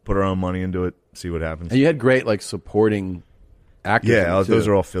 Yeah. Put our own money into it. See what happens. And you had great like supporting actors. in Yeah, it, those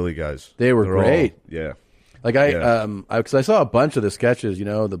too. are all Philly guys. They were They're all- great. yeah. Like because I saw a bunch of the sketches, you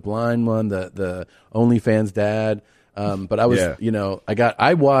know, the blind one, the OnlyFans dad. But I was,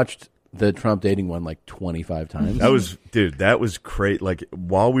 I watched the Trump dating one like 25 times. That was great. Like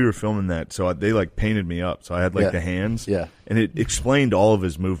while we were filming that, so they like painted me up. So I had like the hands, and it explained all of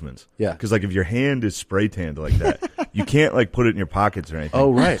his movements. Yeah, because like if your hand is spray tanned like that, you can't like put it in your pockets or anything.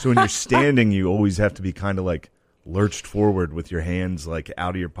 Oh, right. So when you're standing, you always have to be kind of like lurched forward with your hands like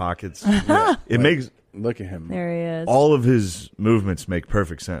out of your pockets. It makes. Look at him. There he is. All of his movements make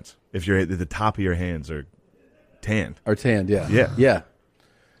perfect sense if the top of your hands are tanned. Yeah.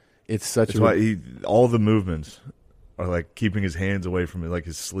 It's such. That's why all the movements are like keeping his hands away from it, like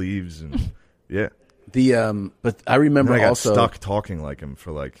his sleeves and yeah. But I remember and I got also stuck talking like him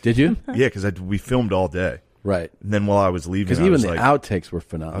for like. Did you? Yeah, because we filmed all day. Right. And then while I was leaving, because even the outtakes were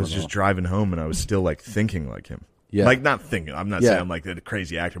phenomenal. I was just driving home and I was still like thinking like him. Yeah. Like not thinking. I'm not saying I'm like a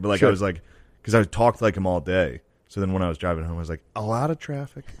crazy actor, but like I was like. Because I talked like him all day. So then when I was driving home, I was like, a lot of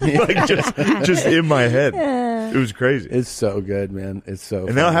traffic. Like just in my head. It was crazy. It's so good, man. It's so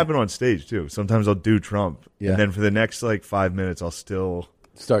And that'll happen on stage, too. Sometimes I'll do Trump. Yeah. And then for the next, like, 5 minutes, I'll still...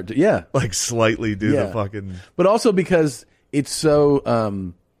 start to, like, slightly do the fucking... But also because it's so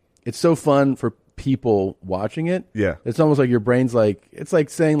fun for people watching it. Yeah. It's almost like your brain's like... It's like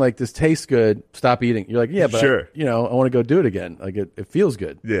saying, like, this tastes good, stop eating. You're like, yeah, but, sure. I want to go do it again. Like, it feels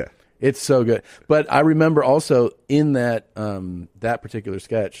good. Yeah. It's so good. But I remember also in that that particular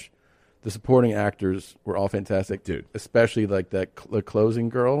sketch, the supporting actors were all fantastic. Dude. Especially like the closing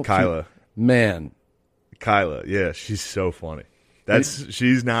girl. Kyla. Kyla, yeah, she's so funny.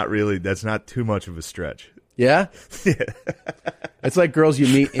 She's not really, that's not too much of a stretch. Yeah? Yeah. It's like girls you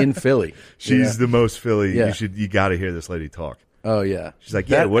meet in Philly. She's the most Philly. Yeah. You got to hear this lady talk. Oh, yeah. She's like,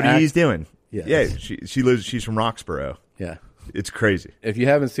 yeah, what are you doing? Yeah. Yeah, she's from Roxborough. Yeah. It's crazy. If you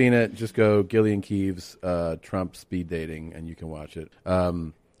haven't seen it, just go Gilly and Keeves, Trump speed dating, and you can watch it.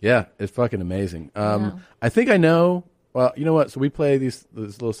 Yeah, it's fucking amazing. I think I know. Well, you know what? So we play this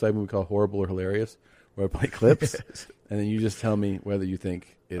little segment we call Horrible or Hilarious, where I play clips, and then you just tell me whether you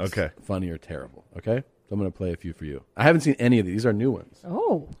think it's funny or terrible. Okay? So I'm going to play a few for you. I haven't seen any of these. These are new ones.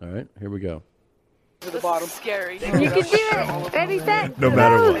 Oh. All right, here we go. To the bottom. Scary. You can do it. Ready, set. No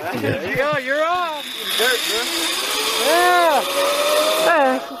matter what. Yeah, you're on. Yeah.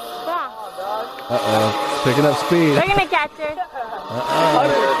 Uh-oh. It's picking up speed. They're gonna catch her.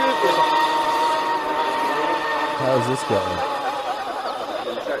 How's this going?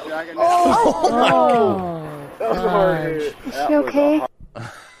 That was hard. Is she okay?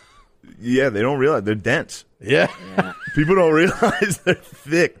 Yeah, they don't realize they're dense. Yeah. People don't realize they're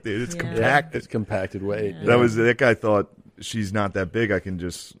thick, dude. It's compact. It's compacted weight. That guy thought she's not that big. I can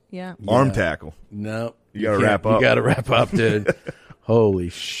just arm tackle. No, you gotta wrap up. You gotta wrap up, dude. Holy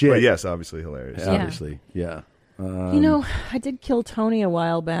shit! But yes, obviously hilarious. Obviously, yeah. I did kill Tony a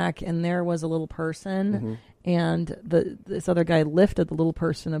while back, and there was a little person, and this other guy lifted the little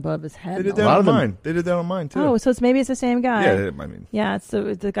person above his head. They did that on mine. They did that on mine too. Oh, so maybe it's the same guy. Yeah, I mean, yeah. It's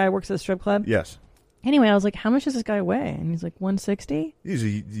the guy who works at the strip club. Yes. Anyway, I was like, how much does this guy weigh? And he's like, 160. He's a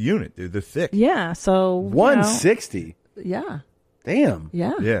unit, dude. They're thick. Yeah, so 160. Yeah. Damn.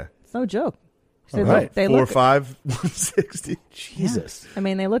 Yeah. Yeah. It's no joke. All right. They 4'5", 160. Jesus. I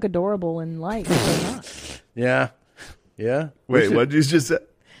mean, they look adorable in light, but they're not. Yeah. Yeah. Wait, what did you just say?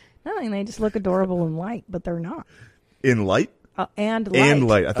 Nothing. They just look adorable in light, but they're not. In light? And light. And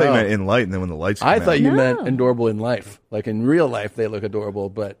light. I thought you meant in light, and then when the lights come I thought out. you meant adorable in life. Like in real life, they look adorable,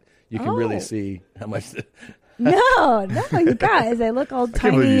 but you can really Oh. see how much. No, you guys. They look all I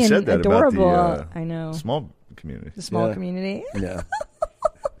can't believe tiny you and said that adorable. about the I know. small community. The small Yeah. community. Yeah.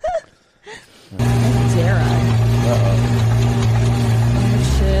 Dara. Uh-oh. Oh,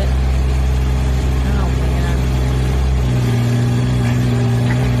 shit. Oh, man.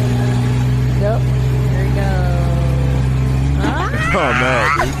 Yep. There he goes. Ah! Oh, man,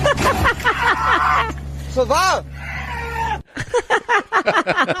 dude. Survive!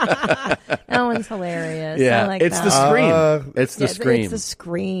 That one's hilarious. Yeah, I like it's that. the scream. It's the scream. It's the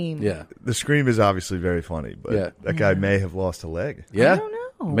scream. Yeah. The scream is obviously very funny, but that guy may have lost a leg. Yeah. I don't know.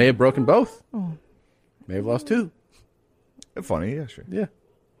 May have broken both. Oh. May have lost two. Funny, yeah, sure. Yeah.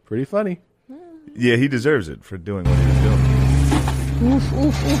 Pretty funny. Yeah, he deserves it for doing what he was doing. Oof,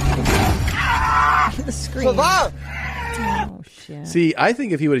 oof, oof. The scream. Survive! Oh, shit. See, I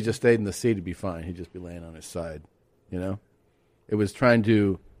think if he would have just stayed in the seat, he'd be fine. He'd just be laying on his side. You know? It was trying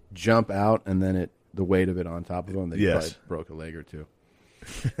to jump out, and then the weight of it on top of him, they probably broke a leg or two.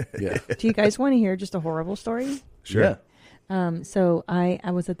 Yeah. Do you guys want to hear just a horrible story? Sure. Yeah. So I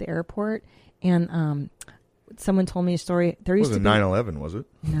was at the airport, and someone told me a story. There used to be 9/11, was it?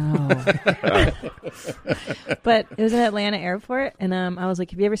 No. But it was at Atlanta airport, and I was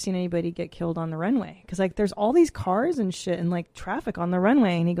like, have you ever seen anybody get killed on the runway? Because like there's all these cars and shit and like traffic on the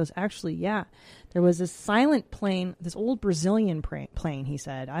runway. And he goes, actually, yeah. There was this silent plane, this old Brazilian plane, he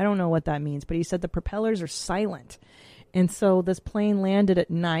said. I don't know what that means, but he said the propellers are silent. And so this plane landed at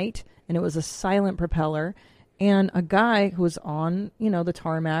night, and it was a silent propeller. And a guy who was on, the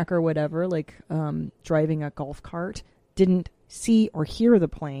tarmac or whatever, like driving a golf cart, didn't see or hear the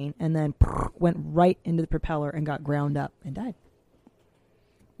plane, and then went right into the propeller and got ground up and died.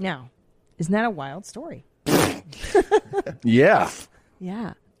 Now, isn't that a wild story? Yeah.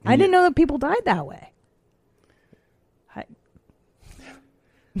 Yeah. I didn't know that people died that way.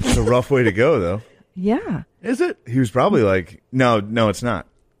 It's a rough way to go, though. Yeah. Is it? He was probably like, no, it's not.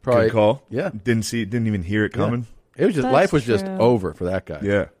 Probably. Good call. Yeah. Didn't even hear it coming. It was just That's life was just true. over for that guy.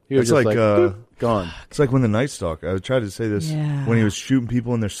 Yeah. He was It's just like, boop, gone. It's like when the Night Stalker, I tried to say this, Yeah. when he was shooting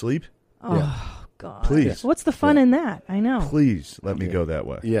people in their sleep. Oh, God. Please. What's the fun in that? I know. Please let me go that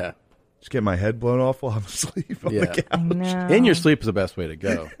way. Yeah. Just get my head blown off while I'm asleep on the couch. I know. In your sleep is the best way to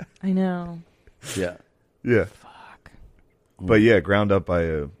go. I know. Yeah. Yeah. Fuck. But yeah, ground up by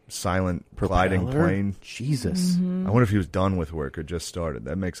a silent gliding Propeller? plane. Jesus. Mm-hmm. I wonder if he was done with work or just started.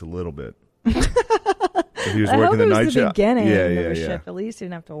 That makes a little bit. If he was I working hope the it was night the shift. beginning Yeah, of yeah, the yeah. shift. At least he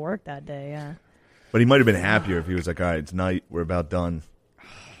didn't have to work that day, yeah. But he might have been happier if he was like, all right, it's night. We're about done.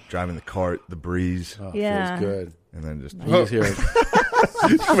 Driving the cart, the breeze. Oh, Yeah. Feels good. And then just... You just hear it.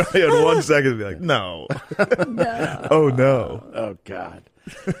 Probably had 1 second to be like, no. No. Oh, no. Oh, God.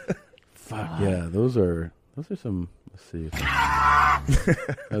 Fuck, yeah. Those are some... Let's see. That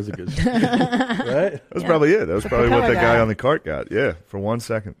was a good story. Right? That was probably it. That was The probably what propeller that guy guy. on the cart got. Yeah, for 1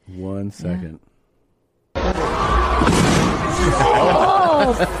 second. 1 second.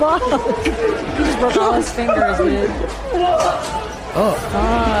 Oh, fuck. He just broke all his fingers, dude. Oh,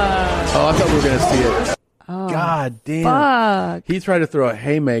 I thought we were going to see it. Oh, God damn. fuck. He tried to throw a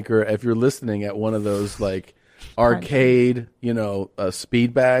haymaker, if you're listening, at one of those, like, arcade,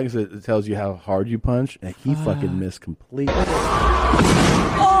 speed bags that tells you how hard you punch, and he fucking missed completely.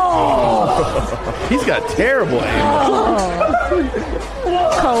 Oh! He's got terrible aim.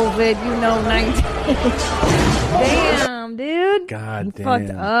 COVID, 19. Damn, dude. God He damn. fucked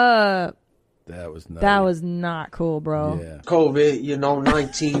up. That was nuts. That was not cool, bro. Yeah. COVID,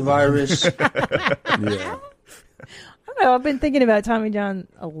 19 virus. Yeah. I don't know, I've been thinking about Tommy John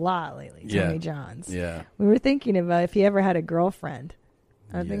a lot lately. Yeah. Tommy John's. Yeah. We were thinking about if he ever had a girlfriend.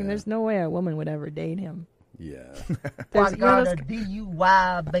 I'm thinking there's no way a woman would ever date him. Yeah. There's, I got a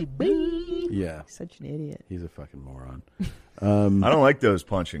DUI, baby. Yeah. Such an idiot. He's a fucking moron. I don't like those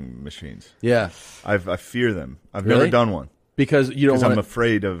punching machines. Yeah. I fear them. I've Really? never done one. Because you don't I'm wanna-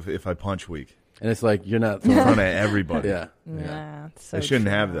 afraid of if I punch weak. And it's like you're not in front of everybody. Yeah. Nah, it's so They shouldn't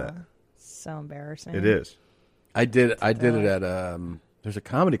true. have that. So embarrassing. It is. I did it at there's a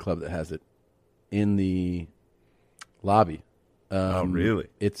comedy club that has it in the lobby. Oh, really?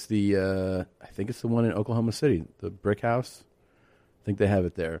 It's the I think it's the one in Oklahoma City, the Brick House. I think they have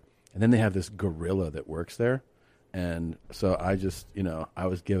it there. And then they have this gorilla that works there. And so I just, I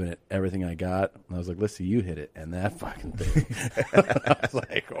was giving it everything I got. And I was like, let's see you hit it. And that fucking thing. I was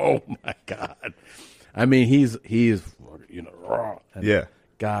like, oh my God. I mean, he's raw. And Yeah.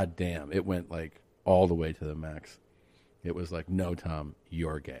 God damn. It went like all the way to the max. It was like, no, Tom,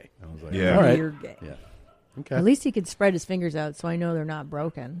 you're gay. I was like, Yeah. all right. You're gay. Yeah. Okay. At least he could spread his fingers out, so I know they're not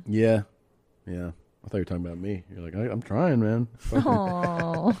broken. Yeah. Yeah. I thought you were talking about me. You're like, I'm trying, man.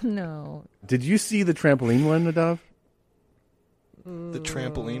 Oh, no. Did you see the trampoline one, Nadav? The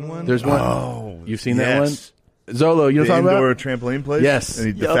trampoline one? There's one. Oh, You've seen yes. that one? Zolo, you know the what I'm talking indoor about? trampoline place? Yes.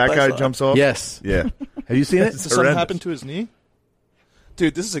 And the fat guy jumps off? Yes. Yeah. Have you seen it? Did something happen to his knee?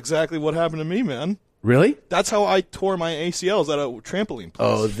 Dude, this is exactly what happened to me, man. Really? That's how I tore my ACLs at a trampoline place.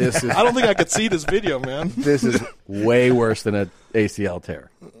 Oh, this is... I don't think I could see this video, man. This is way worse than an ACL tear.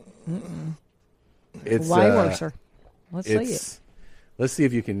 It's Why worser? Let's see it. Let's see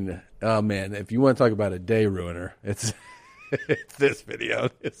if you can... Oh, man, if you want to talk about a day ruiner, it's this video.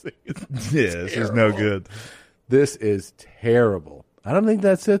 This is no good. This is terrible. I don't think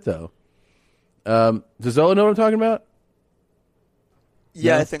that's it, though. Does Zola know what I'm talking about?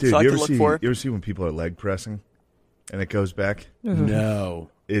 Yeah, No? I think Dude, so. I you could ever look see, for it. You ever see when people are leg pressing and it goes back? No.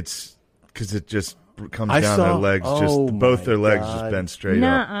 It's because it just comes I down, saw- their legs, oh just both my their legs God. just bent straight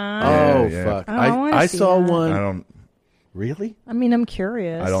Nuh-uh. up. Oh, Yeah. fuck. I don't wanna I see saw that. one. I don't. Really? I mean, I'm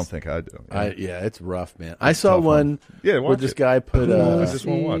curious. I don't think I do. Yeah, it's rough, man. I saw tough one Yeah, where watch this it. guy put I just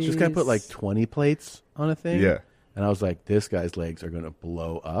won't watch. this guy put like 20 plates on a thing. Yeah. And I was like, this guy's legs are going to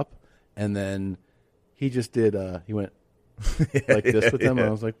blow up. And then he just did, he went like this with them. And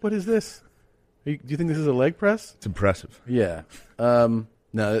I was like, what is this? Do you think this is a leg press? It's impressive. Yeah. No,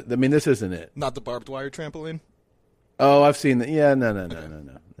 I mean, this isn't it. Not the barbed wire trampoline? Oh, I've seen that. Yeah, no.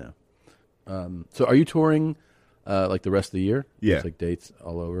 So are you touring like the rest of the year? Yeah. It's like dates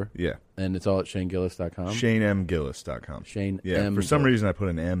all over? Yeah. And it's all at ShaneGillis.com? ShaneMGillis.com. Shane Yeah. M. For some Gillis. reason, I put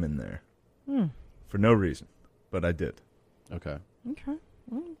an M in there. Hmm. For no reason, but I did. Okay. Okay.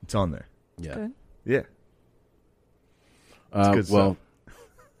 Well, It's on there. Yeah. good. Yeah. It's good well,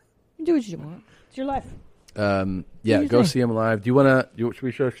 You do what you want. It's your life. yeah, do you go think? see him live. Do you want to? Should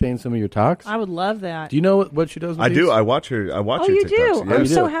we show Shane some of your talks? I would love that. Do you know what she does? With I these? do. I watch her. I watch Oh, her you TikToks. do? Yeah. I'm you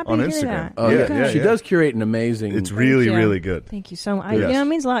so do? happy on to hear Instagram. that. Oh yeah, she does curate an amazing. It's really, you. really good. Thank you so much. Yes. It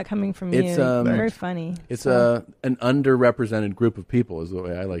means a lot coming from It's you. Very Thanks. funny. It's So- an underrepresented group of people, is the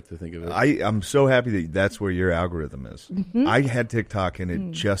way I like to think of it. I'm so happy that's where your algorithm is. Mhm. I had TikTok and it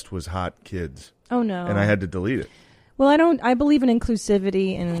Mm. just was hot kids. Oh, no. And I had to delete it. Well, I believe in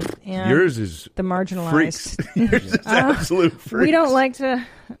inclusivity and Yours is the marginalized. freaks. Yours is absolute freaks. We don't like to.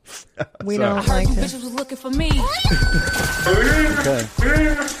 We Sorry. don't like to. Bitches was looking for me. Okay.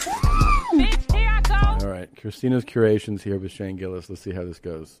 Bitch, here I go. All right, Christina's curations here with Shane Gillis. Let's see how this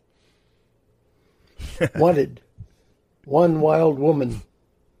goes. Wanted. One wild woman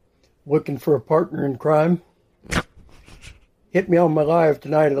looking for a partner in crime. Hit me on my live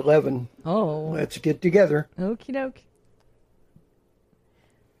tonight at 11. Oh. Let's get together. Okie doke.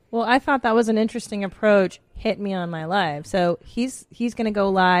 Well, I thought that was an interesting approach. Hit me on my live. So he's going to go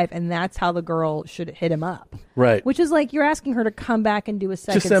live, and that's how the girl should hit him up. Right. Which is like you're asking her to come back and do a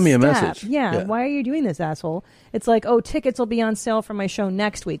second Just send me a step. message. Yeah. Yeah. Why are you doing this, asshole? It's like, oh, tickets will be on sale for my show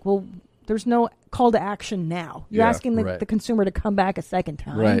next week. Well, there's no call to action now. You're Yeah, asking right. the consumer to come back a second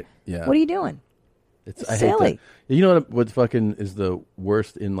time. Right, yeah. What are you doing? It's It's I hate silly. that. You know what fucking is the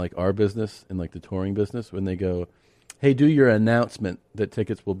worst in like our business, in like the touring business, when they go, hey, do your announcement that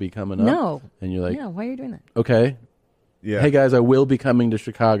tickets will be coming up. No. And you're like, Yeah, why are you doing that? okay. Yeah. Hey guys, I will be coming to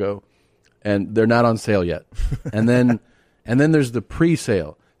Chicago, and they're not on sale yet. and then there's the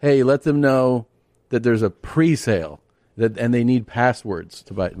pre-sale. Hey, let them know that there's a pre-sale and they need passwords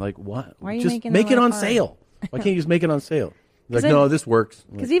to buy it. Like what? Why are you just making make their it on life hard? sale. Why can't you just make it on sale? Like, 'Cause no, then- this works.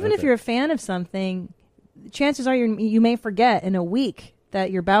 Because Like, even if okay. you're a fan of something, chances are you may forget in a week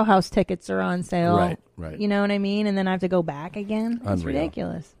that your Bauhaus tickets are on sale. Right, right. You know what I mean? And then I have to go back again. It's Unreal.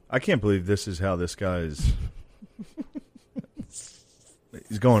 ridiculous. I can't believe this is how this guy is.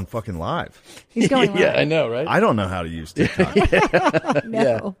 He's going fucking live. He's going Yeah, live. I know, right? I don't know how to use TikTok.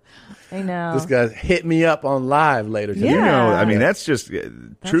 No. I know. This guy's hit me up on live later today. You know, I mean, that's just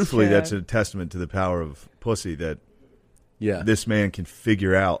truthfully, true. that's a testament to the power of pussy that Yeah. this man can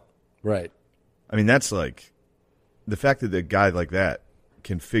figure out. Right. I mean, that's like the fact that a guy like that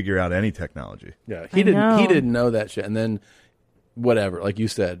can figure out any technology. Yeah, I he didn't. know. He didn't know that shit, and then whatever, like you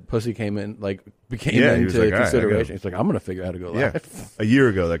said, pussy came in, like became Yeah, he was into like, all right, I consideration. gotta- He's like, I'm going to figure out how to go Yeah, live. a year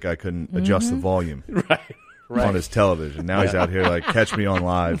ago, that guy couldn't adjust the volume Right. on his television. Now he's out here like, catch me on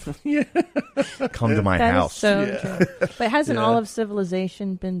live. Yeah. Come to my That is house. so true. But hasn't Yeah. all of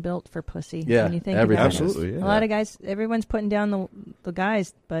civilization been built for pussy? Yeah, when you think everything about is. Absolutely, it. yeah. A lot of guys, everyone's putting down the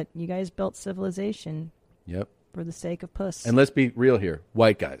guys, but you guys built civilization Yep. for the sake of puss. And let's be real here,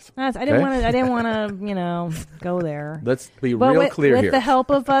 white guys. I didn't want to, go there. Let's be But real with, clear with here. the help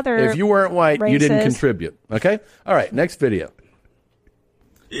of other If you weren't white, you didn't races. contribute. Okay. All right. Next video.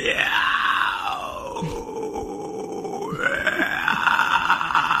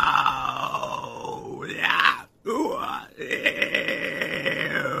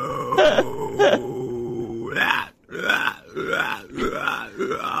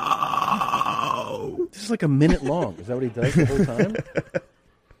 This is like a minute long. Is that what he does the whole time?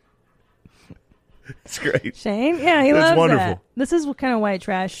 It's great. Shane? Yeah, he That's loves wonderful. that. This is what kind of white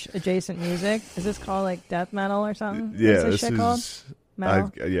trash adjacent music. Is this called like death metal or something? Yeah, What's this shit is. called?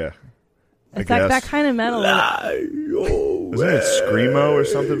 Metal? Yeah. It's like that kind of metal. Wasn't it Screamo or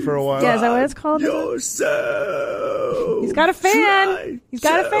something for a while? Yeah, is that what it's called? He's got a fan. He's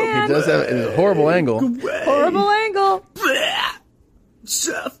got a fan. He does have a horrible angle. Horrible angle.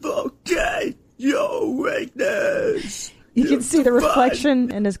 Suffocate your weakness. You can see the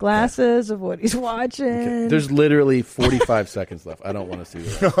reflection in his glasses of what he's watching. There's literally 45 seconds left. I don't want to see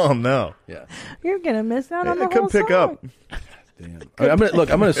that. Oh no. Yeah. You're gonna miss out on the Come whole pick song. up. Damn. I'm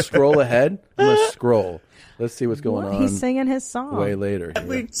gonna scroll ahead. I'm gonna scroll. Let's see what's going on. He's singing his song. Way later.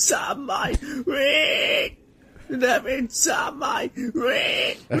 Every time I ring, every time I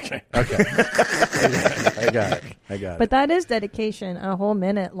ring. Okay. I got it. But that is dedication. A whole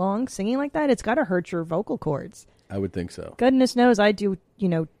minute long singing like that, it's got to hurt your vocal cords. I would think so. Goodness knows I do,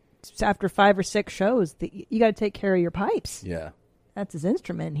 after 5 or 6 shows, you got to take care of your pipes. Yeah. That's his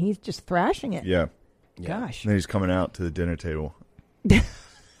instrument. He's just thrashing it. Yeah. Gosh. And then he's coming out to the dinner table. and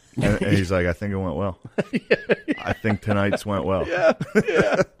he's like, I think it went well. I think tonight's went well. Yeah.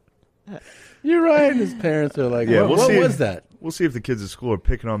 You're right. His parents are like, Yeah, what we'll see was that? We'll see if the kids at school are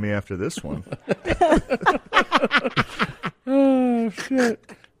picking on me after this one. Oh, shit.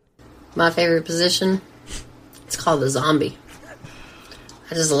 My favorite position, it's called a zombie.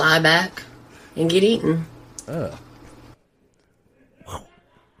 I just lie back and get eaten. Oh.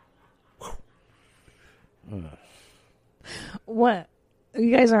 What?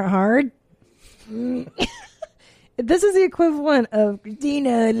 You guys aren't hard? This is the equivalent of,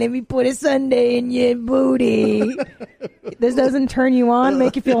 Christina, let me put a sundae in your booty. This doesn't turn you on,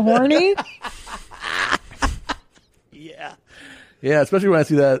 make you feel horny? Yeah, especially when I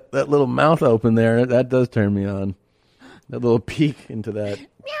see that little mouth open there. That does turn me on. That little peek into that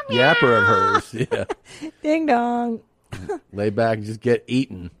yapper of hers. Yeah. Ding dong. Lay back and just get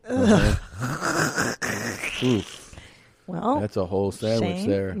eaten. Oof. Well, that's a whole sandwich Shane,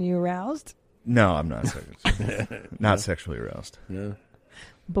 there. You aroused? No, I'm not not sexually aroused. No.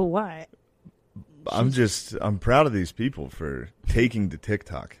 But why? I'm proud of these people for taking to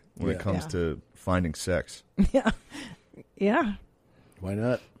TikTok when it comes to finding sex. Yeah. Yeah. Why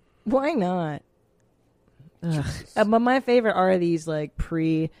not? Why not? But my favorite are these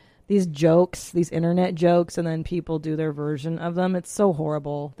these jokes, these internet jokes, and then people do their version of them. It's so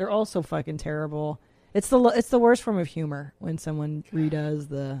horrible. They're all so fucking terrible. It's the worst form of humor when someone redoes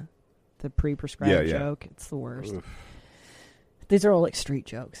the pre-prescribed joke. It's the worst. Oof. These are all like street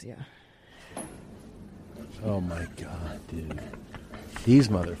jokes. Yeah. Oh my god, dude! These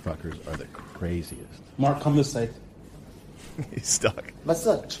motherfuckers are the craziest. Mark, come this side. He's stuck.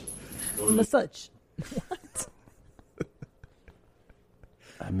 Massage. Massage. What?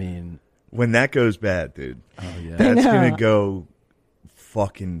 I mean, when that goes bad, dude. Oh yeah. That's gonna go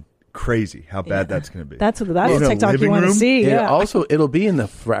fucking crazy. How bad that's gonna be. That's TikTok you want to see. Yeah. Yeah. Also, it'll be in the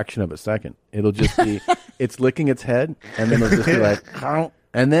fraction of a second. It'll just be it's licking its head, and then it'll just be like,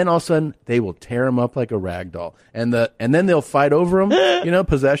 and then all of a sudden they will tear him up like a rag doll, and then they'll fight over him.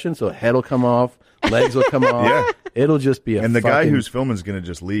 Possession. So head will come off, legs will come off. Yeah. It'll just be and the guy who's filming is gonna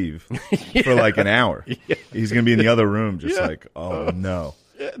just leave for like an hour. Yeah. He's gonna be in the other room, just like, oh no.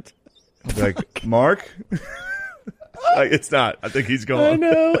 Like, Mark. Like, it's not. I think he's I going.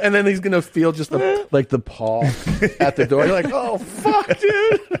 know. And then he's going to feel just the paw at the door. You're like, oh, fuck,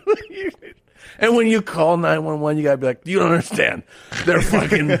 dude. And when you call 911, you got to be like, you don't understand. They're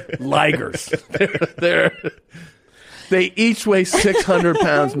fucking ligers. They each weigh 600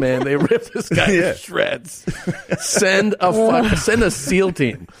 pounds, man. They rip this guy to shreds. Send a SEAL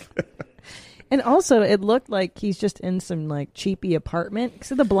team. And also, it looked like he's just in some like cheapy apartment.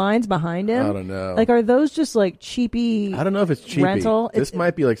 See the blinds behind him? I don't know. Like, are those just like cheapy? I don't know if it's cheapy. Rental. This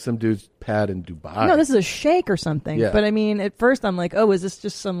might be like some dude's pad in Dubai. No, this is a shake or something. Yeah. But I mean, at first I'm like, oh, is this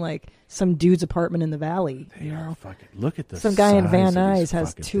just some dude's apartment in the valley? Look at this. Some guy in Van Nuys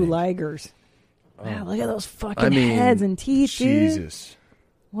has 2 ligers. Wow, look at those fucking heads and teeth, dude. Jesus.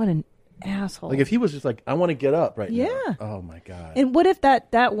 What an asshole. Like if he was just like, I want to get up right now. Yeah. Oh my God. And what if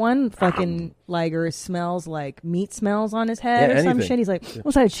that one fucking liger smells like meat smells on his head or some anything. shit? He's like,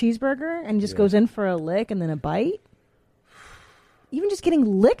 what's that, a cheeseburger? And he just goes in for a lick and then a bite? Even just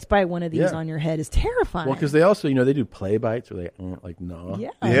getting licked by one of these on your head is terrifying. Well, because they also, they do play bites where they like gnaw. Yeah.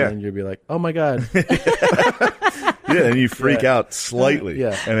 And you'll be like, oh my God. Yeah, and you freak out slightly,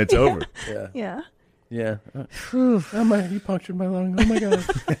 and it's over. Yeah. Yeah. Oh my! You punctured my lung. Oh my God.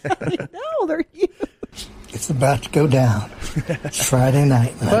 No, they're huge. It's about to go down. It's Friday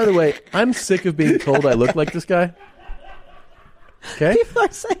night. By the way, I'm sick of being told I look like this guy. Okay. People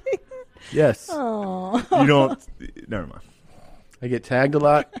are saying that. Yes. Oh. You don't. Never mind. I get tagged a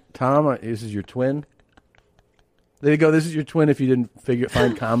lot. Tom, this is your twin. There you go. This is your twin. If you didn't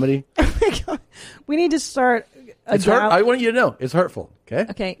find comedy, We need to start. it's hurt. I want you to know it's hurtful. Okay.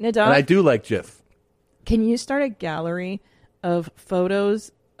 Okay, Nadav. And I do like Jif. Can you start a gallery of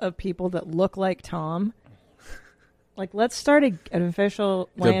photos of people that look like Tom? Like, let's start an official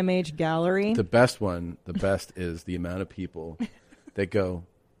YMH gallery. The best is the amount of people that go,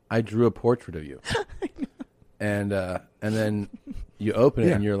 I drew a portrait of you. And then you open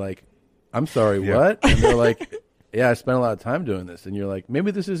it and you're like, I'm sorry, what? And they're like, yeah, I spent a lot of time doing this. And you're like,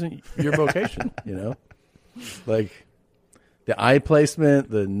 maybe this isn't your vocation, Like, the eye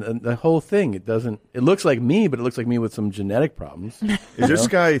placement, the whole thing. It looks like me, but it looks like me with some genetic problems. Is this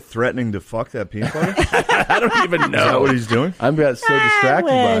guy threatening to fuck that peanut butter? I don't even know. Is that what he's doing? I'm so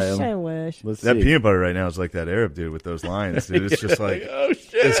distracted by him. I wish. Let's that see. peanut butter right now is like that Arab dude with those lines, dude. It's just like, oh,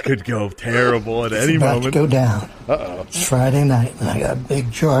 shit. This could go terrible at any about moment. to go down. Uh-oh. It's Friday night, and I got a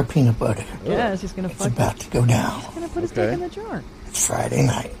big jar of peanut butter. Yeah, it's just going to fuck. It's about to go down. He's going to put his dick in the jar. It's Friday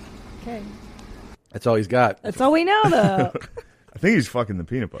night. Okay. That's all he's got. That's all we know, though. I think he's fucking the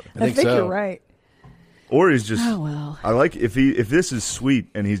peanut butter. I think so. You're right. Or he's just. Oh, well. I like if this is sweet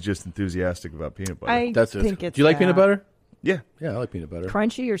and he's just enthusiastic about peanut butter. I think it's. Do you like peanut butter? Yeah. Yeah, I like peanut butter.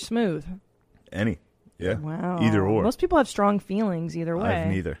 Crunchy or smooth? Any. Yeah. Wow. Either or. Most people have strong feelings either way. I have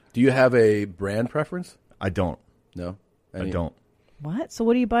neither. Do you have a brand preference? I don't. No. I don't. What? So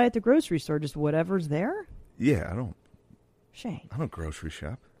what do you buy at the grocery store? Just whatever's there? Yeah, I don't. Shane. I don't grocery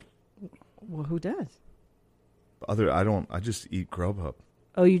shop. Well, who does? I just eat Grubhub.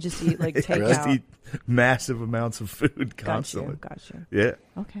 Oh, you just eat like takeout. I just eat massive amounts of food constantly. Got you. Yeah.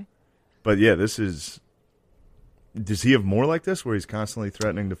 Okay. But yeah, this is. Does he have more like this where he's constantly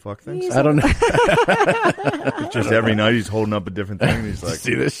threatening to fuck things? I don't know. Just every night he's holding up a different thing and he's like,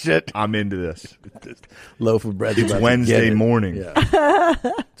 see this shit? I'm into this. Loaf of bread. It's Wednesday morning. Yeah.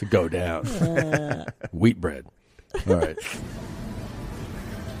 To go down. Wheat bread. All right.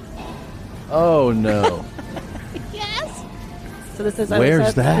 Oh, no. Yes. So this is Where's I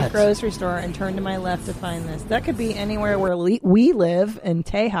was at that? the grocery store and turned to my left to find this. That could be anywhere where we live in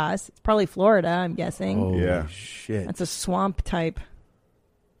Tejas. It's probably Florida, I'm guessing. Oh, yeah. Shit. That's a swamp type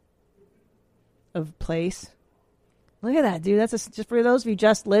of place. Look at that, dude. That's just for those of you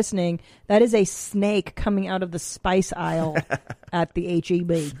just listening. That is a snake coming out of the spice aisle at the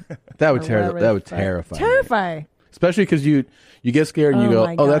HEB. That would terrify. Terrify. Me. Especially because you get scared and you Oh go,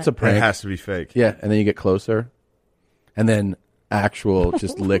 my oh, God. that's a prank. It has to be fake. Yeah, and then you get closer, and then actual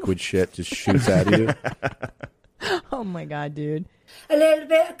just liquid shit just shoots at you. Oh my God, dude. A little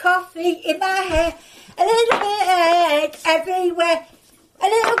bit of coffee in my hair, a little bit of eggs everywhere, a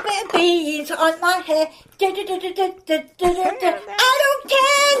little bit of beans on my hair. I don't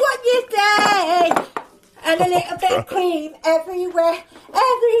care what you say. And a little bit of cream everywhere,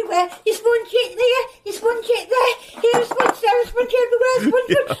 everywhere. You sponge it there, you sponge it there. Here, sponge there, sponge everywhere,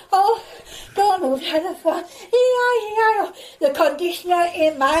 sponge. Oh, Donald had a fun. The conditioner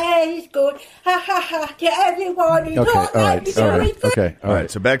in my hair is good. Ha ha ha. To everyone who Okay, don't all like right, me, all right, okay, All right.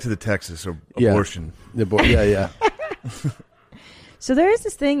 So back to the Texas abortion. Yeah. So there is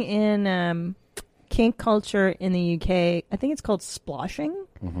this thing in kink culture in the UK. I think it's called sploshing.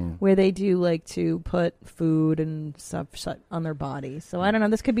 where they do like to put food and stuff on their body. So I don't know.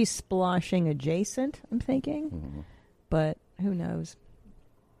 This could be splashing adjacent, I'm thinking. But who knows?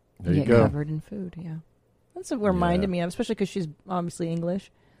 There you get go. covered in food, yeah. That's what reminded me of, especially because she's obviously English.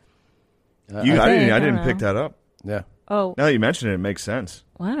 I didn't pick that up. Yeah. Oh. Now that you mention it, it makes sense.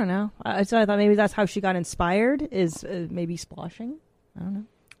 Well, I don't know. So I thought maybe that's how she got inspired, is maybe splashing. I don't know.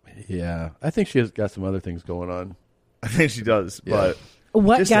 Yeah. I think she has got some other things going on. I think she does, but...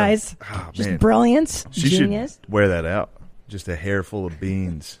 What, just guys? Just brilliance? She Genius? should wear that out. Just a hair full of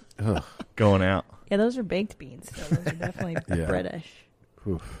beans going out. Yeah, those are baked beans. So those are definitely British.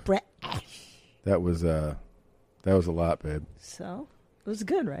 Oof. British. That was a lot, babe. So, it was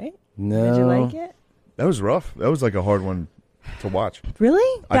good, right? No. Did you like it? That was rough. That was like a hard one to watch.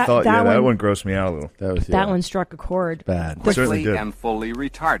 Really? I thought, that one grossed me out a little. That one struck a chord. Bad. Quickly and fully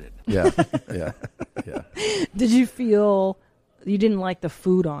retarded. Yeah, yeah. Did you feel you didn't like the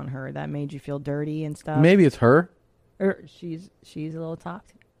food on her? That made you feel dirty and stuff? Maybe it's her. Or she's a little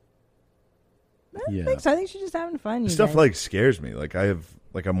toxic. Yeah. I think she's just having fun. You Stuff guys. like scares me. Like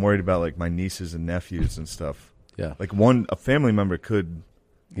I'm worried about like my nieces and nephews and stuff. Yeah. Like a family member could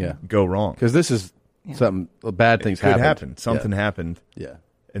go wrong. Because this is something, bad things could happened. happen. Something happened. Yeah.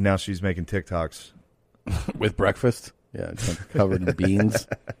 And now she's making TikToks. With breakfast? Yeah, it's covered in beans.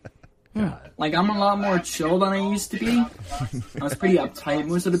 Like, I'm a lot more chill than I used to be. I was pretty uptight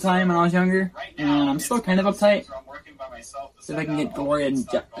most of the time when I was younger, and I'm still kind of uptight. So if I can get gory and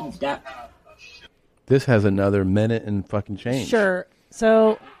depth. This has another minute and fucking change. Sure.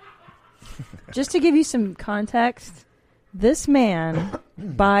 So, just to give you some context, this man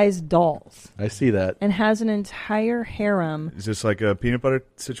buys dolls. I see that. And has an entire harem. Is this like a peanut butter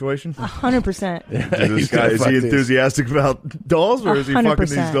situation? 100%. Is he enthusiastic about dolls, or is he fucking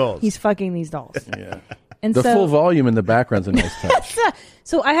these dolls? He's fucking these dolls. Yeah. And the so, full volume in the background's a nice touch.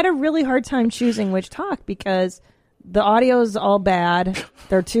 So I had a really hard time choosing which talk because the audio is all bad.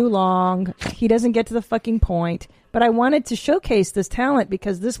 They're too long. He doesn't get to the fucking point. But I wanted to showcase this talent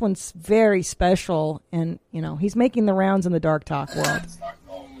because this one's very special, and he's making the rounds in the dark talk world.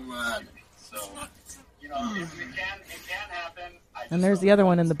 And there's the other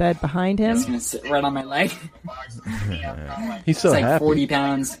one in the bed behind him. He's gonna sit right on my leg. He's so it's like happy. 40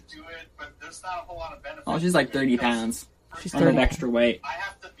 pounds. Oh, she's like 30 pounds. She's 30 30. extra weight.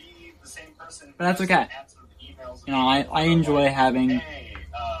 But that's okay. I enjoy having.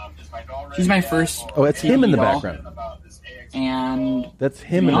 She's my first. Oh, it's him in the doll. background. And that's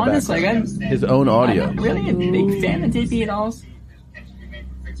him in the honest, background. Like His own audio. I'm really a big fan of TP dolls.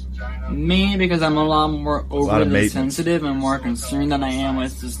 Mainly because I'm a lot more overly sensitive and more concerned than I am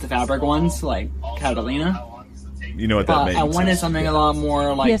with just the fabric ones, like Catalina. You know what that means. I wanted something a lot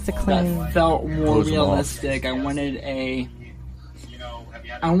more like has to clean. that felt more realistic. I wanted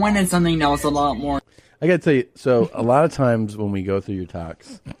something that was a lot more. I gotta tell you, so a lot of times when we go through your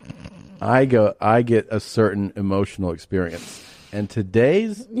talks, I get a certain emotional experience, and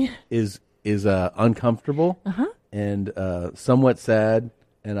today's is uncomfortable and somewhat sad,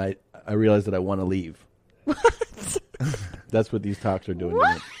 and I realize that I want to leave. That's what these talks are doing. To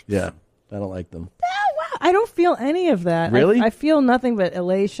me. Yeah, I don't like them. I don't feel any of that. Really? I feel nothing but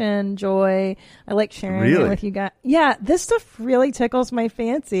elation, joy. I like sharing it with you guys. Yeah, this stuff really tickles my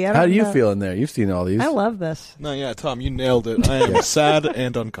fancy. How do you feel in there? You've seen all these. I love this. No, yeah, Tom, you nailed it. I am sad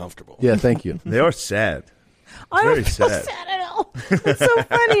and uncomfortable. Yeah, thank you. They are sad. I don't Very feel sad. sad at all. It's so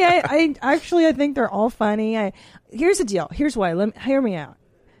funny. I think they're all funny. Here's the deal. Here's why. Hear me out.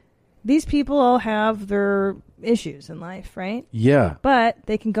 These people all have their issues in life, right? Yeah. But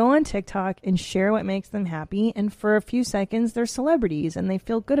they can go on TikTok and share what makes them happy, and for a few seconds they're celebrities and they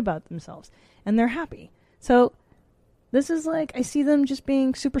feel good about themselves and they're happy. So this is like, I see them just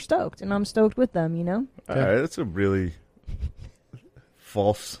being super stoked, and I'm stoked with them, All right, that's a really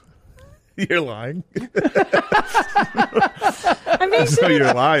false. You're lying. I mean, so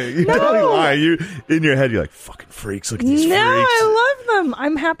you're lying. You're totally lying. You in your head, you're like, fucking freaks. Look at these freaks. I love them.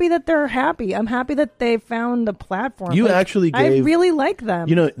 I'm happy that they're happy. I'm happy that they found a platform. You actually gave. I really like them.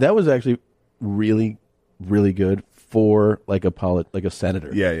 That was actually really, really good for like a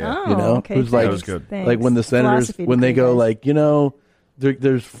senator. Yeah, yeah. Oh, okay, who's like, that was good. Like when the senators, Philosophy when they go degree, like,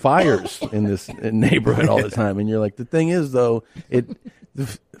 there's fires in this neighborhood all the time, and you're like, the thing is though,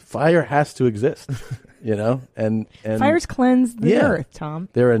 the fire has to exist, and fires cleanse the earth, Tom.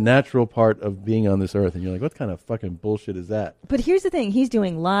 They're a natural part of being on this earth, and you're like, what kind of fucking bullshit is that? But here's the thing: he's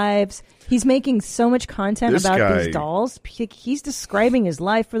doing lives. He's making so much content This about guy- these dolls. He's describing his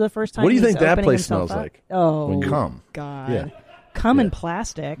life for the first time. What do you He's think that opening place himself smells up. like? Oh, When you come. God! Yeah. Come in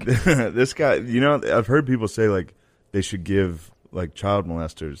plastic. This guy, I've heard people say like they should give like child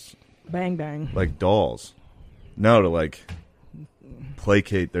molesters Bang bang. like dolls. No, to like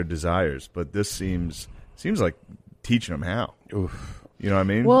placate their desires. But this seems like teaching them how. Oof. You know what I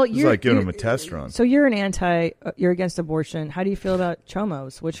mean? Well, it's like giving them a test run. So you're you're against abortion. How do you feel about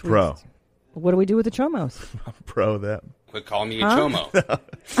chomos? Pro. What do we do with the chomos? I'm pro them. Quit calling me a chomo.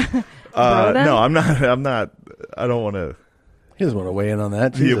 No, I'm not. I don't want to. He doesn't want to weigh in on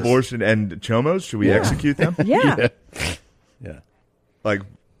that. The Jesus. abortion and chomos. Should we execute them? Yeah. Yeah. Like,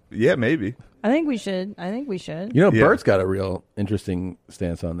 yeah, maybe. I think we should. You know, Bert's got a real interesting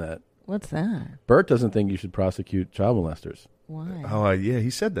stance on that. What's that? Bert doesn't think you should prosecute child molesters. Why? Oh, yeah, he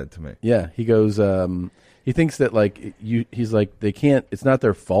said that to me. Yeah, he goes. He thinks that like he's like they can't. It's not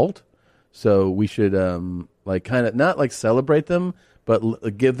their fault, so we should like kind of not like celebrate them,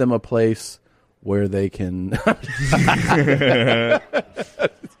 but give them a place where they can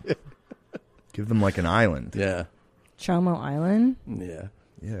give them like an island. Yeah, Chomo Island. Yeah,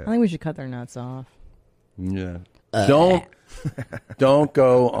 yeah. I think we should cut their nuts off. Yeah. Don't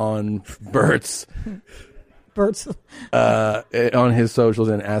go on Bert's on his socials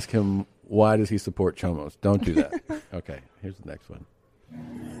and ask him why does he support chomos. Don't do that. Okay, here's the next one.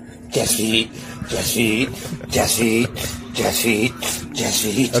 Jesse.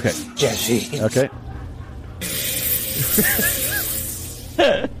 Okay. Jesse. Okay.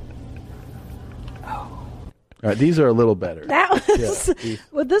 All right, these are a little better. That was,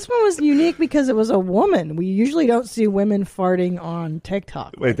 well, this one was unique because it was a woman. We usually don't see women farting on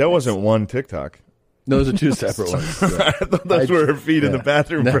TikTok. Wait, that wasn't one TikTok. Those are two separate ones. Yeah. I thought those were her feet in the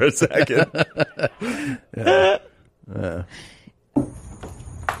bathroom for a second.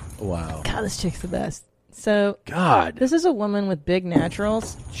 Wow. God, this chick's the best. So, God. This is a woman with big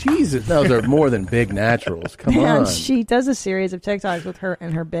naturals. Jesus, those are more than big naturals. Come on. She does a series of TikToks with her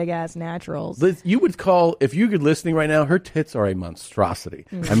and her big ass naturals. Liz, you would call, if you're listening right now, her tits are a monstrosity.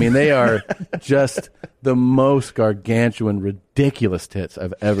 I mean, they are just the most gargantuan, ridiculous tits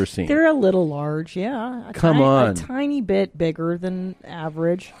I've ever seen. They're a little large, yeah. Come on. A tiny bit bigger than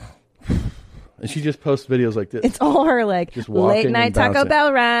average. And she just posts videos like this. It's all her like just late night and Taco bouncing.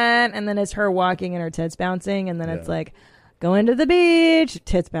 Bell run, and then it's her walking and her tits bouncing, and then it's like going to the beach,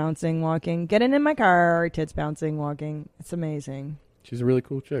 tits bouncing, walking, getting in my car, tits bouncing, walking. It's amazing. She's a really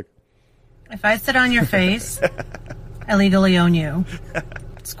cool chick. If I sit on your face, I legally own you.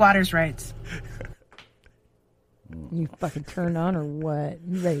 Squatters' rights. You fucking turned on or what?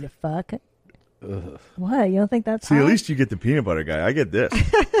 You ready to fuck? Ugh. What? You don't think that's See, hot? at least you get the peanut butter guy. I get this.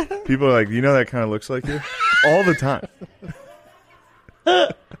 People are like, you know that kind of looks like you? All the time.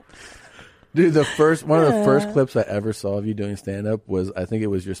 Dude, one of the first clips I ever saw of you doing stand-up was, I think it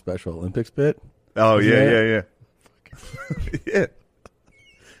was your Special Olympics bit. Oh, Wasn't yeah, it? yeah. Yeah.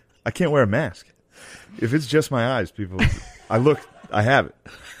 I can't wear a mask. If it's just my eyes, people, I have it.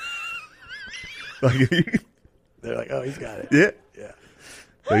 Like, they're like, oh, he's got it. Yeah. Yeah.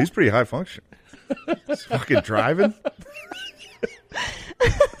 So he's pretty high function. He's fucking driving.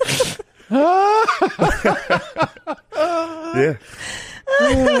 Yeah.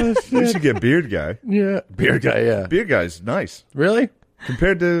 We should get Beard Guy. Yeah. Beard Guy, yeah. Beard Guy's nice. Really?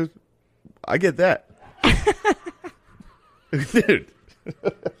 Compared to, I get that. Dude.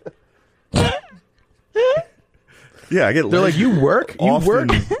 Yeah, I get. They're like, you work? You work?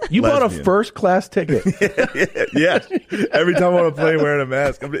 You bought a first-class ticket. Yeah. Every time I'm on a plane wearing a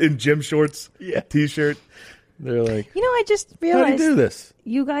mask, I'm in gym shorts, T-shirt. They're like, You know, I just realized. how do you do this?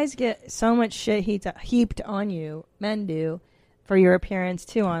 You guys get so much shit heaped on you, men do, for your appearance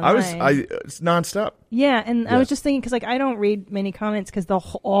too online. It's nonstop. Yeah, and I was just thinking because like I don't read many comments because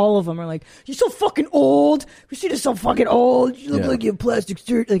all of them are like, "You're so fucking old. Christina's so fucking old. You look like you have plastic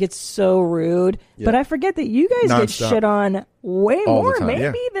surgery." Like it's so rude. Yeah. But I forget that you guys get Nonstop. shit on way All the more time. maybe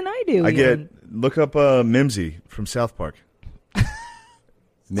Yeah. than I do. I look up Mimsy from South Park.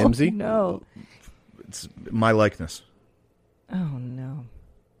 Mimsy? Oh, no. It's my likeness. Oh no.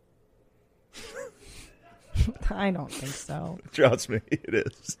 I don't think so. Trust me, it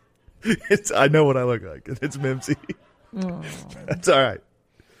is. I know what I look like. It's Mimsy. Oh. That's all right.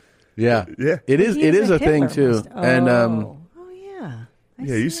 Yeah. Yeah. It is. He It is is a a thing Hitler too. most- And Oh yeah. I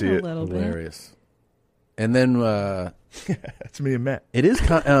Yeah, you see a it. little bit. hilarious. And then That's me and Matt. it is. It's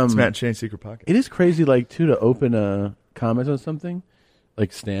Matt and Shane's secret pocket. It is crazy, like too, to open a comment on something,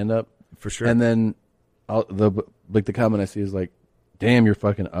 like stand up For sure. and then the comment I see is like, "Damn, you're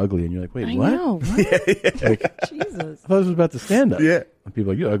fucking ugly," and you're like, "Wait, I what?" know. What? Like, Jesus. I thought this was about the stand up. Yeah. And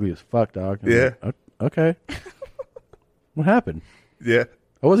people are like, "You ugly as fuck, dog." And I'm Yeah. like, okay. What happened? Yeah.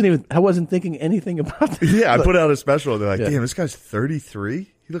 I wasn't thinking anything about this. Yeah, I put out a special. They're like, Yeah. damn, this guy's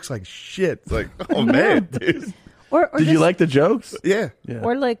 33? He looks like shit. It's like, oh, man, dude. Or Did you just- like the jokes? Yeah.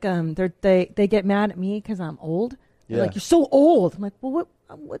 Or like they get mad at me because I'm old. They're Yeah. like, you're so old. I'm like, well, what?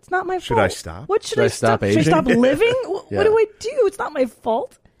 What's not my fault? Should I stop? What should I stop? Should I aging? stop living? What Yeah. do I do? It's not my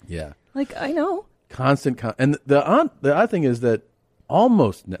fault. Yeah. Like I know. Constant. And the odd thing is that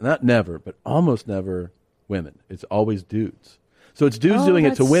almost, not never, but almost never women. It's always dudes. So it's dudes doing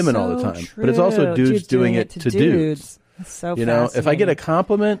it to that's women all the so time. But it's also true. dudes doing it to dudes. That's so You know, if I get a fascinating.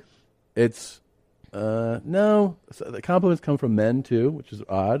 compliment, it's no. So the compliments come from men too, which is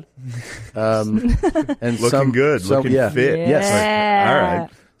odd. And Looking good, looking fit. Yes. All right.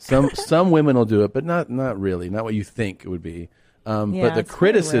 Some women will do it, but not really. Not what you think it would be. Yeah, but the it's very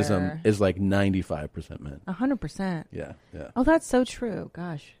criticism rare. is like 95% men. 100%. Yeah. Oh, that's so true.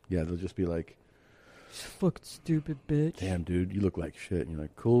 Gosh. Yeah, they'll just be like, fucking stupid bitch. damn, dude, you look like shit. And you're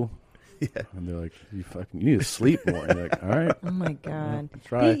like, cool. Yeah. And they're like, you need to sleep more. And you're like, all right. Oh my god.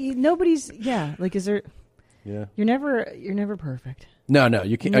 Try. Nobody's. Yeah. Like, is there? Yeah. You're never perfect. No,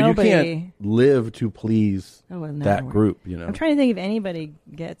 you can't. Nobody- You can't live to please Oh, well, no. that group. You know, I'm trying to think if anybody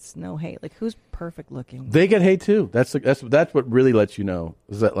gets no hate. Like, who's perfect looking? they get hate too. That's what really lets you know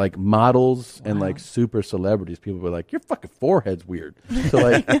is that like models and like super celebrities, people were like, your fucking forehead's weird. So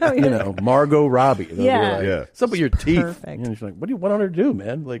like, you know, Margot Robbie. They'll be Yeah. like, Yeah. what's up with your teeth? Perfect. You know, she's like, what do you want her to do,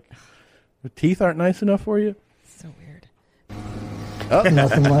 man? Like, your teeth aren't nice enough for you. So weird. Oh.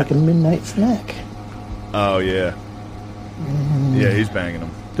 Nothing like a midnight snack. Oh yeah. Yeah, he's banging them.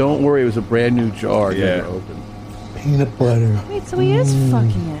 Don't worry, it was a brand new jar. Yeah. Never opened. Peanut butter. Wait, so he is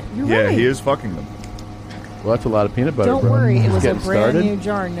fucking it. You're Yeah, right. he is fucking them. Well, that's a lot of peanut butter. Don't bro. worry, it It's was a getting brand started. new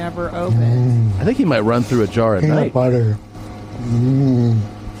jar, never opened. I think he might run through a jar at Peanut night. butter.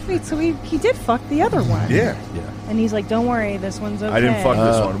 Wait, so he did fuck the other one. Yeah. And he's like, don't worry, this one's okay. I didn't fuck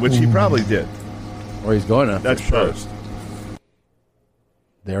this one, which he probably did. Or he's going to. That's for sure. post.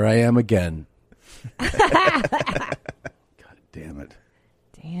 There I am again. God damn it.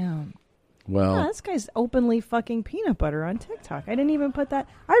 Damn. Well, Yeah, this guy's openly fucking peanut butter on TikTok. I didn't even put that.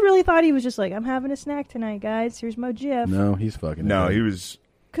 I really thought he was just like, I'm having a snack tonight, guys. Here's my GIF. no, he's fucking. No, again. he was.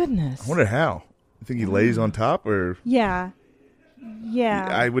 Goodness. I wonder how. You think he lays on top, or Yeah. Yeah.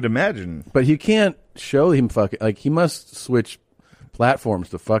 I would imagine. But you can't show him fucking. Like, he must switch platforms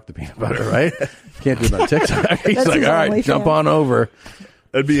to fuck the peanut butter, right? Can't do it on TikTok. He's That's like, his all right, jump OnlyFans. on over.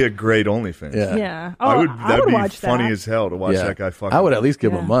 That'd be a great OnlyFans. Yeah. Yeah. I Oh, would. I That'd would be watch funny that. as hell to watch Yeah. that guy fuck. I would at least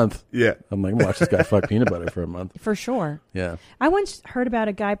give him a month. Yeah. I'm like, I'm gonna watch this guy fuck peanut butter for a month. For sure. Yeah. I once heard about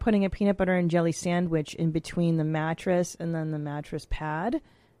a guy putting a peanut butter and jelly sandwich in between the mattress and then the mattress pad,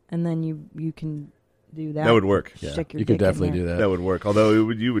 and then you can do that. That would work. Stick your You could dick in definitely there. do that. That would work. Although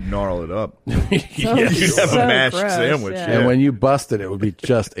you would gnarl it up. So- You'd have so a mashed gross, sandwich. yeah. Yeah. And when you bust it, it would be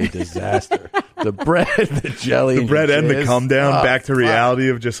just a disaster. The bread, the jelly, the bread your and the jizz. come down Oh, back to fuck. reality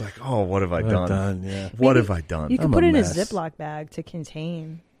of just like, oh, what have I What I've done? done, yeah. What Maybe have I done? You could I'm put a it in mess. a Ziploc bag to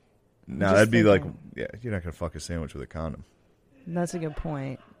contain. No, Just that'd be like, thinking. yeah, you're not gonna fuck a sandwich with a condom. That's a good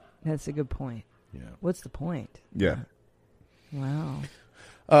point. That's a good point. Yeah. What's the point? Yeah. Wow.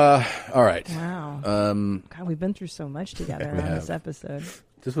 All right. Wow. God, we've been through so much together on have. this episode.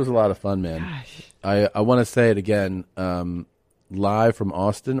 This was a lot of fun, man. Gosh. I want to say it again. Live from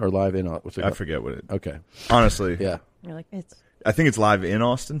Austin or live in Austin? I forget what it. Okay. Honestly, Yeah. You're like, it's I think it's live in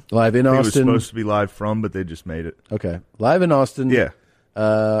Austin. Live in I think Austin. It was supposed to be live from, but they just made it. Okay. Live in Austin. Yeah.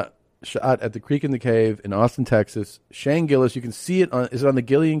 Shot at the Creek in the Cave in Austin, Texas. Shane Gillis. You can see it on. Is it on the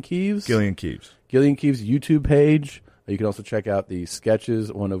Gillian Keeves? Gillian Keeves. Gillian Keeves YouTube page. You can also check out the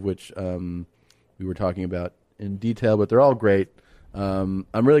sketches, one of which we were talking about in detail, but they're all great. I'm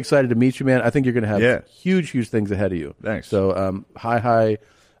really excited to meet you, man. I think you're going to have huge things ahead of you. Thanks. So high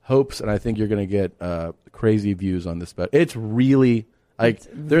hopes, and I think you're going to get crazy views on this. But it's really like It's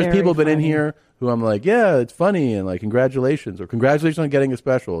there's very people been in funny. here who I'm like, yeah, it's funny, and like congratulations or congratulations on getting a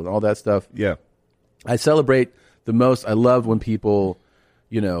special and all that stuff. Yeah. I celebrate the most. I love when people,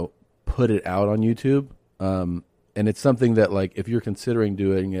 put it out on YouTube. And it's something that, like, if you're considering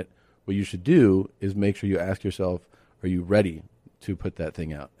doing it, what you should do is make sure you ask yourself, are you ready to put that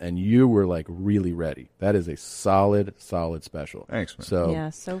thing out? And you were, like, really ready. That is a solid special. Thanks, man. So, yeah,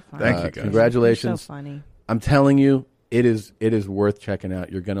 so funny. Thank you, guys. Congratulations. You're so funny. I'm telling you, it is worth checking out.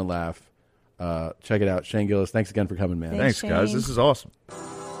 You're going to laugh. Check it out. Shane Gillis, thanks again for coming, man. Thanks, guys. Shane. This is awesome.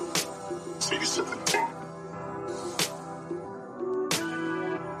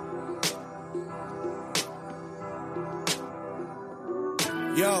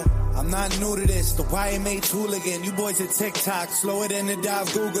 Yo, I'm not new to this. The YMH hooligan. You boys at TikTok. Slower than the dive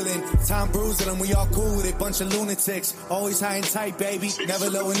Googling. Tom bruising them. We all cool with it. Bunch of lunatics. Always high and tight, baby. Never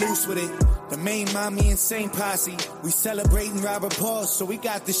low and loose with it. The main mommy insane posse. We celebrating Robert Paul, so we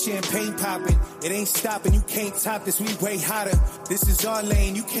got the champagne popping. It ain't stopping, you can't top this, we way hotter. This is our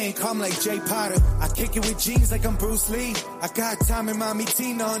lane, you can't come like Jay Potter. I kick it with jeans like I'm Bruce Lee. I got Tom and Mommy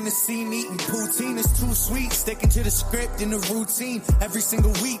Tina on the scene eating poutine. It's too sweet, sticking to the script and the routine. Every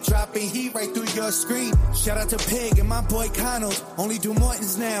single week, dropping heat right through your screen. Shout out to Pig and my boy Connell. Only do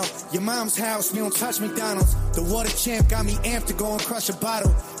Mortons now. Your mom's house, we don't touch McDonald's. The water champ got me amped to go and crush a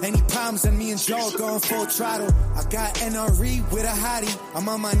bottle. Any problems, and me and Joel going full throttle. I got NRE with a hottie. I'm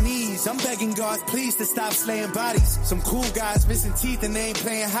on my knees, I'm begging God please to stop slaying bodies. Some cool guys missing teeth and they ain't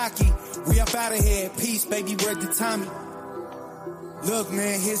playing hockey. We up out of here, peace baby, word to Tommy. Look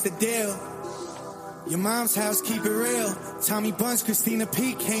man, here's the deal. Your mom's house, keep it real. Tommy Bunch, Christina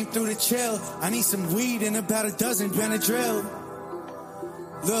P came through to chill. I need some weed and about a dozen Benadryl.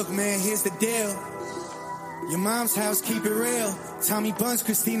 Look man, here's the deal. Your mom's house, keep it real. Tommy Bunch,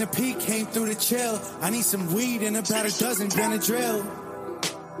 Christina P came through to chill. I need some weed and about a dozen Benadryl.